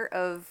aware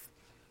of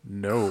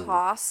No.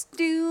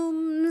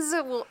 costumes?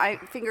 Well,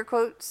 finger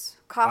quotes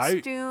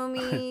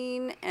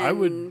costuming. And I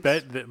would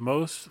bet that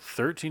most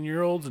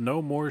 13-year-olds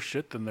know more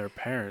shit than their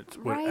parents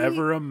would Right.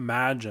 ever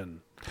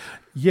imagine.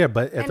 Yeah,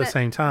 but at And the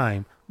same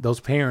time, those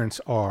parents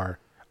are,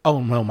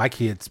 oh no, my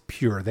kid's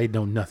pure. They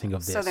know nothing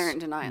of this. so they're in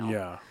denial.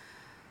 Yeah.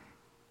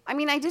 I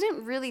mean, I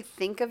didn't really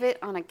think of it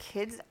in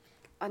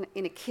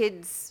a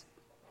kid's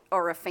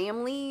or a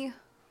family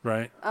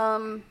Right.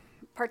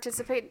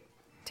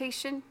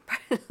 participation.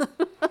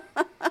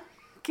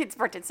 Kids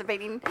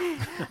participating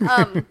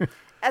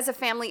as a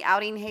family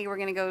outing. Hey, we're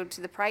going to go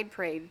to the Pride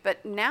Parade.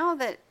 But now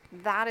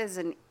that is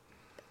an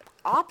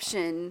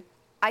option,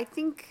 I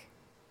think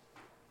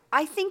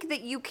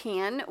that you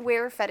can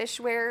wear fetish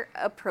wear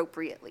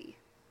appropriately,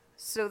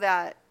 so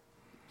that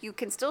you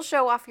can still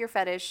show off your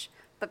fetish,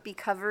 but be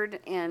covered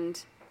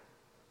and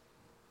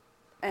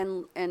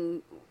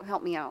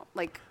help me out.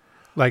 Like,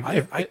 like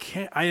I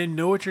can't. I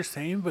know what you're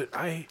saying, but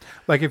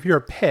like if you're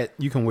a pet,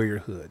 you can wear your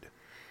hood.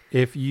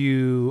 If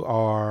you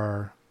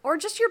are or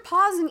just your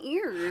paws and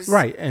ears.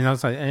 right, and I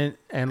was like,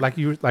 and like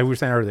we were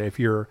saying earlier, if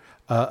you're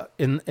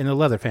in the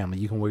leather family,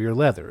 you can wear your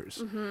leathers.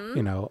 Mm-hmm.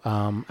 You know,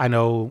 I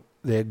know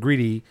that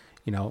Greedy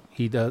You know,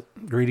 he does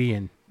Greedy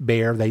and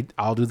Bear. They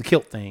all do the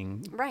kilt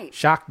thing. Right.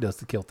 Shock does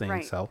the kilt thing.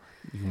 Right. So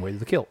you can wear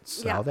the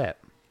kilts. Yeah. All that.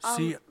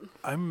 See,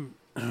 I'm.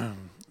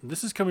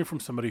 This is coming from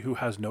somebody who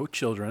has no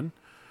children,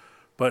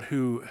 but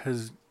who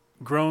has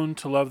grown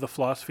to love the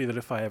philosophy that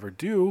if I ever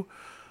do,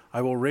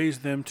 I will raise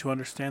them to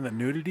understand that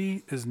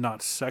nudity is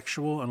not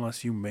sexual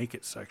unless you make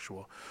it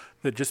sexual.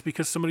 That just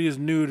because somebody is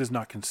nude is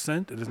not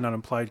consent. It is not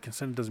implied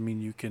consent. It doesn't mean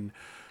you can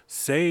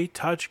say,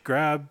 touch,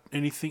 grab,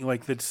 anything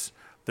like that's.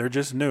 They're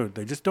just nude.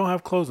 They just don't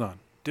have clothes on.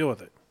 Deal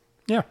with it.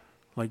 Yeah.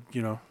 Like,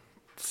 you know,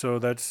 so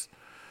that's.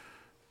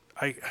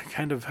 I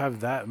kind of have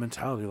that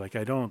mentality. Like,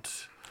 I don't.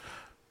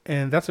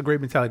 And that's a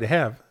great mentality to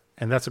have.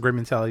 And that's a great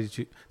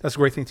mentality that's a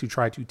great thing to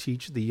try to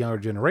teach the younger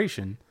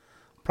generation.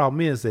 Problem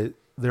is that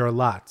there are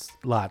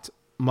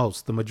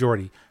the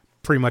majority,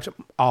 pretty much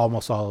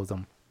almost all of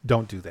them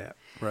don't do that.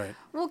 Right.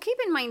 Well, keep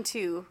in mind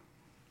too,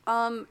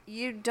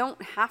 you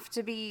don't have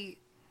to be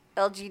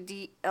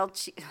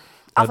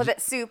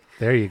alphabet soup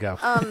There you go.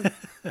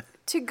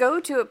 to go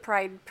to a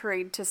pride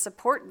parade to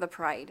support the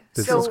pride.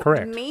 This so is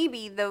correct.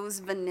 maybe those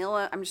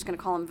vanilla, I'm just going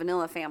to call them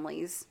vanilla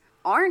families,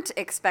 aren't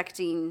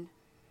expecting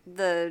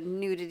the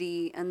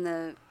nudity and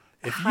the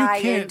If you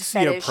high-end can't see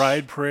a fetish.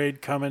 pride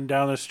parade coming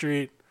down the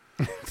street,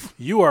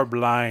 you are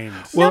blind.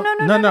 Well,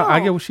 no. I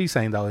get what she's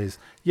saying though. Is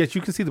yes,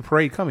 you can see the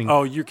parade coming,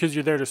 Oh, because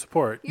you're there to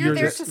support. You're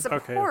there just- to okay,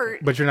 okay. support.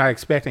 but you're not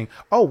expecting.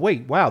 Oh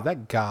wait, wow,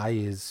 that guy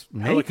is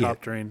naked.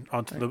 Helicoptering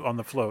on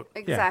the float.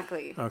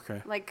 Exactly.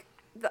 Okay. Like,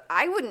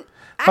 I wouldn't.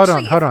 Hold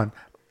Actually, on.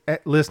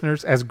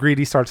 Listeners, as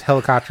Greedy starts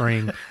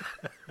helicoptering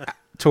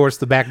towards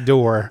the back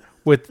door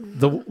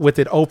with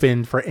it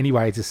open for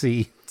anybody to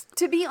see.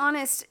 To be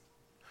honest,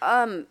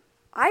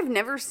 I've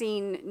never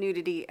seen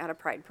nudity at a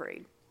pride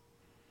parade.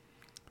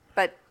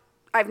 But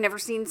I've never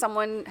seen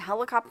someone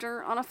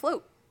helicopter on a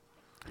float,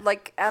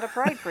 like at a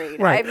pride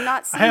parade. Right. I've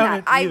not seen I that.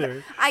 haven't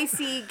either. I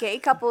see gay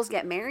couples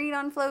get married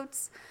on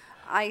floats.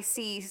 I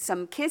see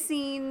some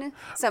kissing,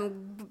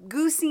 some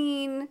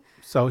goosing.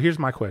 So here's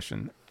my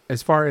question: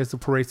 as far as the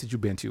parades that you've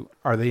been to,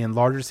 are they in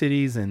larger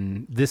cities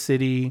in this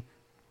city?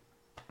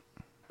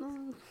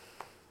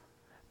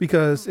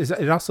 Because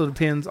it also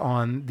depends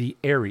on the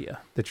area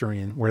that you're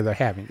in where they're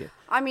having it.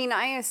 I mean,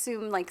 I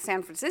assume like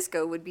San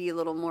Francisco would be a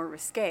little more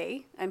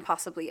risque, and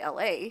possibly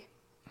LA.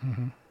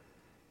 Mm-hmm.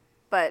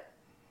 But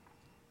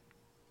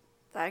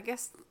I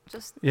guess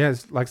just Yeah,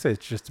 like I said, it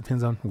just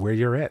depends on where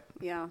you're at.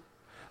 yeah.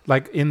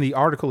 Like in the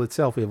article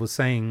itself, it was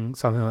saying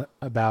something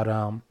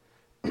about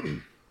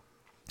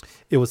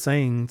it was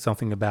saying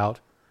something about,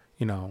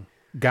 you know,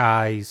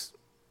 guys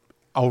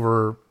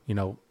over, you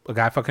know, a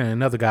guy fucking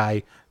another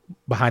guy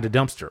behind a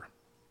dumpster,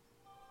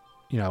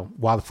 you know,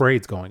 while the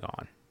parade's going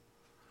on.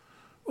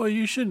 Well,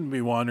 you shouldn't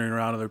be wandering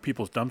around other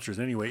people's dumpsters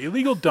anyway.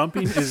 Illegal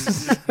dumping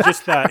is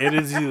just that. It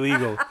is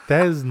illegal.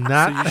 That is So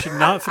not. you should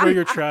not throw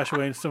your trash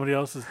away in somebody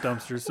else's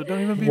dumpsters. So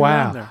don't even be Wow,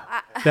 around there.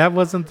 that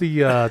wasn't the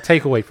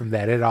takeaway from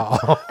that at all.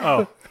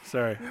 Oh,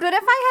 sorry. But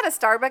if I had a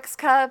Starbucks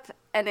cup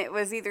and it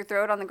was either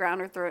throw it on the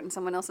ground or throw it in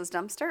someone else's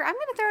dumpster, I'm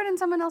going to throw it in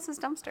someone else's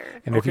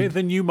dumpster. And if Okay, you,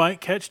 then you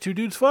might catch two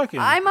dudes fucking.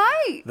 I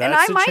might, and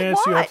That's I a might chance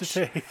watch. you have to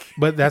take.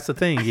 but that's the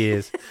thing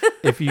is,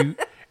 if you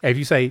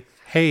say,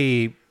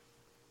 hey,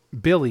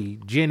 Billy,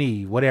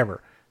 Jenny,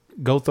 whatever,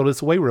 go throw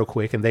this away real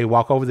quick, and they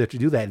walk over there to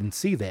do that and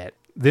see that,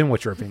 then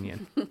what's your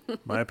opinion?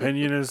 My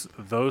opinion is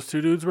those two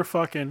dudes were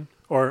fucking.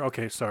 Or,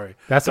 okay, sorry.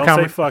 That's a Don't say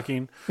common-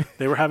 fucking.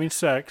 They were having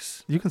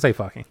sex. You can say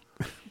fucking.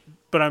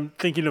 But I'm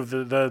thinking of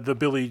the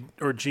Billy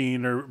or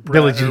Jean or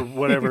Billy Brad or Jean.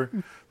 whatever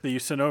that you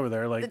sent over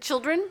there. The Like,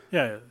 children?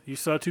 yeah, you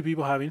saw two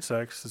people having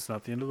sex. It's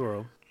not the end of the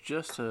world.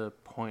 Just to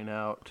point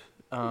out,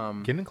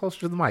 Getting closer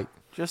to the mic.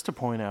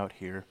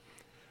 here,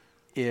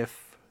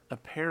 if a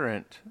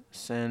parent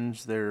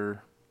sends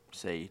their,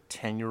 say,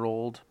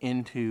 10-year-old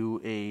into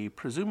a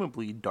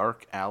presumably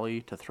dark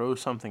alley to throw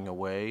something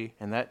away,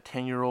 and that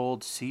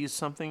 10-year-old sees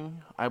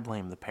something, I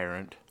blame the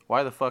parent.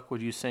 Why the fuck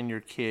would you send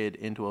your kid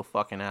into a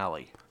fucking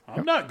alley?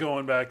 I'm not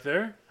going back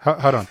there.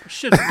 Hold on.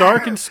 Shit's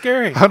dark and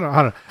scary. Hold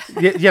on.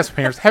 Yes,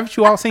 parents. Haven't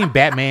you all seen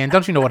Batman?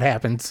 Don't you know what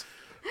happens?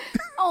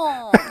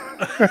 Oh,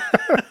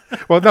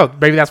 Well, no.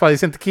 Maybe that's why they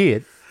sent the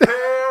kid.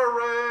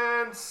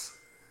 Parents!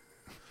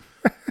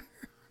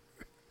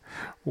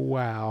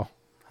 Wow.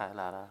 Hi,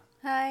 Lada.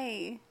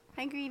 hi.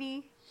 Hi,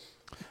 Greedy.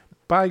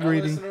 Bye,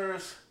 Greedy.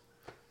 Listeners.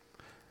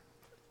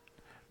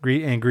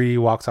 Greedy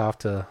walks off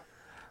to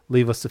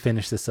leave us to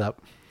finish this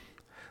up.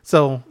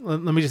 So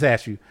let me just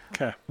ask you,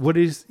 Okay. what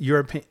is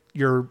your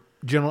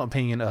general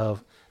opinion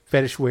of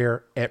fetish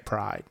wear at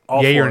Pride?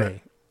 All Yay or for it.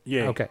 nay?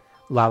 Yay. Okay.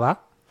 Lala?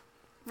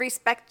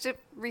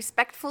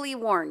 Respectfully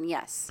worn,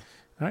 yes.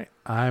 All right.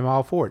 I'm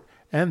all for it.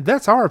 And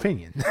that's our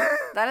opinion.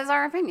 That is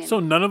our opinion. So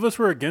none of us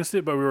were against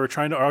it, but we were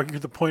trying to argue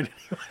the point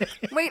anyway.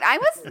 Wait, I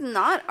was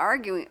not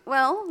arguing.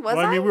 Well, was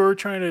Well, I? we were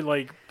trying to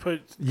like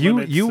put you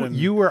limits and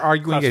you were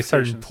arguing a certain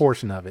classifications.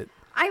 portion of it.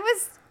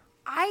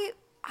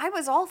 I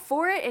was all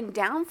for it and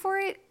down for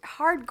it,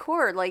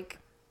 hardcore. Like,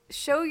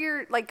 show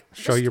your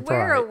Show just your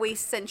wear a pride.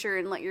 waist cincher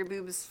and let your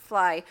boobs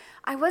fly.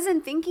 I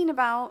wasn't thinking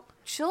about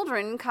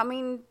children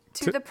coming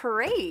to the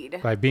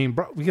parade. Like being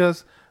brought,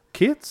 because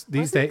kids these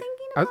Wasn't days.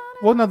 thinking about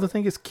Well, no, the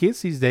thing is,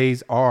 kids these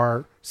days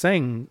are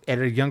saying at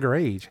a younger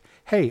age,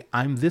 "Hey,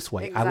 I'm this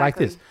way. I like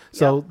this." Exactly.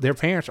 So Yep. their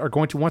parents are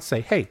going to want to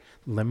say, "Hey,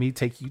 let me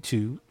take you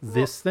to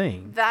this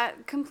thing."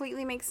 That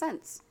completely makes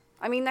sense.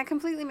 I mean, that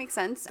completely makes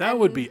sense. That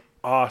would and- be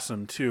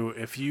awesome too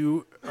if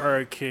you are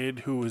a kid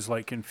who was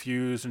like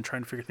confused and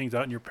trying to figure things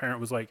out, and your parent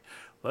was like,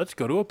 "Let's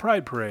go to a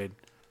pride parade."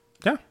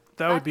 Yeah,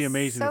 That would be That's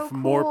amazing so if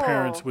more cool.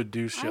 parents would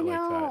do shit I like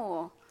that.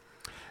 know.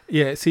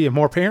 yeah. See, if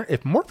more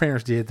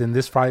parents did, then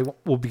this probably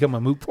will become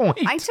a moot point.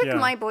 I took Yeah.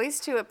 my boys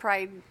to a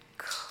pride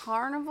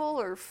carnival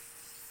or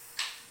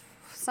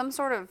some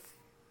sort of.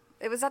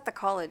 It was at the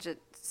college at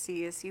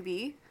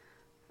CSUB.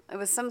 It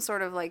was some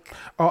sort of like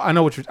Oh, I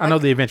know I know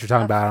the event you're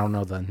talking about. I don't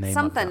know the name.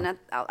 something. Of it.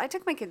 I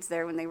took my kids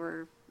there when they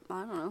were,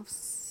 I don't know,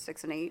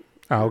 6 and 8.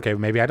 Oh, okay.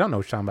 Maybe I don't know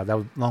what you're talking about. That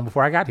was long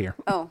before I got here.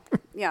 Oh,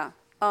 yeah.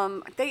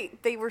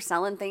 They were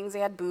selling things. They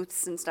had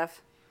booths and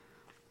stuff.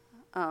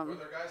 Were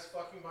there guys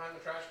fucking behind the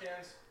trash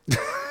cans?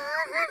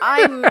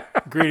 I'm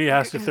Greedy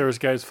asked if there was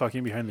guys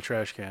fucking behind the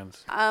trash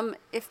cans.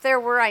 if there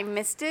were, I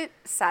missed it.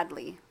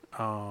 Sadly.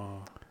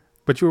 Oh,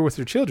 But you were with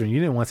your children. You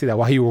didn't want to see that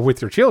while you were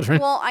with your children.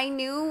 Well, I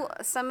knew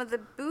some of the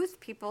booth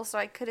people, so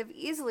I could have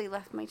easily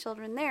left my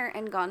children there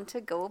and gone to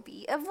go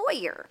be a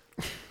voyeur.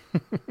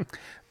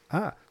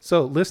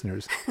 So,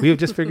 listeners, we have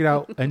just figured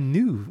out a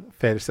new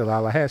fetish that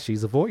Lala has.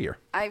 She's a voyeur.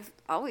 I've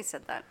always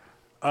said that.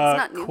 It's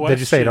not new. Did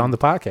you say it on the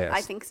podcast? I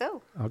think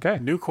so. Okay.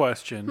 New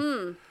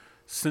question.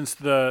 Since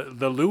the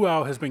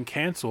luau has been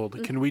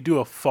canceled, can we do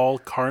a fall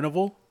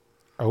carnival?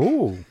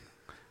 Oh,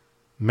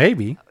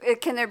 maybe.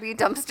 Can there be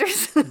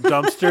dumpsters?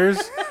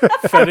 Dumpsters,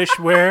 fetish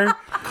wear,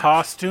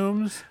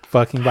 costumes,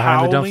 Fucking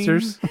behind Howling. the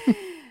dumpsters.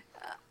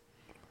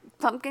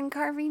 Pumpkin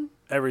carving?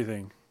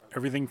 everything.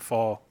 Everything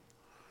fall.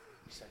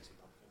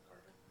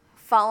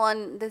 Fall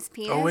on this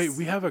penis? Oh, wait,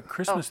 we have a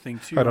Christmas thing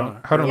too. Hold on, huh?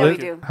 hold on, Yeah, we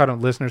do. hold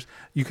on, listeners.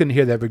 You couldn't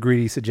hear that, but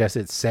Greedy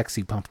suggested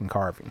sexy pumpkin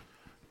carving.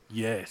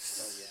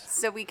 Yes.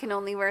 So we can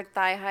only wear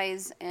thigh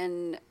highs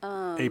and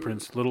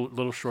Aprons,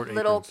 little short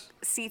little aprons.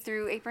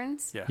 see-through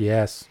aprons? Yeah.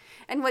 Yes.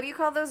 And what do you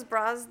call those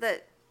bras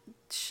that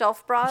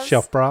shelf bras?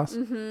 Shelf bras.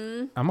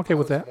 Mm-hmm. I'm okay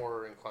with that.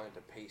 More inclined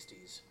to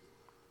pasties.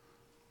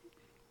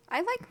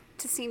 I like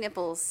to see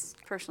nipples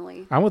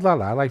personally. I'm with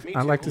Lala. I like Me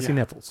to too. see Yeah.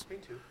 nipples. Me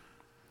too.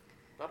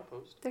 Not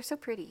opposed. They're so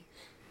pretty.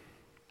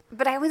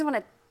 But I always want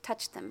to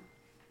touch them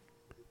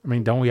I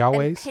mean, don't we and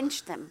always?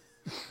 pinch them.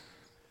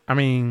 I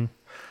mean,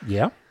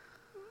 yeah.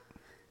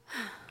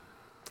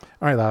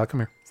 All right, Lala, come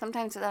here.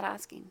 Sometimes without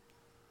asking.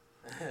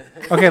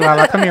 Okay,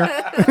 Lala, come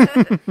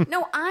here.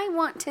 No, I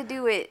want to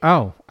do it.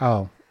 Oh.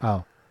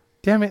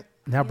 Damn it.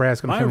 Now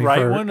Brad's going to My come in right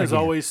for one is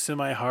again. always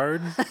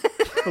semi-hard.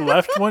 The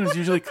left one is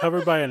usually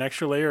covered by an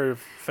extra layer of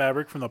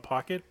fabric from the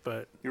pocket,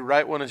 but Your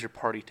right one is your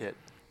party tit.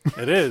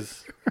 it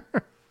is.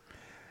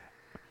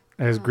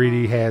 As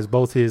Greedy has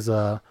both his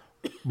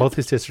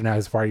tits are now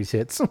his party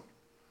tits.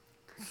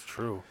 It's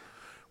true.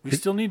 We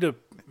still need to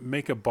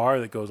make a bar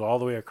that goes all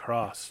the way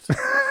across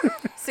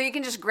So you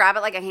can just grab it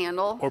like a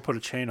handle. or put a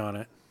chain on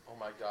it. Oh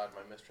my god,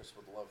 my mistress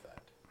would love that.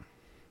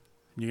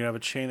 You can have a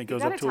chain that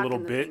goes gotta up to a talk little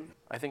in the bit. thing.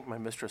 I think my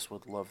mistress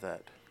would love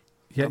that.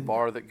 Yeah. The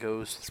bar that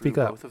goes Speak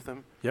through up. both of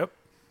them. Yep.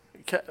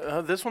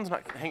 This one's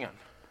not. Hang on.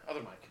 Other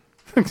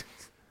mic.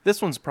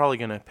 This one's probably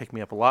going to pick me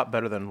up a lot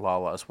better than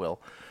Lala's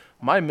will.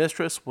 My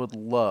mistress would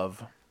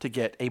love to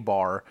get a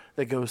bar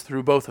that goes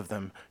through both of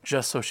them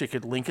just so she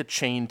could link a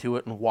chain to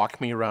it and walk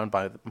me around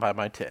by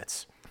my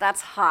tits.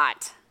 That's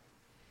hot.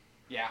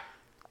 Yeah.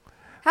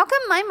 How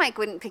come my mic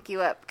wouldn't pick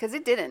you up? Because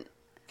it didn't.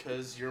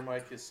 Because your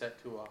mic is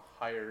set to a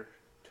higher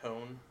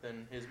tone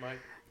than his mic.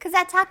 Because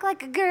I talk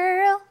like a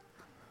girl.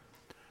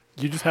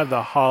 You just have the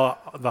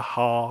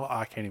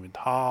I can't even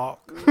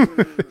talk.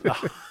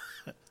 The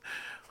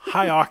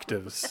high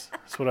octaves.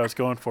 That's what I was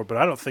going for, but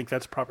I don't think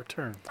that's a proper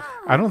term.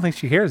 I don't think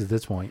she cares at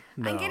this point.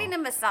 No. I'm getting a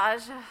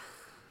massage.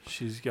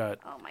 She's got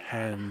Oh my God.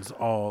 hands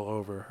all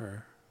over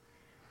her.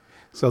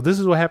 So this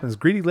is what happens.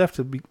 Greedy left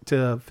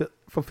to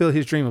fulfill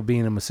his dream of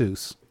being a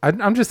masseuse.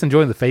 I'm just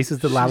enjoying the faces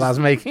that Lala's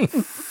making.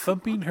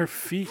 Thumping her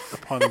feet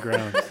upon the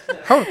ground.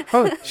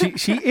 hold on.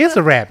 She is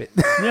a rabbit.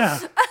 Yeah.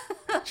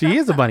 She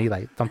is a bunny.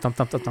 Like thump thump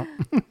thump thump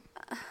thump.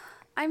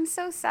 I'm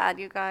so sad,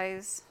 you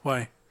guys.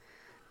 Why?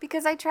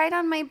 Because I tried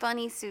on my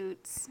bunny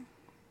suits.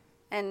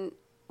 And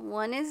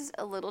one is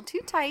a little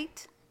too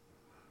tight.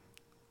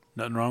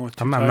 Nothing wrong with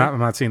too I'm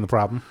not seeing the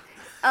problem.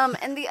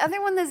 And the other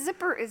one, the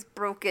zipper is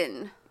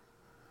broken.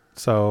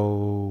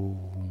 So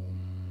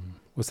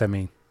what's that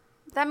mean?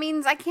 That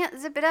means I can't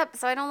zip it up,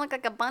 so I don't look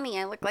like a bunny.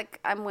 I look like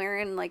I'm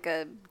wearing like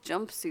a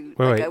jumpsuit,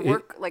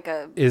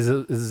 Is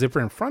the zipper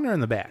in front or in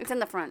the back? It's in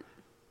the front.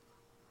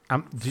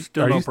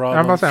 Still no problem.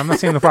 I'm about to say, I'm not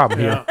seeing the problem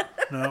here. Yeah.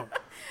 No.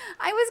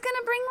 I was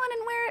gonna bring one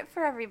and wear it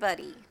for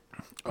everybody.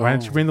 Why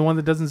don't you bring the one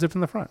that doesn't zip in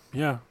the front?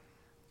 Yeah.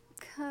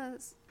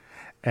 Cause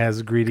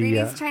As Greedy.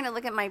 Greedy's trying to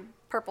look at my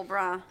purple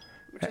bra,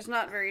 which is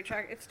not very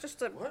attractive. It's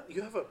just a. What?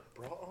 You have a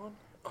bra on?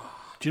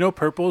 Do you know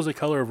purple is the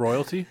color of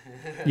royalty?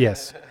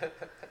 Yes.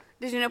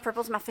 Did you know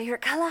purple's my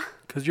favorite color?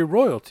 Because you're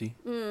royalty.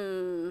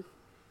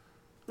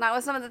 Not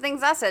with some of the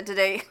things I said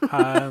today.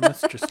 Hi,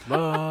 Mistress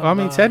Love. I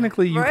mean,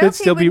 technically, you could Royalty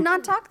still would be.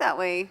 not talk that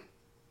way.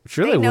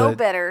 Sure, they they know would.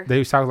 better.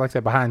 They talk like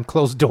that behind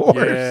closed doors.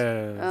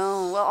 Yes.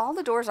 Oh, well, all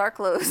the doors are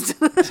closed.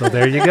 So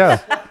there you go.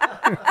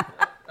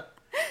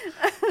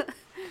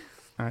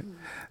 All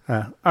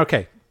right.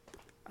 Okay.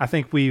 I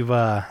think we've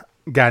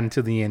gotten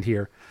to the end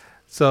here.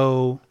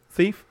 So,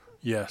 Thief,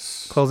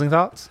 Yes. closing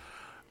thoughts?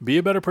 Be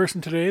a better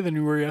person today than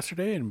you were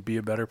yesterday, and be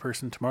a better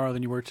person tomorrow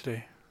than you were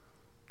today.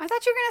 I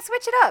thought you were going to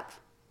switch it up.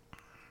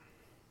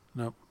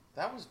 Nope.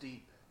 That was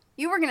deep.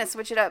 You were going to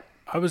switch it up.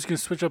 I was going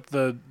to switch up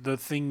the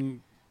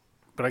thing,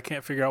 but I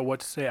can't figure out what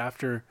to say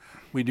after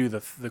we do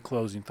the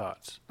closing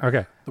thoughts.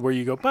 Okay. Where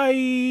you go,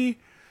 bye.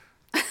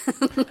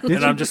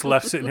 And I'm just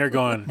left sitting here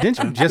going. Didn't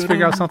you just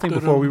figure out something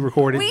before we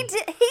recorded? We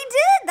did. He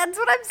did. That's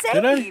what I'm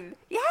Did I? saying.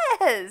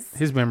 Yes.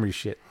 His memory's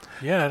shit.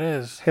 Yeah, it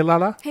is. Hey,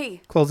 Lala,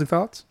 Hey, closing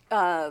thoughts?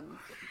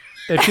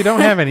 If you don't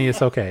have any,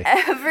 it's okay.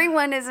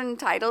 everyone is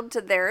entitled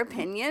to their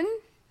opinion.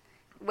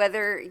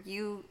 Whether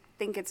you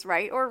think it's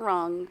right or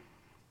wrong,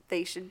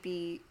 they should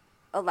be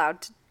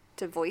allowed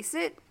to voice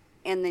it.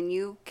 And then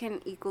you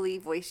can equally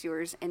voice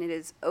yours. And it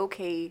is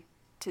okay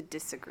to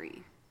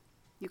disagree.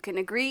 You can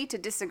agree to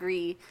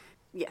disagree.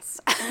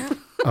 Yes.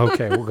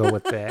 Okay, we'll go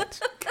with that.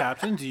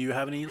 Captain, do you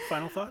have any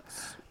final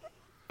thoughts?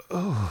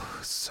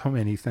 So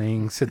many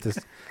things that this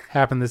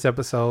happened this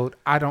episode.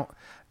 I don't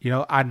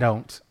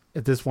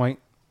at this point.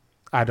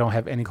 I don't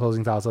have any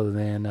closing thoughts other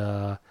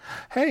than,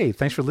 hey,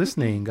 thanks for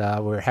listening.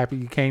 We're happy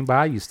you came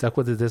by. You stuck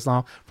with it this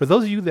long. For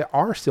those of you that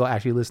are still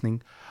actually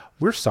listening,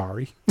 we're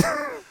sorry.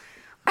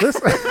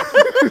 Listen.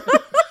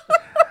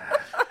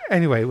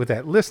 Anyway, with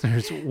that,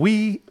 listeners,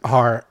 we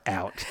are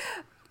out.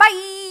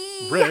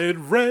 Bye. Red,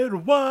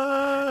 red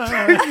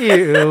wine.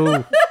 Ew.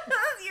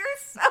 You're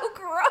so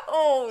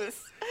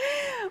gross.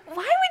 Why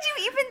would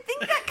you even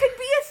think that could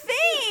be a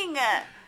thing?